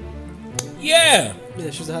ground. Yeah. Yeah,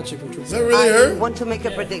 she was a hot chick from Triple X. Is that really her? I want to make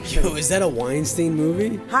a prediction. Yo, is that a Weinstein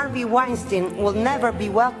movie? Harvey Weinstein will never be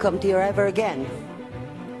welcomed here ever again.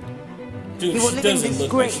 Dude, He will she live in doesn't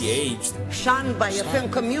look like disgrace, she aged. shunned by a film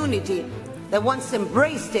community that once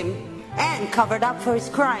embraced him and covered up for his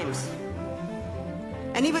crimes.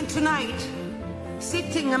 And even tonight,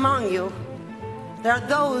 sitting among you, there are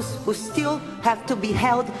those who still have to be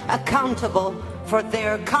held accountable for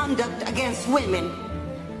their conduct against women,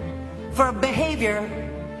 for a behavior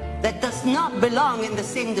that does not belong in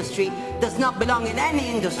this industry, does not belong in any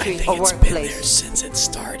industry or workplace. I think it's been there since it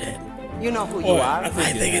started. You know who you are. I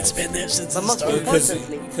think it's been there since But it most started.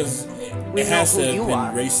 importantly, Because we it know has who to have you been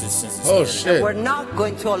are. racist since it Oh, started. shit. We're not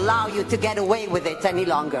going to allow you to get away with it any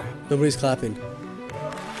longer. Nobody's clapping.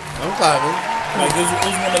 I'm clapping. Like, it was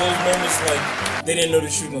one of those moments, like, they didn't know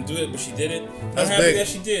that she was going to do it, but she did it. I'm happy that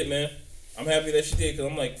she did, man. I'm happy that she did,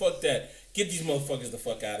 because I'm like, fuck that. Get these motherfuckers the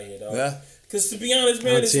fuck out of here, dog. Yeah. Because to be honest,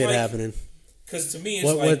 man, I don't it's see like, it happening. Because to me, it's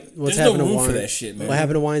What's there's no happened room to for that shit, man. What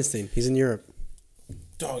happened to Weinstein? He's in Europe.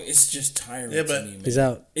 Dog, it's just tiring Yeah, but to me, man. He's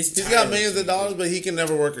out. He's got millions of dollars, but he can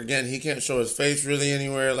never work again. He can't show his face really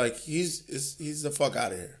anywhere. Like he's the fuck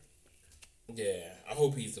out of here. Yeah, I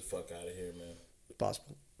hope he's the fuck out of here, man.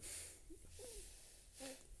 Possible.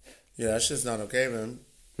 Yeah, that shit's not okay, man.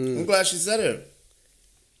 I'm glad she said it.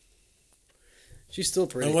 She's still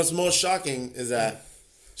pretty. And what's most shocking is that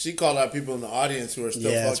she called out people in the audience who are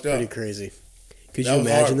still yeah, it's fucked up. pretty crazy. Could That you was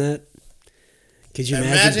imagine hard. that? Could you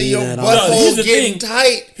imagine Imagine being your that butthole here's the getting thing.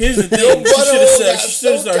 tight. Here's the Your thing. She butthole should have got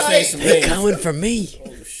started so saying some tight. They're names. coming for me. Oh,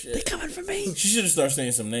 They're shit. coming for me. She should have started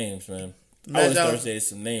saying some names, man. I Man, would start down. saying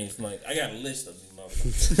some names. Like, I got a list of these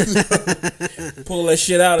motherfuckers. Pull that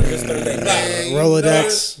shit out and just start like, Man, you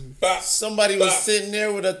Rolodex. bop, Somebody was Bop. sitting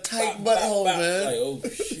there with a tight bop, butthole, bop. man. Like, oh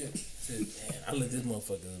shit. Man, I let this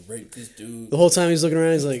motherfucker rape this dude. The whole time he's looking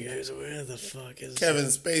around, he's like, "Where the fuck is Kevin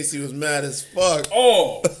Spacey was mad as fuck.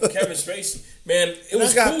 Oh, Kevin Spacey. Man, it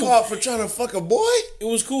was got cool. caught for trying to fuck a boy. It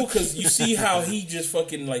was cool because you see how he just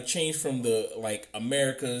fucking like changed from the like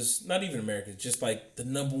America's, not even America's, just like the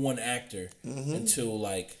 #1 actor until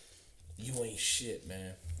like you ain't shit,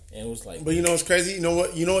 man. And it was like, But you know what's crazy? You know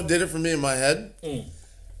what did it for me in my head? Mm.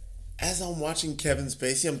 As I'm watching Kevin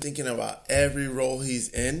Spacey, I'm thinking about every role he's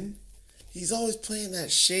in. He's always playing that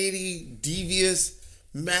shady, devious,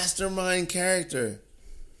 mastermind character.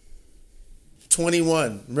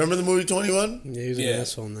 21. Remember the movie 21? Yeah, he was an Yeah.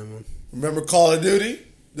 asshole in that one. Remember Call of Duty?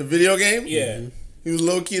 The video game? yeah, He was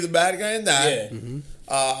low-key the bad guy in that.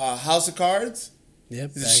 yeah. House of Cards?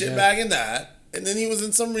 Yep. He's a bad shitbag guy. in that. And then he was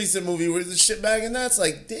in some recent movie where he's a shitbag in that. It's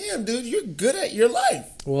like, damn, dude, you're good at your life.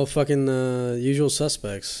 Well, fucking Usual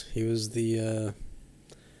Suspects. He was the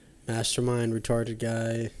mastermind, retarded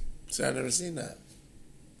guy. See, I've never seen that.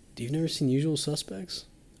 You've never seen Usual Suspects?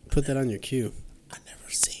 Put that on your queue. I've never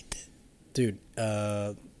seen it. Dude,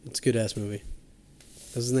 it's a good-ass movie.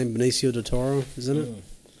 What's his name? Benicio del Toro, isn't it?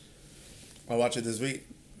 I'll watch it this week.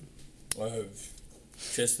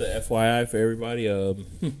 Just the FYI for everybody,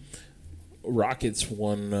 Rockets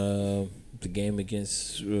won the game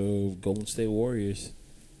against Golden State Warriors,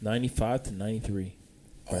 95-93.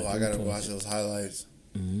 Oh, I gotta watch those highlights.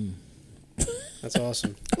 That's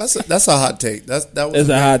awesome. That's a hot take. That's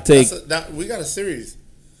a hot take. We got a series.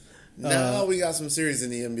 Now we got some series in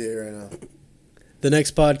the NBA right now. The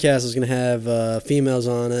next podcast is going to have females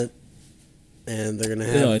on it, and they're going to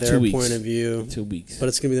have their point of view. 2 weeks. But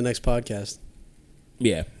it's going to be the next podcast,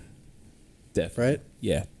 Yeah. Definitely. right?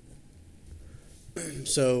 Yeah.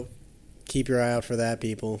 So keep your eye out for that,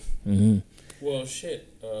 people. Mm-hmm. Well, shit.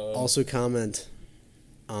 Also comment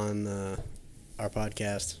on our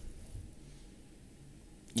podcast.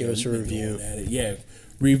 Give us a review. Yeah.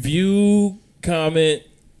 Review, comment,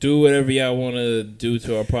 do whatever y'all want to do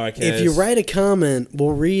to our podcast. If you write a comment,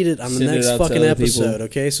 we'll read it on the Send it next out to fucking other episode, people.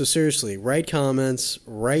 okay? So seriously, write comments,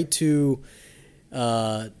 write to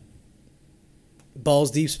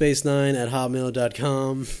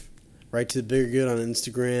ballsdeepspace9@hotmail.com, write to the Bigger Good on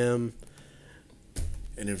Instagram.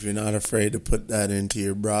 And if you're not afraid to put that into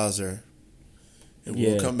your browser, it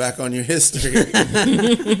Yeah. will come back on your history.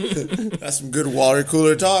 That's some good water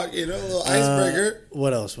cooler talk, a little icebreaker.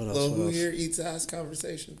 What else? What else? little What who else? here eats ass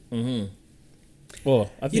conversation.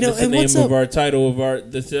 Well, I think know, that's the and name what's of up? our title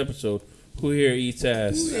of this episode. Who here eats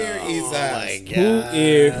ass? Who here eats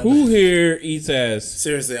ass? Who here eats ass?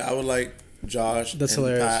 Seriously, I would like Josh That's and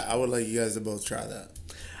hilarious. Pat, I would like you guys to both try that.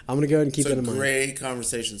 I'm going to go ahead and keep It's that a in mind. great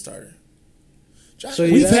conversation starter. Josh, So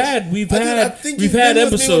you We've ask? had I think you've had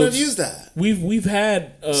been with me when I've episodes. used that. We've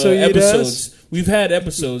had So you'd episodes. We've had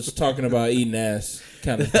episodes talking about eating ass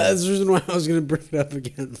kind of. That's the reason why I was going to bring it up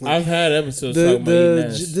again. Like, I've had episodes talking about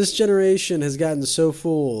eating ass. this generation has gotten so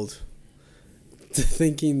fooled to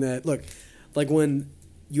thinking that, look, like when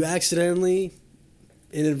you accidentally,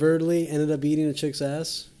 inadvertently ended up eating a chick's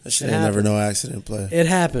ass. That shit It ain't never happened. no accident play. It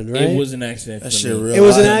happened, right? It was an accident. That for shit me. real. It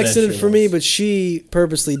was an That accident shit for me, was. but she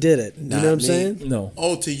purposely did it. You know Not what I'm me. saying? No.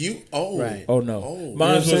 Oh, to you? Oh. Right. Oh no. Oh.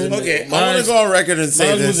 Mine was You know what I'm an, Okay, I want mine's- to go on record and say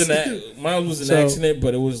mine this. was an So- accident,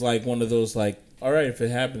 but it was like one of those like, all right, if it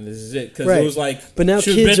happened, this is it. Because Right. it was like, But now she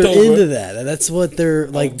was kids are bent over, into that. That's what they're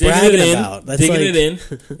like digging bragging it in, about. That's digging like, it in,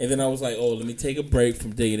 and then I was like, oh, let me take a break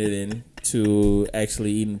from digging it in to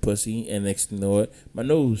actually eating pussy. And next thing you know it, my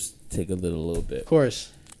nose take a little bit, Of course.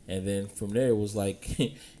 and then from there it was like,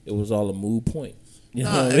 it was all a mood point. You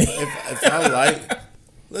know Nah, what I mean? if I like,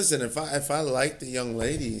 listen, if I like the young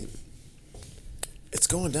lady, it's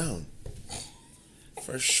going down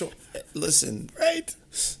for sure. Listen, Right.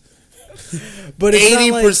 But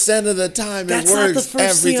 80% of the time it works. That's not the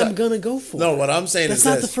first thing time. I'm gonna go for. No, what I'm saying that's is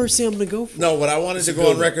not this. the first thing I'm gonna go for. No, what I wanted to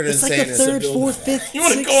go on record and saying is, third, fourth, fifth. You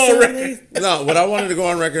want to go on record? No, what I wanted to go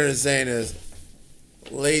on record and saying is,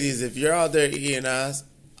 ladies, if you're out there eating ass,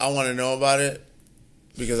 I want to know about it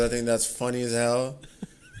because I think that's funny as hell,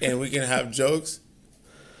 and we can have jokes.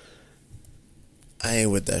 I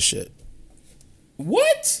ain't with that shit.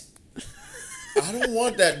 What? I don't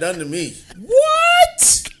want that done to me.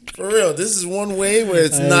 What? For real, this is one way where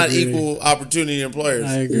it's not equal opportunity employers.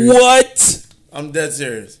 I agree. What? I'm dead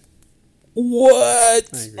serious.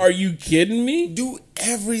 What? Are you kidding me? Do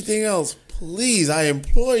everything else, please. I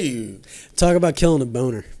implore you. Talk about killing a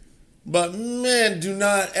boner. But man, do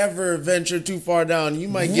not ever venture too far down. You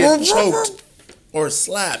might get choked or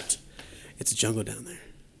slapped. It's a jungle down there.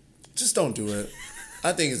 Just don't do it.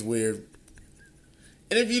 I think it's weird.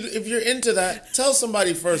 And if you're into that, tell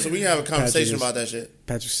somebody first so we can have a conversation about that shit.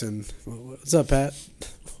 Patrickson, what's up, Pat?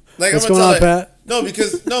 Like, what's going on, Pat? No,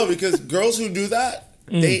 because girls who do that,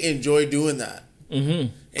 they enjoy doing that.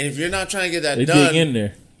 Mm-hmm. And if you're not trying to get that done, dig in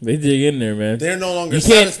there. They dig in there, man. They're no longer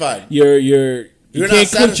satisfied. You can't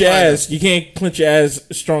clench your ass. Them. You can't clench your ass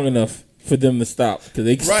strong enough for them to stop because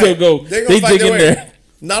they can right. still go. They dig in there.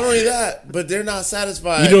 Not only that, but they're not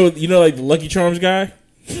satisfied. You know, like the Lucky Charms guy.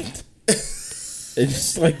 It's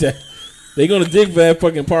just like that. They gonna dig for that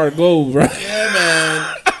fucking part of gold, right? Yeah,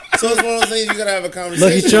 man. So it's one of those things you gotta have a conversation.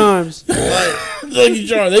 Lucky Charms. Like, Lucky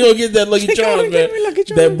Charms. They gonna get that Lucky Charms, man.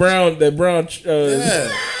 That brown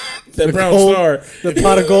yeah. That brown star. The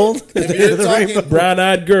pot of gold. If you're talking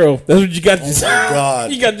brown-eyed girl. That's what you got yourself. Oh,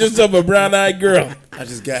 God. You got yourself a brown-eyed girl. I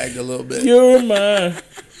just gagged a little bit. You're my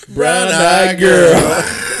brown-eyed girl.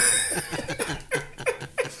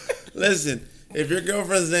 Listen, if your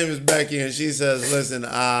girlfriend's name is Becky and she says, listen,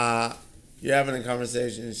 you're having a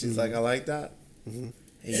conversation and she's like, I like that. Mm-hmm.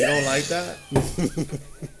 And you don't like that?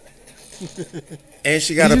 And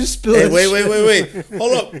she got wait.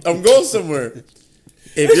 Hold up. I'm going somewhere.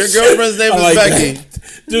 If your girlfriend's name is Becky.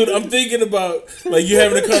 That. Dude, I'm thinking about, like, you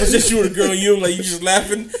having a conversation with a girl and you just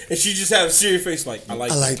laughing and she just had a serious face like, I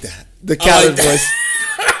like that. The Khaled voice.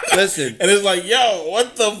 Listen. And it's like, yo,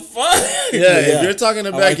 what the fuck? Yeah, if you're talking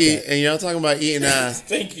to Becky and you're talking about eating ass.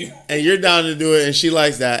 Thank you. And you're down to do it and she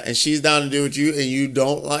likes that and she's down to do it with you and you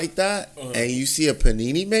don't like that and you see a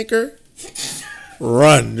panini maker,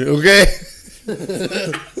 run, okay?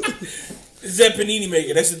 It's that panini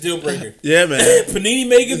maker. That's a deal breaker. Yeah, man. Panini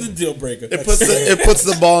maker is a deal breaker. It puts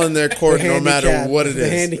the ball in their court no matter what it is. The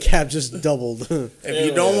handicap just doubled. If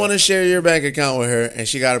you don't want to share your bank account with her and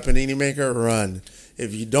she got a panini maker, run.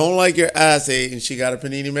 If you don't like your ass ate and she got a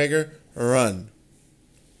panini maker, run.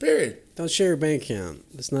 Period. Don't share your bank account.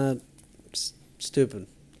 It's not stupid.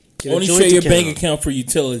 Only share your bank account for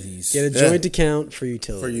utilities. Get a joint account for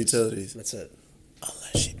utilities. That's it.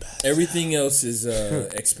 Unless she bad. Everything else is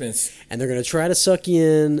expense. And they're going to try to suck you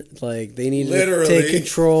in. Like, they need to take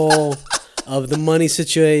control of the money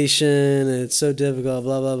situation. And it's so difficult,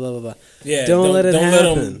 blah, blah, blah, blah, blah. Yeah, don't let it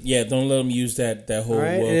happen. Don't let them use that whole. All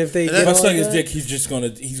right? Well, and if they if I suck his dick, he's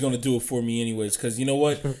gonna do it for me anyways. Because you know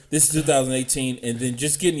what, this is 2018, and then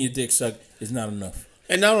just getting your dick sucked is not enough.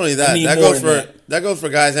 And not only that, that goes for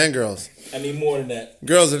guys and girls. I need more than that.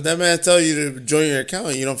 Girls, if that man tell you to join your account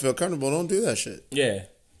and you don't feel comfortable, don't do that shit. Yeah,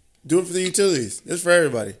 do it for the utilities. It's for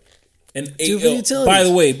everybody. And by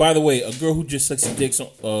the way, a girl who just sucks your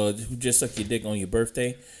dick on your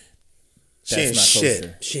birthday. She ain't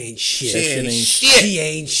shit. She ain't shit. She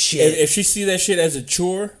ain't shit. If she see that shit as a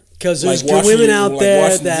chore, because there's good women out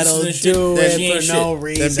there that'll do it for no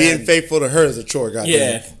reason. Then being faithful to her is a chore, goddamn.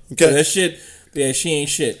 Yeah, okay. That shit. Yeah, she ain't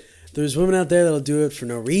shit. There's women out there that'll do it for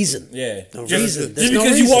no reason. Yeah, no reason. Just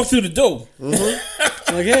because you walked through the door.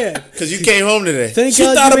 Mm-hmm. Like, yeah, because you came home today. She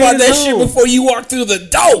thought about that shit before you walked through the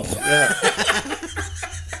door. Yeah.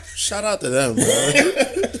 Shout out to them, bro.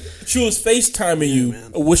 She was FaceTiming you.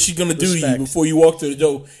 What's she gonna do to you before you walk through the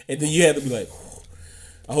door? And then you had to be like,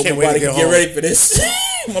 I hope my body can get ready for this.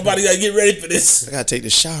 My body gotta get ready for this. I gotta take the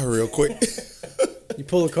shower real quick. You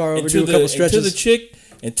pull the car over, do a couple stretches. To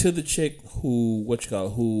the chick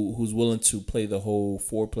who's willing to play the whole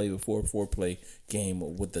foreplay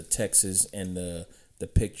game with the texts and the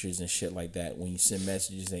pictures and shit like that. When you send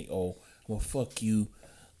messages saying, "Oh, I'm gonna fuck you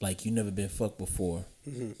like you never been fucked before,"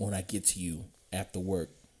 when I get to you after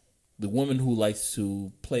work. The woman who likes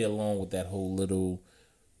to play along with that whole little,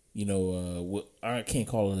 I can't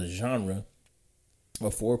call it a genre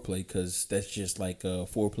of foreplay because that's just like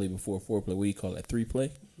foreplay before foreplay. What do you call it?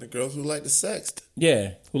 3-play? The girls who like the sex.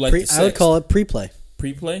 Yeah, who like the sex. I would call it pre-play.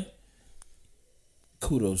 Pre-play?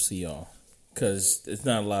 Kudos to y'all. Because there's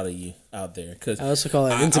not a lot of you out there. Because I also call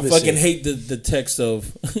it I intimacy. fucking hate the text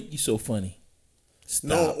of "you so funny." Stop.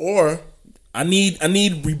 No, or I need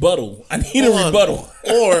rebuttal. I need a rebuttal.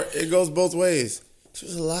 Or it goes both ways.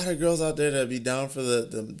 There's a lot of girls out there that be down for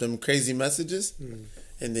them crazy messages,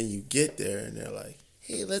 and then you get there and they're like,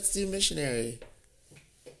 "Hey, let's do missionary."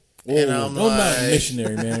 And I'm not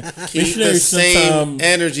missionary, man. Keep missionary the same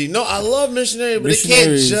energy. No, I love missionary, but it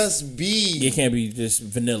can't just be. It can't be just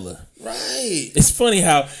vanilla. Right. It's funny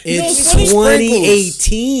how it's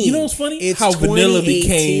 2018. You know what's funny? It's how vanilla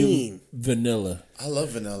became vanilla. I love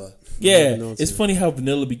vanilla. Yeah, it's funny how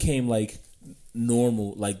vanilla became like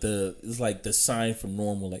normal. Like it's like the sign for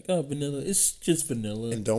normal. Like vanilla. It's just vanilla. And don't